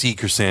 but to see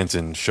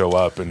Chrysanthemum show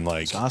up and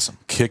awesome.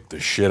 kick the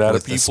shit out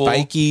With of people, the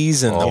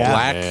spikies and the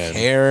black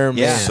hair,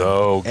 Yeah.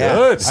 so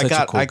good.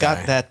 I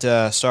got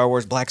that Star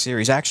Wars Black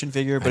Series action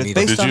figure, but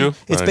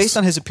it's based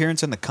on his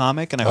appearance in the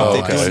comic, and I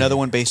hope they do another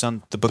one based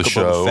on the Book of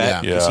Boba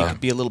Fett because he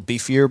could be a little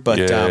beefier, but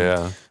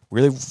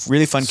really,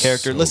 really fun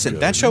character. Listen,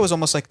 that show is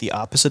almost like the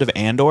opposite of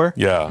Andor.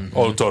 Yeah.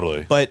 Oh,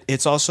 totally. But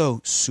it's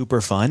also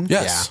super fun.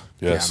 Yes.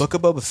 Yes. Book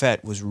of Boba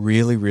Fett was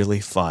really, really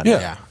fun.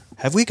 Yeah.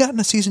 Have we gotten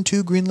a season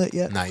 2 greenlit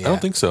yet? Not yet. I don't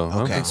think so.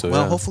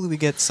 Well, hopefully we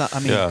get some.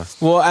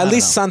 Well, at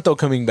least Santo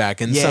coming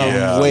back in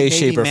some way,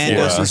 shape, or form,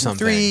 or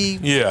something. 3.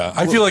 Yeah,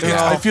 I feel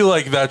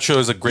like that show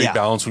is a great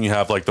balance when you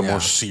have the more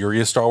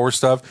serious Star Wars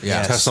stuff.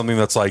 Yes. To have something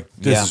that's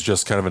this is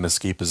just kind of an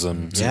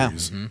escapism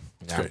series.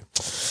 It's great.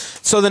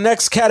 So the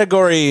next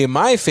category,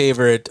 my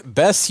favorite,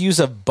 best use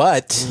of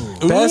butt.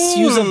 Best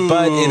use of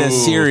butt in a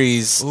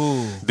series.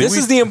 This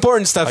is the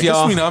important stuff, y'all.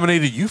 I guess we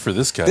nominated you for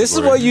this category. This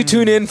is what you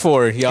tune in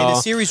for, y'all. In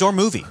a series or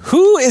movie.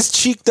 Who is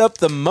cheeked up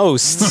the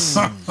most?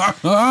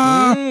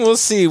 We'll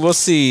see.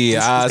 Who's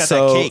got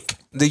that cake?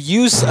 The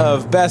use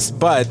of best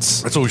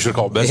butts. That's what we should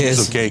call best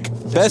use of cake.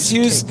 Best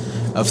use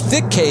of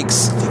thick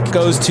cakes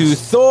goes to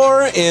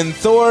Thor in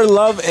Thor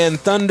Love and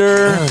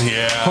Thunder.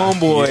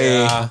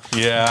 Homeboy.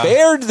 Yeah.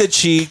 Bared the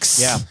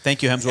cheeks. Yeah.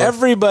 Thank you, Hemsworth.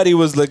 Everybody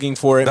was looking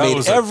for it.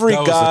 Made every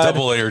god was a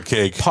double-layered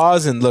cake.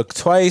 Pause and look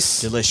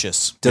twice.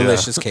 Delicious.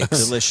 Delicious cakes.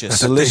 Delicious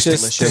cake.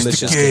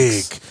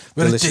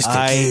 Delicious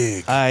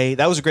cake.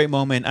 That was a great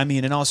moment. I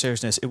mean, in all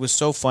seriousness, it was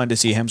so fun to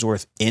see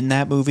Hemsworth in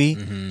that movie.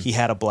 He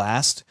had a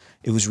blast.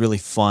 It was really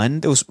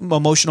fun. There was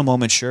emotional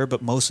moments, sure,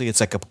 but mostly it's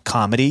like a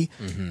comedy.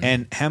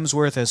 And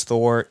Hemsworth as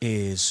Thor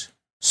is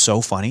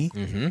so funny,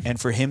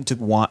 and for him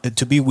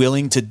to be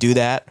willing to do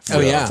that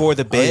for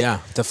the bit,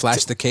 to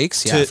flash the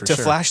cakes, to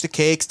flash the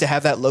cakes, to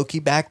have that Loki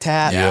back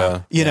tat,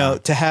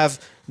 to have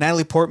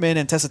Natalie Portman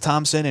and Tessa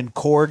Thompson and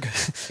Korg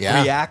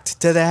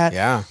react to that.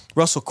 Yeah.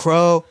 Russell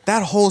Crowe.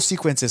 That whole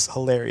sequence is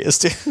hilarious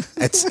too.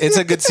 It's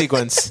a good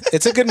sequence.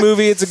 It's a good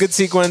movie. It's a good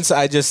sequence.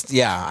 I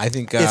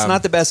think it's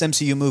not the best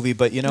MCU movie,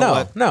 but you know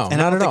what? No,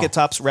 and I don't think it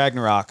tops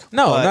Ragnarok.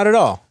 No, not at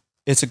all.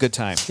 It's a good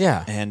time.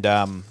 Yeah.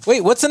 And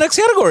wait, what's the next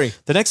category?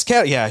 The next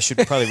I should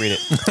probably read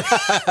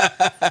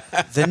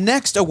it. The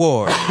next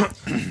award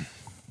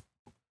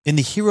in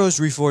the Heroes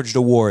Reforged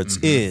Awards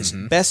is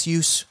Best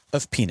Use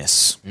of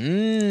Penis.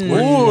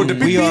 Ooh, the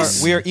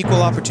pee-pees. We are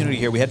equal opportunity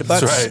here. We had the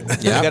butts. That's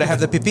right. You gotta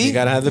have the pee-pee. You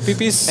gotta have the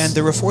pee-pees. And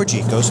the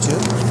Reforgy goes to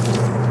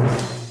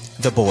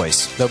The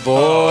Boys. The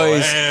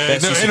Boys.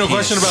 Ain't no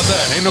question about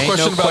that. Ain't no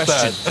question about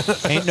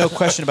that. Ain't no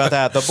question about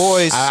that. The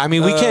Boys. I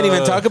mean, we can't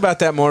even talk about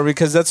that more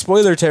because that's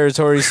spoiler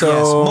territory. So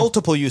yes,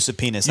 multiple use of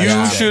penis.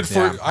 You should.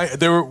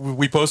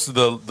 We posted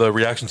the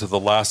reaction to the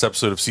last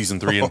episode of season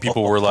 3, and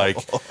people were like,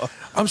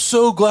 "I'm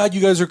so glad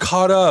you guys are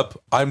caught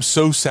up. I'm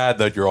so sad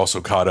that you're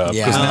also caught up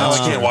because now I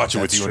can't watch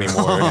it with you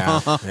anymore."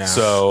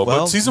 So,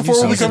 but season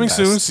 4 will be coming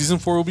soon. Season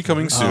 4 will be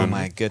coming soon. Oh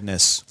my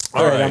goodness!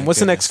 All right. What's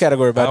the next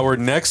category about? Our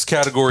next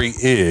category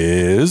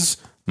is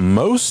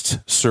most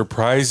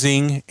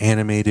surprising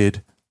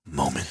animated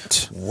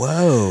moment.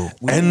 Whoa!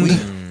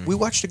 We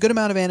watched a good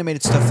amount of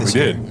animated stuff this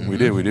year. We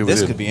did.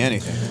 This could be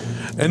anything.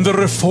 And the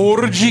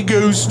Reforgy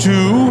goes to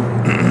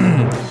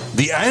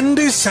the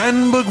Andy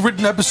Samberg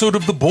written episode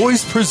of The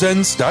Boys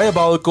Presents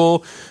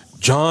Diabolical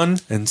John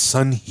and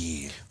Sun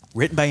Hee.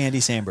 Written by Andy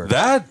Samberg.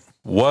 That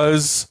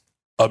was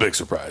a big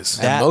surprise.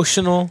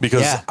 Emotional.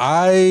 Because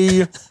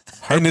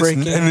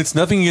and it's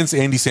nothing against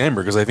Andy Samberg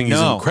because I think he's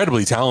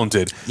incredibly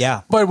talented.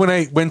 Yeah. But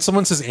when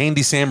someone says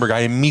Andy Samberg,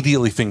 I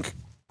immediately think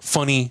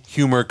funny,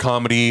 humor,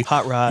 comedy.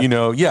 Hot Rod.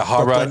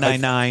 Hot Rod.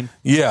 Nine-Nine.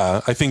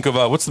 I think of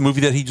what's the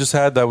movie that he just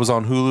had that was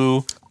on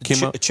Hulu?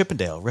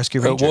 Chippendale,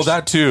 Rescue Rangers. Well,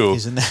 that too.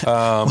 He's in that.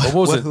 What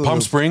was it? Hulu?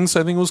 Palm Springs,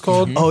 I think it was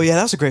called. Oh, yeah,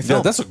 that was a great film.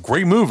 Yeah, that's a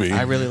great movie.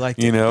 I really liked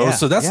it.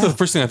 So that's the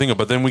first thing I think of.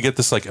 But then we get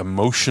this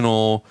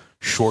emotional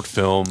short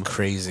film.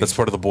 Crazy. That's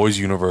part of the Boys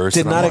universe.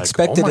 Did not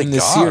expect it in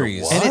this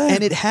series.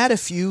 And it had a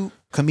few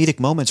comedic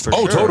moments for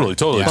sure. Oh, totally.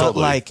 But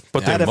like,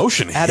 but the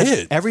emotion out of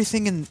hit.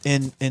 everything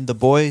in The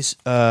Boys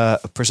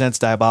Presents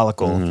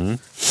Diabolical,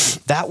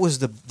 that was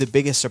the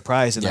biggest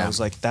surprise, and I was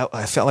like,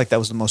 I felt like that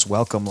was the most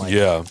welcome. Like,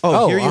 here you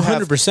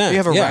 100%.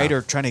 have a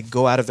writer trying to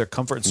go out of their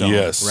comfort zone.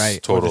 Yes,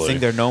 right. Totally. The thing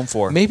they're known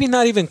for. Maybe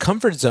not even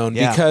comfort zone,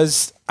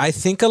 because I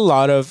think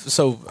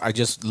I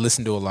just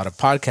listen to a lot of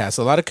podcasts.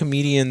 A lot of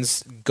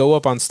comedians go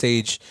up on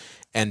stage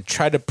and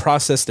try to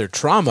process their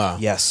trauma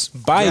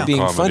by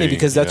being funny,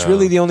 because that's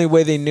really the only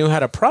way they knew how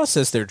to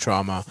process their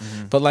trauma.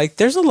 But like,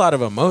 there's a lot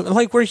of emotion.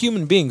 Like, we're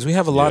human beings. We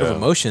have a lot of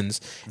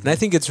emotions. And I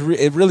think it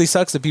really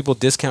sucks that people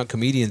discount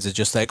comedians as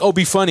just like, oh,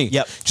 be funny.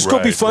 Just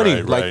go be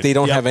funny. Like, they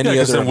don't have any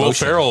other emotion. Will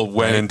Ferrell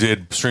went and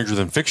did Stranger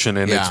Than Fiction,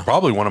 and it's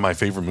probably one of my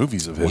favorite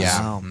movies of his.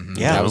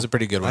 That was a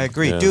pretty good one. I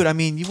agree. Dude, I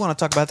mean, you want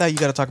to talk about that, you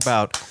got to talk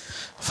about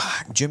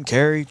Jim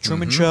Carrey,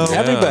 Truman Show,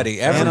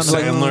 everybody, Adam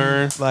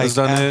Sandler has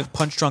done it.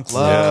 Punch Drunk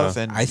Love,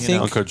 and I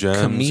think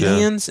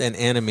comedians and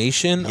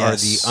animation are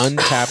the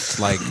untapped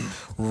like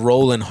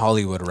role in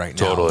Hollywood right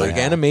now. Like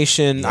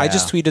animation, I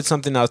just tweeted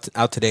something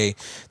out today.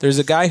 There's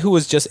a guy who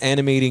was just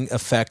animating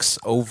effects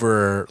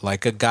over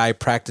like a guy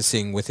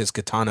practicing with his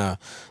katana,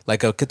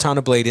 like a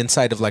katana blade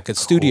inside of like a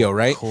studio,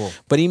 right?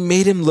 But he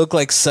made him look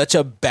like such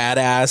a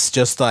badass,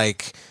 just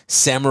like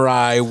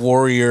samurai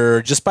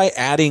warrior, just by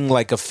adding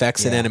like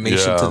effects and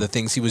animation to the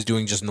things he was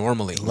doing just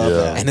normally. Love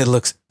that. And it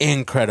looks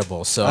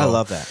incredible. So I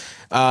love that.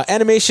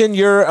 Animation,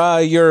 your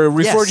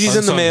Reforgees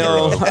in the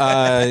mail.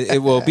 It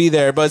will be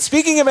there. But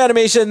speaking of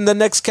animation, the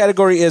next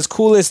category is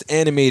coolest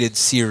animated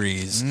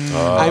series.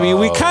 I mean,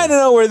 we kind of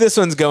know where this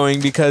one's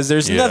going, because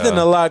there's nothing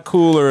a lot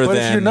cooler but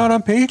than. If you're not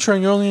on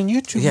Patreon, you're only on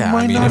YouTube. Yeah, you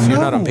might I mean, not if you're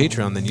know. not on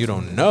Patreon, then you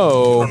don't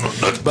know.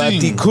 But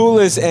the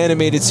coolest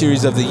animated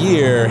series of the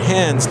year,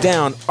 hands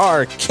down,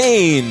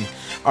 Arcane.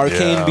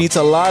 Arcane beats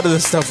a lot of the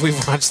stuff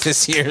we've watched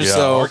this year. Yeah,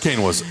 so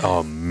Arcane was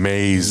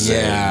amazing.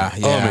 Yeah.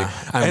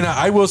 And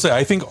I will say,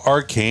 I think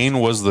Arcane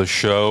was the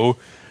show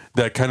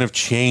that kind of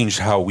changed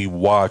how we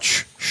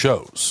watch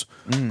shows.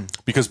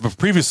 Because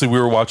previously we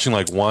were watching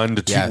like one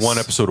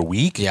episode a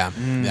week.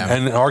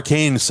 And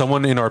Arcane,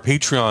 someone in our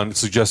Patreon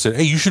suggested,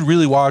 hey, you should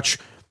really watch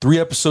 3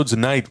 episodes a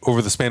night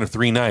over the span of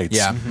 3 nights.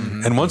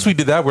 And once we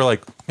did that, we're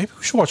like, maybe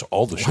we should watch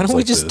all the shows. Why don't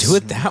we just do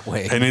it that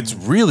way? And it's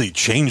really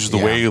changed the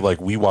way like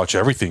we watch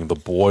everything. The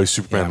Boys,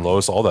 Superman,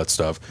 Lois, all that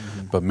stuff.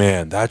 But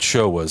man, that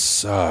show was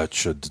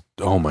such a,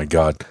 oh my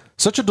God,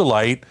 such a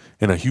delight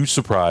and a huge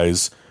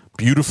surprise.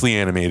 Beautifully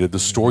animated. The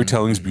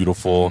storytelling's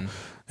beautiful.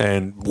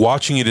 And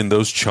watching it in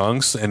those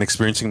chunks and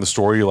experiencing the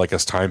story like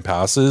as time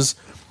passes,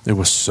 it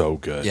was so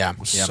good. Yeah.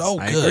 So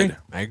good.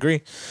 I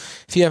agree.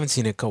 If you haven't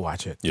seen it, go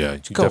watch it. Yeah, you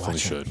definitely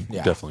should.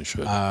 Yeah. Definitely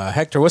should.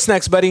 Hector, what's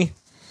next, buddy?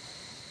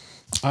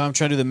 I'm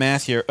trying to do the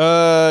math here.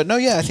 I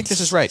think this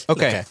is right.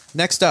 Okay.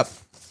 Next up,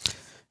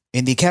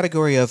 in the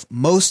category of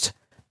most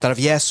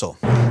travieso.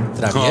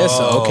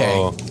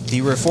 Okay.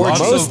 The Reforge.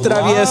 Most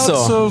travieso.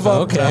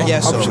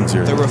 Options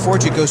here. The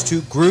Reforge goes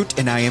to Groot,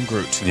 and I am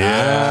Groot.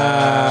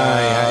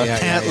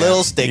 That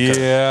little sticker.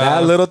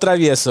 That little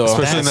travieso.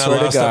 Especially in that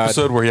last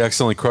episode where he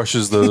accidentally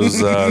crushes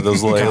those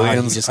little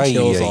aliens. He just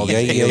kills all the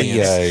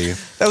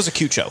aliens. That was a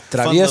cute show.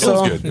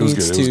 Travieso It was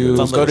needs good.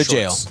 to go to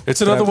jail.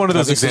 It's another one of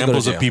those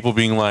examples of people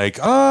being like,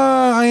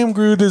 I Am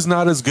Groot is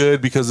not as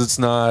good because it's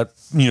not,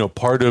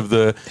 part of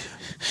the...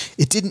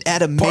 It didn't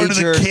add a part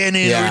major of the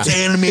canon. Or it's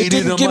animated.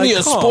 It didn't give me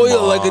a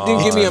spoil. Like, it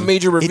didn't give me a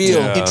major reveal.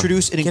 It didn't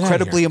introduce an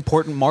incredibly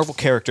important Marvel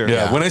character.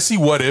 Yeah. When I see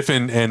What If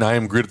and I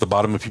Am Groot at the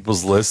bottom of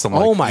people's lists, I'm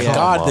like, oh my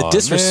God, the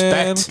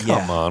disrespect. Man,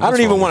 come on. I don't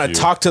even want to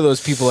talk to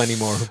those people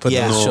anymore who put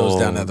those shows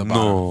down at the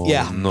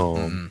bottom.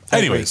 No.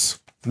 Anyways,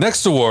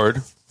 next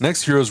award,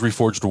 next Heroes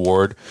Reforged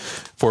award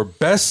for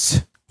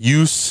best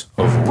use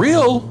of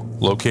real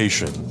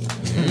location.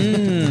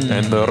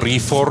 And the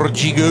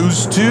Reforge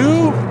goes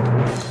to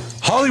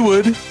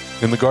Hollywood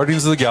in the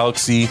Guardians of the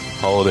Galaxy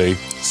Holiday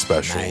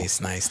Special. Nice.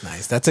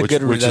 That's a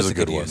good one. Which is a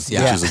good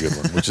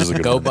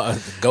one.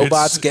 Go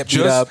bots get beat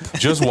up.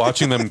 Just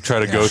watching them try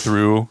to go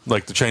through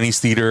like the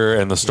Chinese theater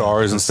and the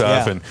stars and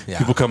stuff, and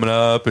people coming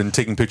up and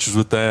taking pictures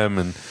with them.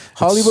 And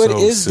Hollywood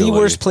is the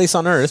worst place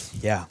on earth.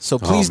 Yeah. So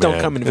please don't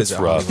come and visit.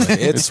 It's rough.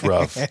 It's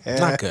rough.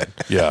 Not good.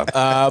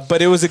 Yeah.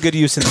 But it was a good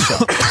use in the show.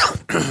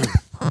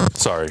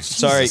 Sorry.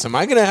 Jesus, am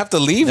I going to have to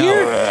leave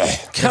here?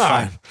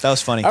 God. That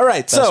was funny. All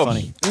right.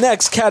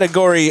 Next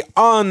category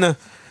on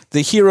the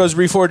Heroes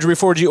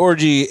Reforge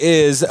Orgy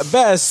is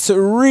best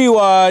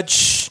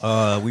rewatch.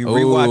 We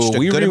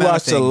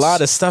rewatched a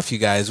lot of stuff, you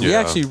guys. We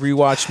actually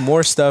rewatched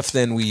more stuff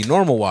than we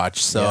normal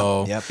watch.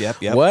 So,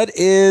 Yep. What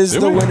is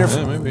the winner?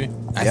 Maybe.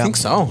 I think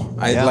so.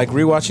 I like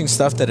rewatching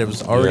stuff that it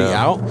was already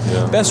out.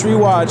 Best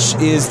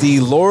rewatch is the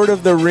Lord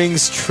of the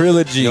Rings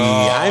trilogy.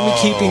 I'm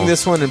keeping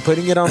this one and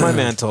putting it on my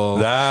mantle.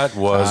 That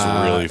was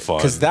really fun.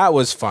 Because that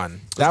was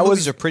fun.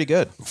 Movies are pretty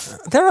good.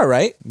 They're all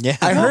right. Yeah.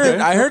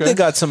 I heard they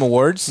got some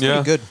awards.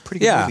 Yeah.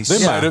 Pretty good movies.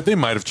 They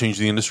might have changed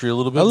the industry a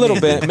little bit. A little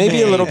bit.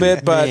 Maybe a little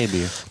bit, but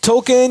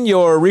Tolkien,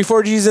 your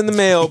Reforgees in the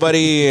mail,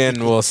 buddy,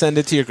 and we'll send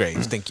it to your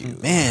graves. Thank you.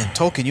 Man,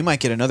 Tolkien, you might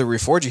get another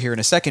Reforger here in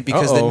a second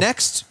because the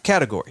next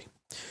category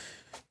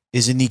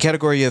is in the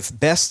category of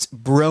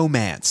Best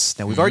Bromance.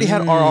 Now, we've already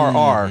had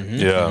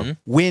RRR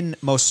win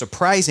Most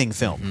Surprising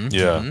Film.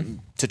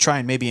 To try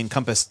and maybe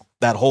encompass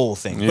that whole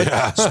thing.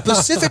 But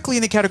specifically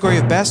in the category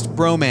of Best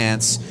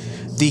Bromance,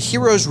 the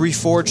Heroes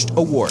Reforged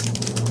Award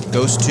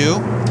goes to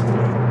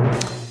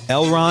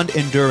Elrond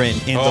and Durin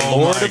in The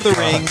Lord of the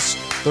Rings,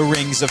 The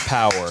Rings of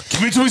Power.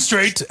 Give it to me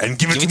straight and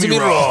give it to me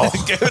raw.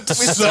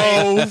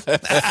 So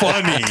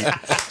funny.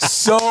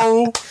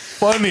 So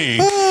funny.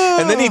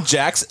 And then he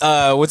jacks,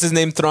 what's his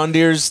name?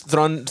 Throndir?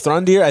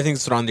 I think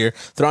it's Throndir.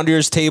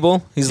 Throndir's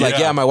table. He's like,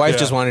 my wife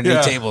just wanted a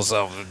new table,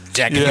 so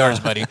jack yours,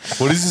 buddy.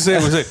 What does he say?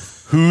 What does he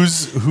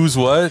say? Who's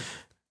what?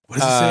 What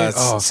does he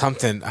say?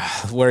 Something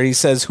where he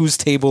says, whose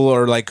table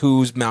or like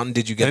whose mountain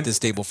did you get this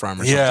table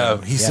from or something?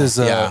 Yeah, he says,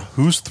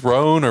 whose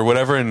throne or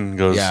whatever, and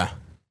goes,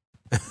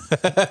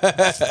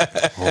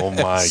 oh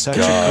my Such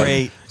God. a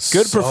great,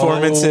 good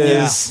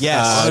performances.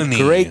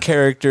 Great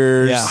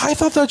characters. Yeah. I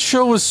thought that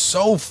show was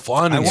so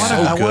fun. I want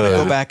to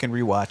go back and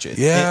rewatch it.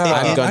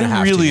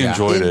 I really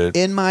enjoyed it.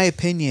 In my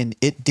opinion,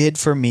 it did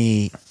for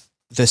me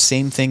the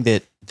same thing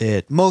that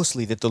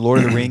mostly that the Lord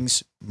of the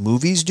Rings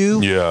movies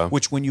do. Yeah.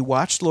 Which when you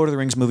watch Lord of the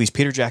Rings movies,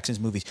 Peter Jackson's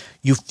movies,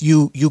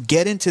 you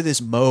get into this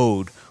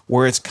mode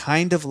where it's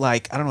kind of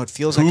like, I don't know, it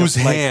feels like whose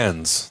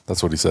hands?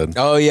 That's what he said.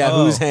 Oh yeah,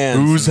 whose hands?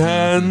 Whose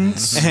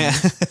hands?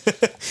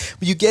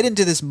 You get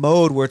into this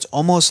mode where it's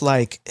almost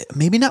like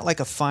maybe not like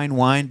a fine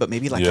wine, but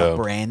maybe like a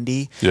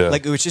brandy. Yeah.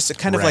 Like it was just a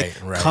kind of like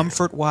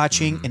comfort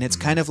watching, and it's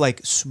kind of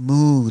like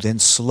smooth and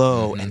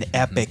slow and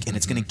epic, and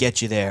it's going to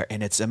get you there,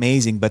 and it's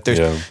amazing. But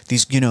there's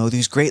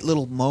these great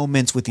little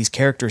moments with these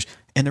characters.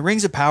 And the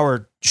Rings of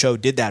Power show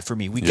did that for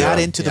me. We got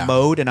into the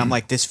mode, and I'm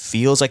like, this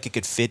feels like it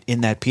could fit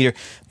in that Peter,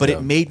 but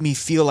it made me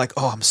feel like,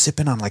 I'm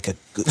sipping on like a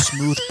good,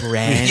 smooth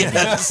brandy.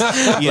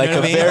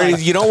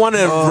 You don't want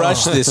to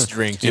rush this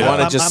drink. You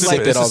want to just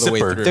sip it all the way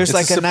through. There's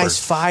like a nice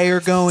fire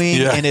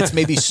going, and it's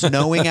maybe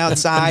snowing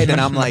outside,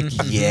 and I'm like, take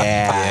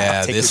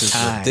this is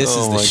time. This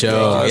is the show.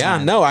 God.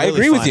 Yeah, no, I Really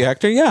agree with fun. you,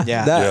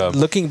 Hector.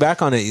 Looking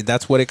back on it,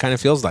 that's what it kind of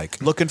feels like.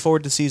 Looking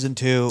forward to season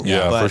 2.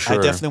 Yeah, but for sure.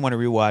 I definitely want to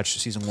rewatch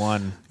season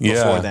 1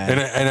 before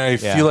then. And I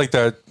feel like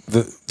that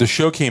the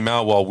show came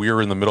out while we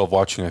were in the middle of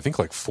watching, I think,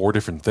 like 4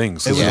 different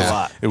things. It was a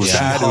lot. It was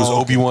that. It was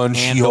Obi-Wan,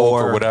 She-Hulk,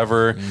 or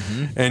whatever.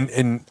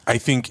 And I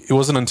think it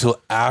wasn't until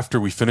after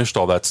we finished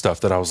all that stuff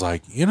that I was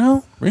like,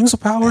 Rings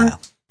of Power,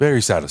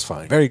 very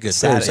satisfying. Very good.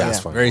 Very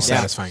satisfying. Very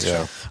satisfying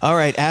show. All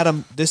right,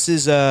 Adam, this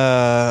is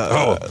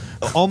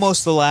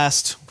almost the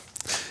last.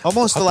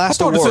 Almost the last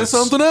award. I thought awards. it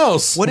said something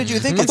else. What did you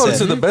think I thought it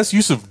said the best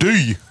use of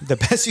D. The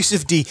best use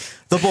of D.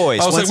 The Boys.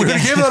 I was like, we're going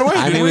to give that away.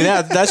 I mean,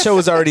 that show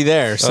was already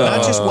there. So.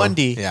 Not just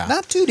 1D.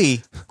 Not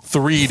 2D.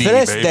 3D, baby.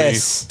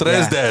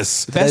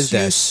 3D. Best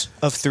use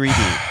of 3D.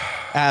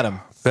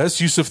 Adam.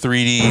 Best use of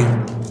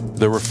 3D.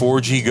 The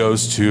Reforge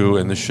goes to,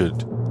 and this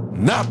should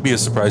not be a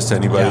surprise to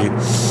anybody,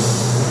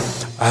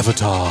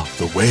 Avatar,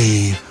 The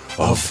Way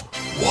of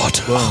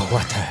Water.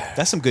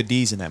 That's some good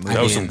D's in that movie.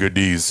 That was some good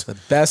D's. The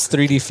best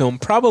 3D film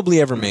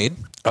probably ever made.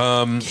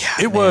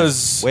 It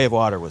was Way of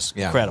Water was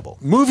incredible.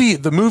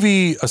 The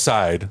movie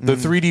aside, the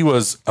 3D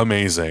was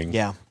amazing.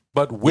 Yeah.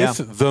 But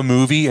with the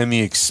movie and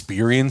the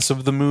experience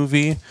of the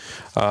movie,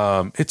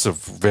 it's a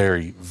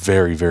very,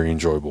 very, very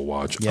enjoyable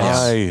watch. Yes.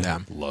 I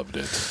loved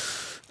it.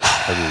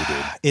 I really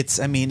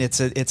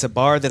did. It's a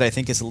bar that I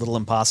think is a little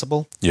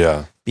impossible.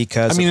 Yeah.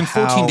 Because in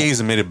 14 days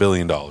it made $1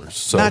 billion.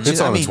 So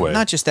it's on its way.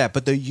 Not just that,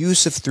 but the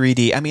use of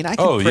 3D. I mean, I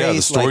can praise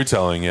the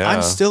storytelling.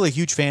 I'm still a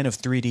huge fan of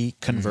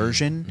 3D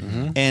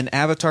conversion, and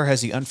Avatar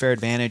has the unfair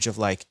advantage of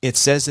it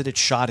says that it's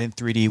shot in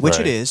 3D, which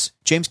it is.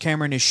 James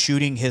Cameron is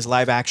shooting his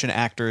live action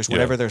actors,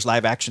 whenever there's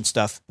live action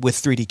stuff, with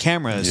 3D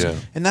cameras,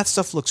 and that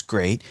stuff looks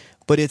great.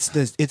 But it's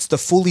the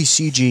fully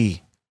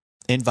CG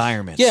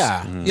environments.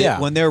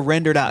 When they're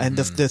rendered out and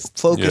the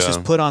focus is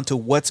put onto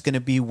what's going to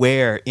be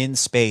where in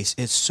space,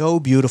 it's so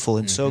beautiful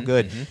and so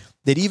good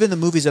that even the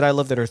movies that I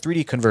love that are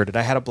 3D converted,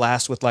 I had a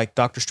blast with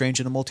Doctor Strange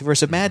and the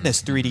Multiverse of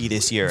Madness 3D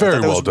this year.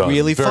 Very well done.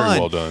 Really fun. Very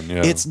well done.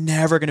 Yeah. It's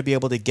never going to be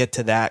able to get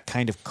to that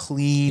kind of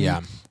clean,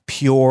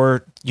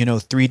 pure,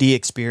 3D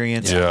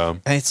experience. Yeah.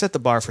 And it set the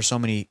bar for so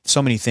many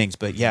things.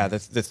 But the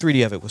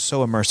 3D of it was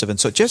so immersive. And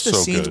so just the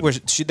scenes where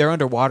they're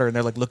underwater and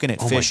they're looking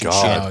at fish and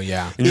shit. Oh,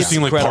 yeah. And you're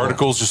seeing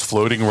particles just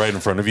floating right in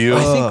front of you.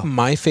 I think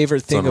my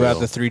favorite thing about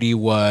the 3D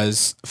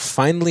was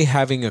finally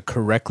having a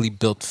correctly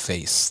built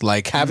face.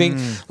 Like having,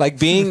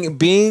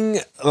 being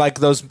like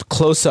those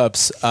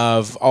close-ups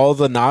of all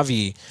the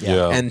Na'vi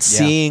and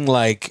seeing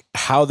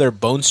how their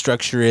bone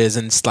structure is,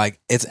 and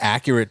it's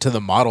accurate to the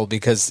model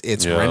because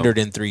it's rendered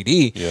in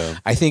 3D. Yeah.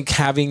 I think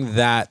having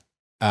that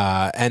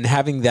and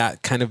having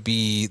that kind of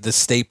be the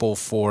staple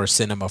for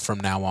cinema from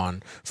now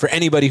on for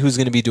anybody who's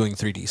going to be doing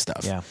 3D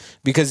stuff. Yeah.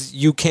 Because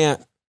you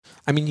can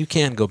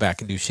go back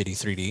and do shitty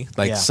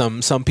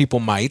 3D. Some people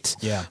might.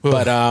 Yeah.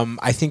 But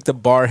I think the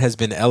bar has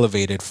been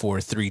elevated for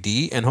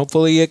 3D, and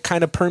hopefully it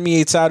kind of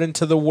permeates out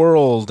into the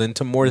world,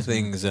 into more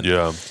things, and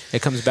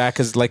it comes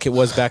back as like it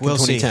was back in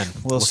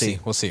 2010. We'll see.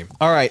 We'll see.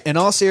 All right. In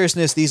all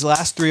seriousness, these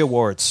last 3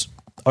 awards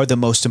are the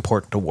most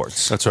important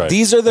awards. That's right.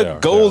 These are the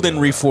golden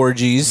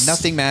Reforgies.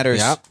 Nothing matters.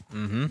 Yep.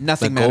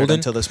 Nothing mattered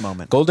until this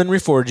moment. Golden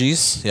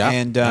Reforgies. Yeah.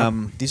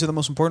 And these are the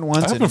most important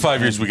ones. I hope in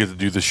 5 years we get to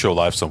do this show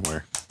live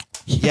somewhere.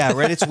 Yeah,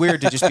 right. It's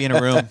weird to just be in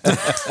a room.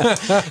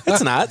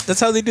 It's not.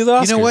 That's how they do the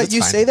Oscars. You know what? It's you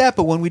fine. say that,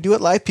 but when we do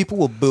it live, people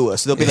will boo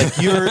us. They'll be like,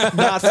 "You're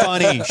not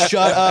funny.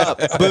 Shut up.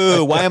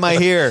 Boo. Why am I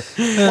here?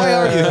 Why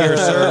are you here,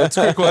 sir?" That's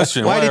a good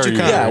question. Why did you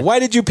come? Yeah. Why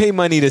did you pay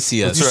money to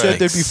see us? You said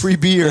there'd be free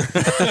beer.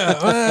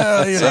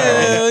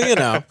 Well, you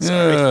know.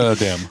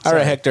 Damn. All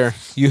right, Hector.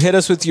 You hit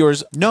us with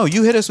yours. No,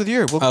 you hit us with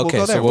your. We'll go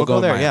there. So we'll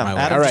go there. my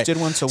way. Adam All right. just did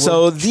one.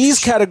 So these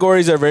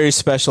categories are very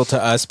special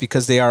to us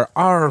because they are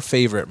our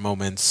favorite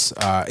moments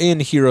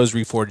in Heroes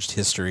Reforged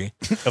history.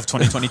 of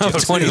 2022.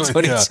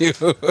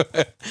 2022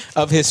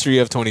 of history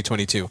of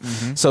 2022.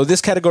 So this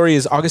category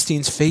is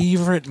Augustine's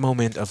favorite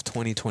moment of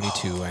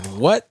 2022. And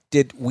what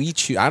did we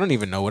choose? I don't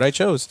even know what I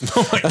chose.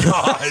 Oh my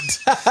God.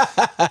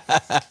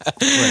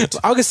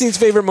 Augustine's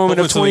favorite moment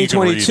of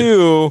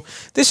 2022.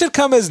 This should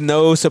come as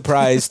no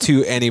surprise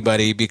to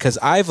anybody because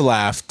I've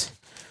laughed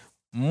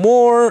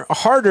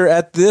harder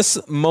at this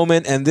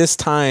moment and this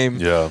time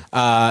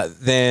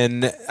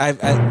than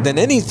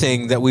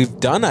anything that we've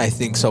done, I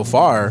think, so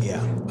far.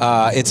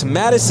 It's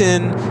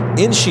Madison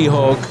in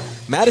She-Hulk.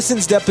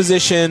 Madison's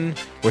deposition,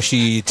 where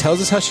she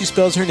tells us how she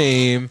spells her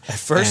name. At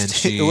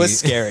first, it was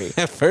scary.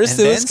 At first,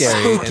 it was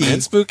scary. And then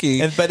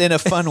spooky. But in a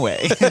fun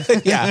way.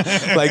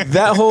 Yeah. Like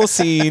that whole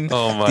scene.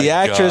 Oh my the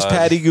actress, God.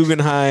 Patty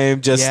Guggenheim,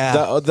 just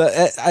I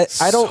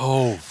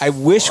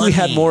wish we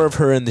had more of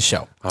her in the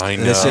show. I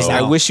know. It's just,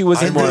 I wish she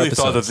was in more I really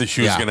episodes. thought that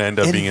she was going to end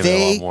up being in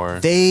a lot more.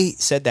 They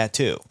said that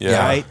too. Yeah.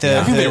 Right?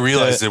 I think they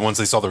realized it once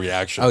they saw the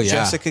reaction. Oh, yeah.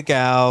 Jessica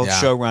Gao,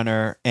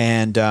 showrunner,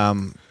 and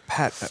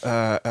Pat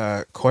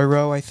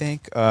Coiro, I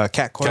think.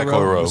 Kat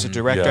Coiro was a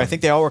director. Yeah. I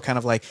think they all were kind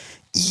of like,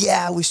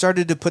 yeah, we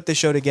started to put the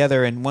show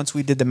together, and once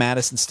we did the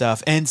Madison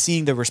stuff and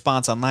seeing the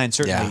response online,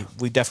 certainly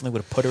we definitely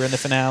would have put her in the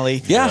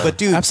finale. Yeah, but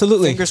dude,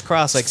 absolutely. Fingers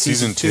crossed, like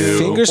season 2,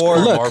 fingers or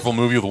look, Marvel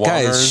movie with Warner.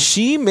 Guys,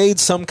 she made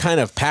some kind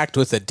of pact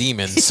with a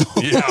demon. So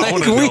I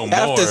want to we know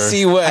have more. to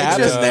see what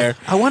happens there.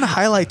 I want to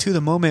highlight too the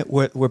moment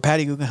where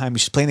Patty Guggenheim,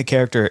 she's playing the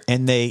character,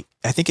 and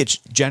I think it's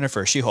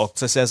Jennifer She-Hulk,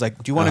 so says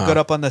like, "Do you want to go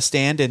up on the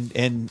stand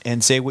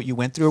and say what you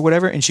went through or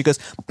whatever?" And she goes,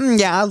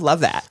 "Yeah, I love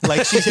that."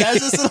 Like she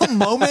has this little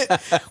moment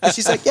where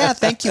she's like, "Yeah,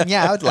 thank you.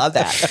 Yeah, I would love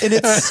that." And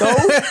it's so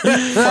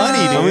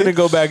funny, dude. I'm gonna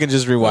go back and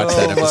just rewatch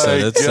that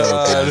episode. That's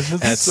so good.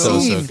 That's so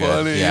good.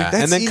 Funny. Yeah,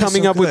 That and then scene is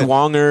coming so up with good.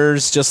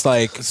 Wongers, just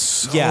like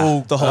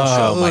the whole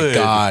show. oh my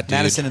God, dude.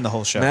 Madison in the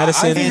whole show.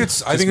 Madison. I think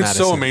it's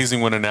so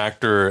amazing when an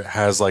actor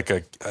has like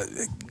a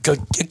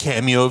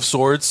cameo of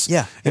sorts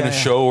in a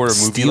show or a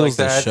movie like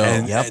that,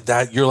 and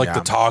that you're like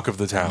the talk of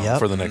the town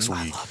for the next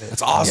week.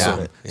 It's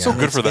awesome. So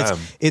good for them.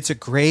 It's a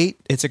great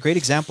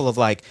example of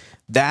like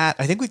that.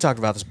 I think we talked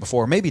about this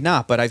before, maybe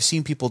not, but I've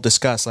seen people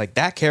discuss like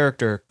that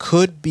character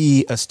could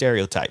be a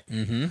stereotype,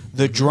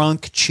 the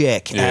drunk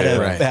chick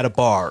at a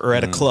bar or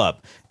at a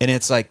club, and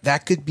it's like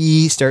that could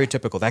be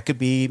stereotypical, that could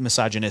be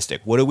misogynistic.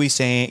 What are we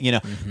saying? You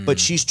know, but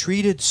she's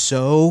treated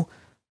so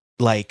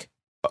like.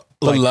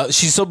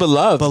 She's so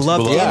beloved in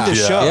the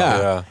show.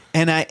 Yeah.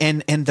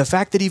 And the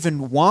fact that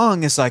even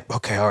Wong is like,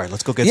 okay, all right,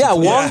 let's go get some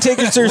food. Wong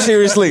takes her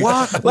seriously.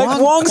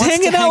 Wong's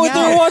hanging out with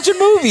her watching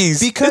movies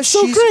because it's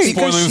so great.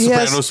 Spoiling The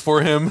Sopranos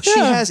for him. She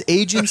has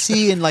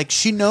agency and like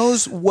she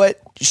knows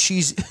what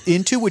she's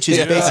into, which is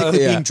basically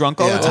being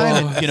drunk all the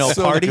time and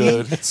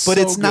partying. But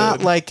it's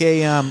not like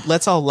a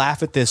let's all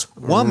laugh at this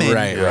woman.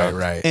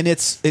 Right. And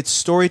it's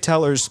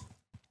storytellers,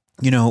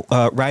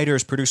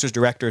 writers, producers,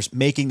 directors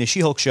making the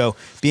She-Hulk show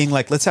being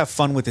like, let's have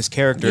fun with this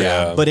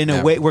character. But in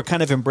a way, we're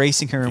kind of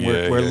embracing her and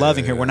we're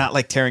loving her. We're not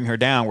like tearing her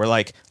down. We're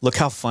like, look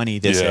how funny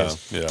this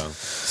is.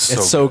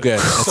 It's so good.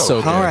 It's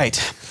so good. All right,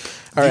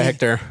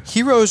 Hector.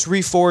 Heroes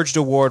Reforged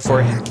Award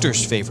for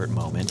Hector's favorite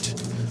moment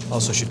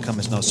also should come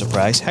as no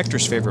surprise.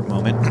 Hector's favorite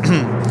moment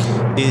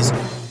is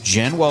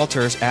Jen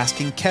Walters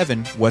asking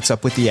Kevin what's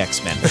up with the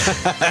X-Men.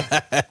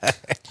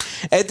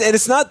 And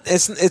it's not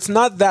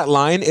that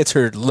line. It's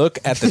her look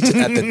at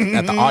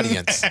the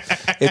audience.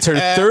 It's her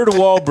third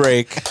wall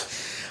break.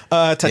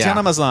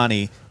 Tatiana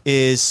Maslany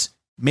is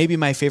maybe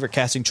my favorite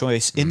casting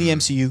choice in the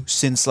MCU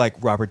since like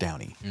Robert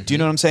Downey. Do you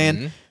know what I'm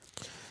saying?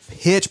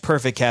 Pitch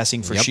perfect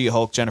casting for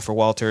She-Hulk, Jennifer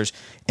Walters,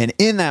 and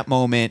in that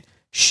moment,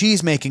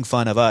 she's making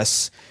fun of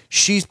us.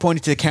 She's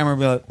pointing to the camera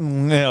and be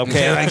like,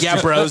 okay, yeah,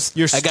 bros.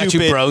 You're stupid. I got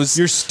you, bros.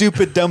 Your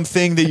stupid, dumb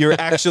thing that you're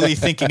actually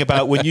thinking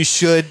about when you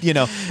should,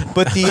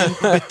 But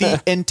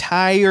the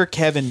entire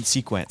Kevin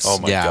sequence. Oh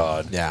my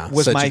God. Yeah.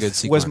 Was Such my a good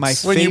sequence. was my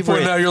When you favorite.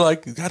 point out, you're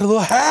like, you got a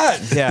little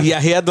hat.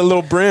 Yeah, he had the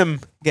little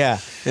brim.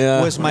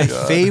 Was my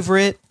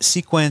favorite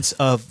sequence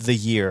of the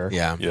year.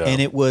 Yeah.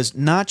 And it was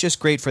not just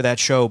great for that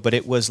show, but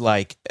it was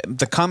like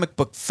the comic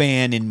book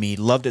fan in me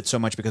loved it so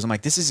much because I'm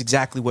like, this is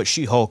exactly what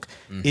She-Hulk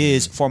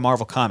is for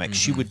Marvel Comics.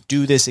 She would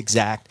do this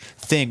exact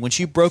thing. When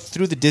she broke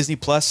through the Disney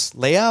Plus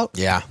layout,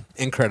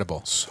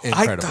 incredible.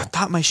 I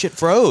thought my shit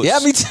froze. Yeah,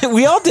 me too.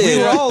 We all did.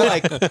 We were all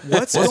like,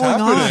 "What's going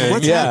on?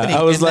 What's happening?"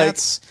 I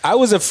was I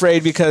was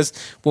afraid because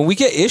when we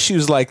get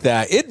issues like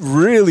that, it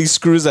really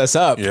screws us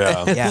up.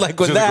 Yeah. Like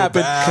when that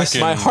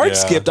happened, my heart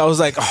skipped. I was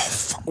like,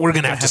 "Oh, we're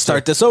gonna have to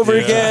start this over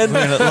again.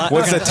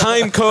 What's the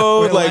time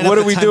code? Like, what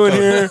are we doing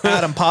here?"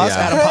 Adam, pause.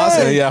 Adam,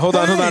 pause. Yeah, hold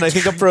on. I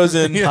think I'm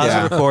frozen. Pause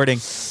the recording.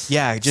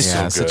 Yeah, just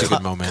such a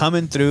good moment.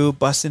 Coming through,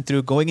 busting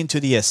through, going into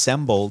the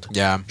assembled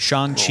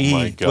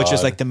Shang-Chi, which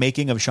is like the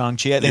making of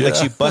Shang-Chi. I think like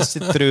she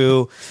busted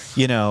through,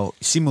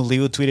 Simu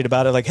Liu tweeted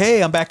about it like,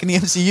 hey, I'm back in the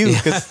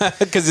MCU.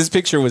 Because his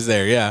picture was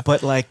there,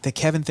 But like the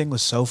Kevin thing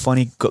was so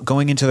funny.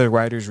 Going into the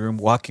writer's room,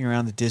 walking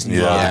around the Disney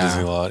lot.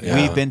 Disney lot.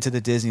 We've been to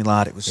the Disney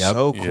lot. It was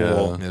so cool.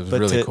 Yeah. It was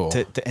really cool.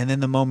 And then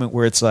the moment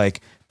where it's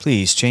like,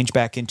 please change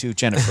back into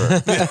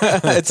Jennifer.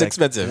 It's like,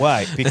 expensive.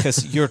 Why?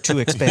 Because you're too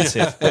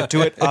expensive. But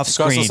do it off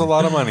screen. It costs us a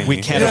lot of money.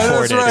 We can't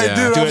afford it. Right.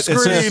 Do it off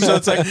screen. So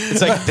it's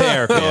like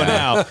there, go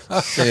now.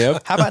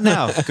 How about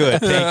now? Good,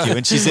 thank you.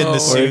 And she's in the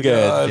suit.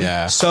 Good.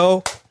 Yeah.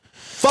 So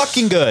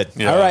fucking good.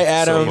 All right,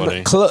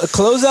 Adam.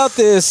 Close out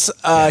this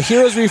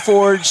Heroes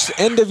Reforged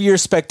end of year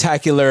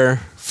spectacular.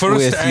 First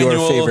with annual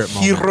your favorite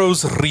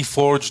Heroes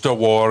Reforged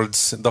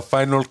Awards, the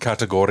final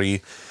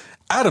category.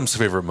 Adam's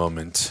favorite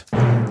moment.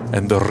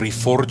 And the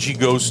Reforgy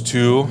goes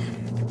to...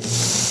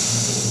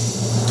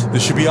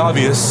 This should be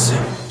obvious.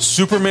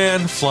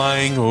 Superman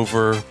flying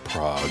over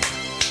Prague.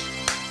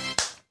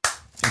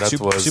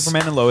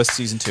 Superman and Lois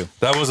season 2.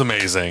 That was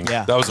amazing.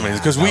 Yeah. That was amazing.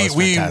 Because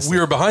we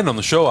were behind on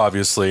the show,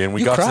 obviously, and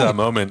we got to that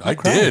moment. I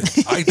did.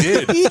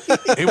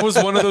 It was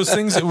one of those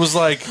things. It was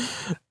like,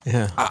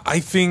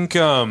 I think...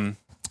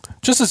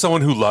 just as someone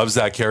who loves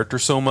that character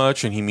so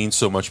much and he means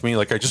so much to me,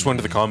 like I just went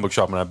to the comic book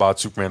shop and I bought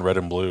Superman Red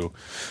and Blue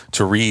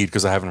to read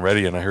because I haven't read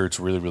it and I heard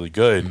it's really, really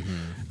good.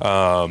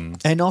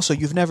 And also,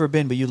 you've never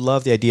been, but you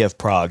love the idea of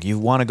Prague. You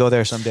want to go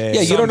there someday.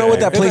 Yeah, you don't know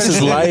what that place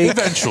is like.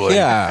 Eventually.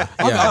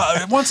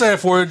 Once I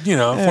afford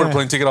a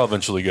plane ticket, I'll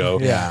eventually go.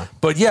 Yeah.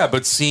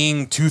 But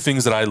seeing two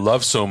things that I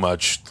love so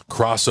much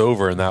cross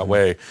over in that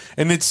way.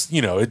 And it's,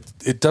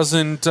 it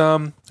doesn't...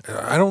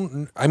 I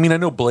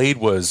know Blade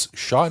was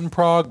shot in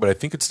Prague, but I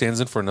think it stands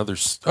in for another.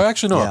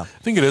 Actually, no, I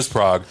think it is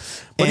Prague.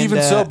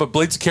 But but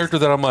Blade's a character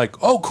that I'm like,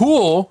 oh,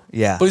 cool.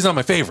 Yeah. But he's not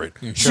my favorite.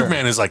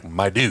 Superman is like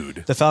my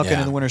dude. The Falcon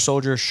and the Winter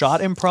Soldier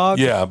shot in Prague.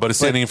 Yeah, but it's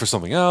standing in for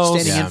something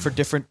else. Standing in for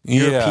different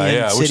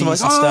European cities. Which I'm like,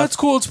 stuff. That's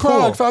cool. It's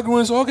Prague. Falcon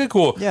Winter Soldier. Okay,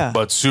 cool. Yeah.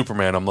 But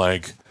Superman, I'm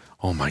like,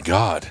 oh my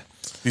God.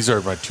 These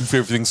are my two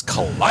favorite things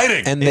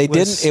colliding. And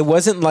it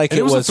wasn't like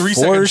it was a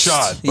 3-second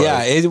shot.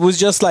 Yeah, it was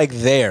just like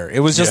there.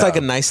 It was just like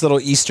a nice little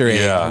Easter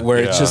egg where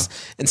it's just,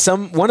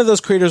 and one of those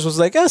creators was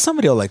like,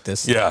 somebody will like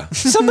this. Yeah.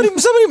 somebody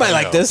might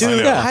like this.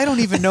 Dude, I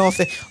don't even know if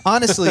they,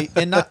 honestly,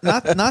 and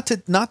not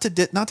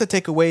to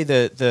take away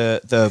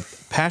the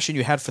passion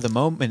you had for the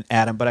moment,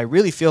 Adam, but I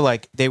really feel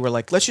like they were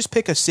like, let's just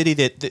pick a city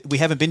that we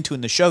haven't been to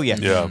in the show yet.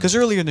 Yeah. Because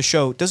earlier in the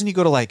show, doesn't he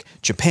go to like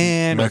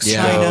Japan or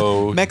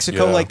China,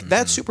 Mexico? Yeah. Like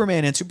that's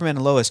Superman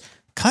and Lois.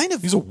 Kind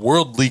of, he's a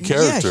worldly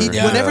character.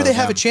 Whenever they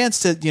have a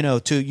chance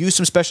to use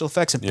some special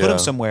effects and put him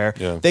somewhere,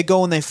 they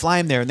go and they fly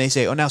him there and they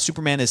say, "Oh, now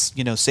Superman is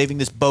saving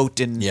this boat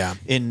in China.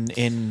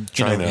 in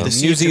the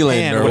New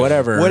Zealand or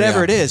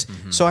whatever it is."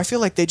 So I feel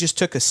like they just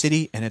took a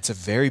city and it's a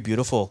very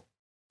beautiful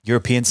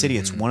European city.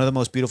 It's one of the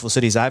most beautiful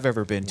cities I've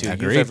ever been to.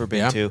 You've ever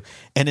been to,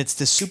 and it's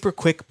this super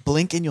quick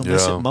blink and you'll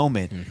miss it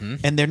moment.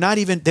 And they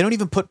don't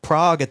even put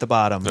Prague at the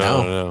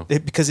bottom,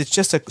 because it's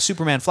just a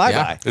Superman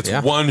flyby. It's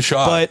one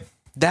shot, but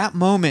that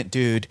moment,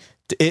 dude,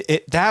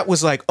 that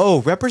was like,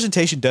 oh,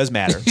 representation does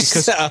matter.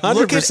 Because 100%.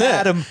 Look at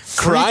Adam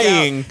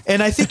crying.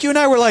 And I think you and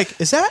I were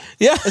like, is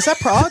that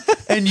Prague?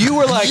 And you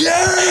were like,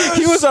 yes!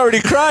 He was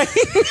already crying.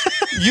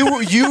 you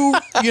were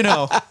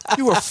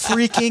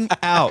freaking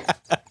out.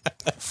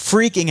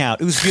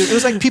 It was beautiful. It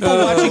was like people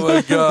watching.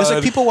 It was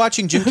like people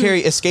watching Jim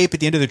Carrey escape at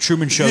the end of the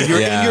Truman Show.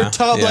 You're in your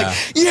tub, like,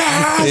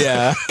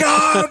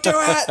 go do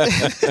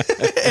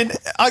it. And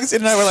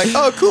Augustine and I were like,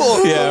 oh,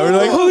 cool. Yeah, we're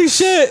like, holy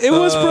shit, it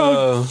was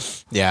Prague.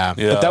 Yeah,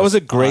 but that was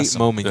a great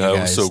moment, you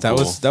guys. Was so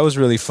cool. That was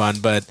really fun,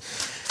 but.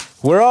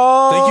 We're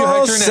all Thank you,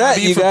 Hector and set,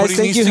 Abby, you for guys. putting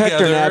Thank these you, Hector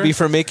together. and Abby,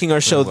 for making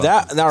our show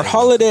our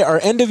holiday, our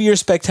end of year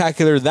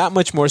spectacular that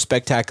much more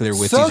spectacular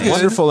with these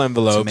wonderful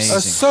envelopes.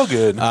 That's so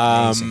good.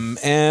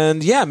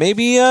 And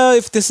maybe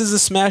if this is a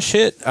smash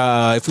hit,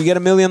 if we get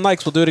 1 million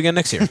likes, we'll do it again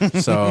next year.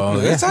 So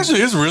it actually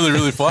is really,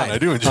 really fun. I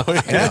do enjoy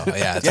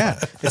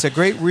it. It's a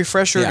great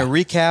refresher and a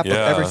recap of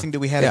everything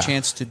that we had a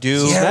chance to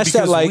do. Smash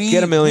that like,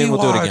 get 1 million,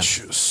 we'll do it again.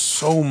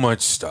 So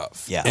much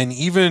stuff. Yeah. And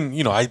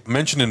even, I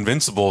mentioned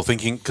Invincible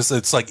thinking, because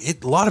it's like, a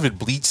lot of it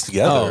bleeds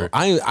together.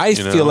 I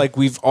feel like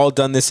we've all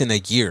done this in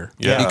a year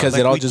because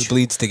it all just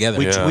bleeds together.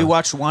 We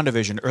watched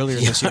WandaVision earlier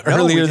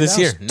this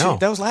year.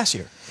 That was last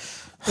year.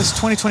 This is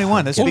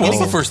 2021. This what was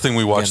the first thing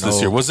we watched this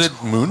year? Was it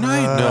Moon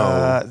Knight?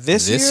 No.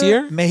 This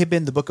year may have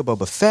been the Book of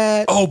Boba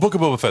Fett. Oh, Book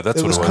of Boba Fett.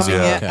 That's what it was.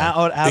 Coming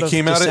out it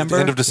came out at the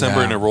end of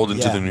December and it rolled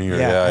into the new year.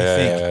 I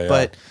think.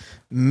 But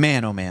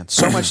Man, oh man,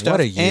 so much stuff.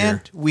 What a year.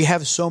 And we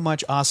have so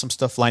much awesome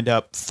stuff lined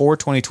up for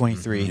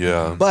 2023.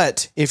 Yeah.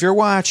 But if you're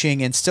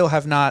watching and still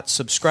have not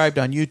subscribed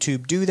on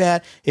YouTube, do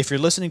that. If you're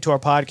listening to our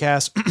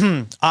podcast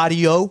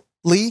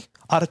auditorially,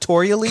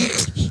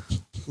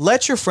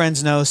 let your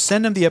friends know.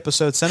 Send them the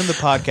episode. Send them the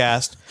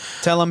podcast.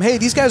 Tell them, hey,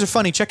 these guys are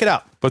funny. Check it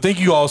out. But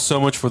thank you all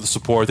so much for the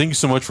support. Thank you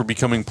so much for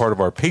becoming part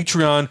of our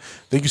Patreon.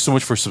 Thank you so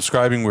much for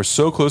subscribing. We're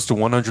so close to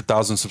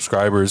 100,000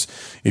 subscribers.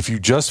 If you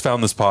just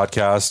found this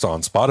podcast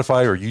on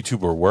Spotify or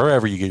YouTube or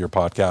wherever you get your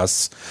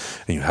podcasts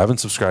and you haven't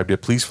subscribed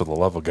yet, please, for the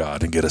love of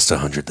God, and get us to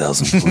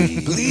 100,000,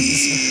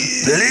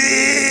 please.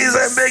 Please,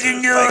 I'm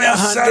begging you. Like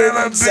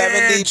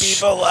 170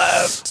 people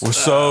left. We're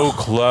so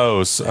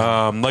close.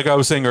 Like I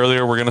was saying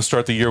earlier, we're going to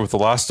start the year with The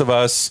Last of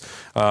Us.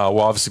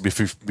 We'll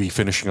obviously be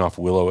finishing off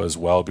Willow as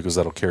well, because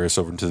that'll carry us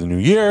over into the new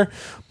year.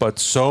 But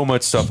so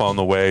much stuff on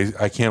the way.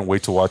 I can't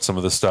wait to watch some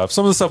of the stuff.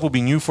 Some of the stuff will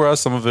be new for us.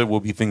 Some of it will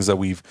be things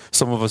that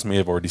some of us may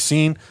have already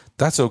seen.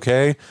 That's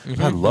okay.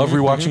 I love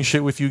rewatching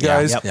shit with you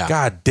guys. Yeah.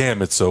 God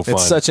damn, it's so fun.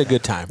 It's such a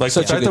good time. Like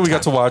the fact that we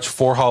got to watch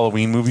 4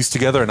 Halloween movies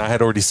together, and I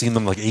had already seen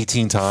them like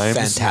 18 times.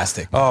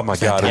 Fantastic. Oh my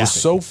God, it was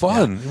so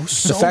fun. It was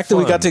so the fact fun.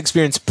 that we got to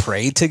experience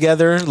Prey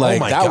together, like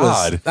my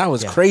that God.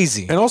 was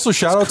crazy. And also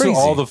shout out to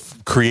all the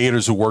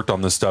creators who worked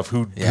on this stuff,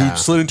 who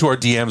slid into our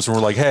DMs and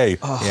were like, hey,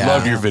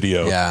 loved your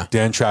video. Yeah.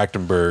 Dan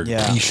Trachtenberg,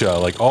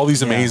 Keisha, like all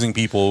these amazing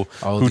people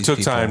who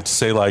took time to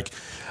say like,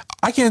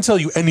 I can't tell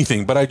you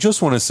anything, but I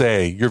just want to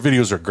say your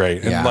videos are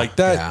great. And like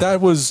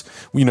that was,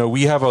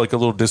 we have like a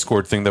little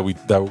Discord thing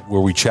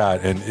where we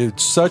chat, and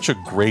it's such a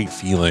great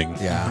feeling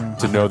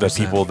to know that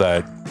people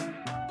that,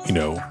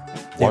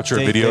 watch our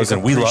videos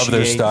and we love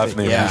their stuff and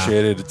they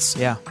appreciate it. It's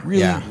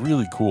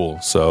really cool.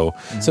 So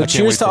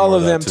cheers to all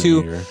of them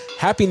too.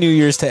 Happy New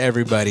Year's to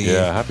everybody.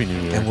 Yeah, Happy New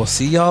Year. And we'll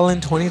see y'all in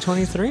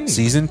 2023.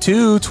 Season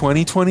 2,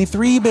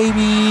 2023,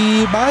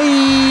 baby. Bye.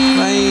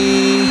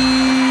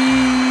 Bye.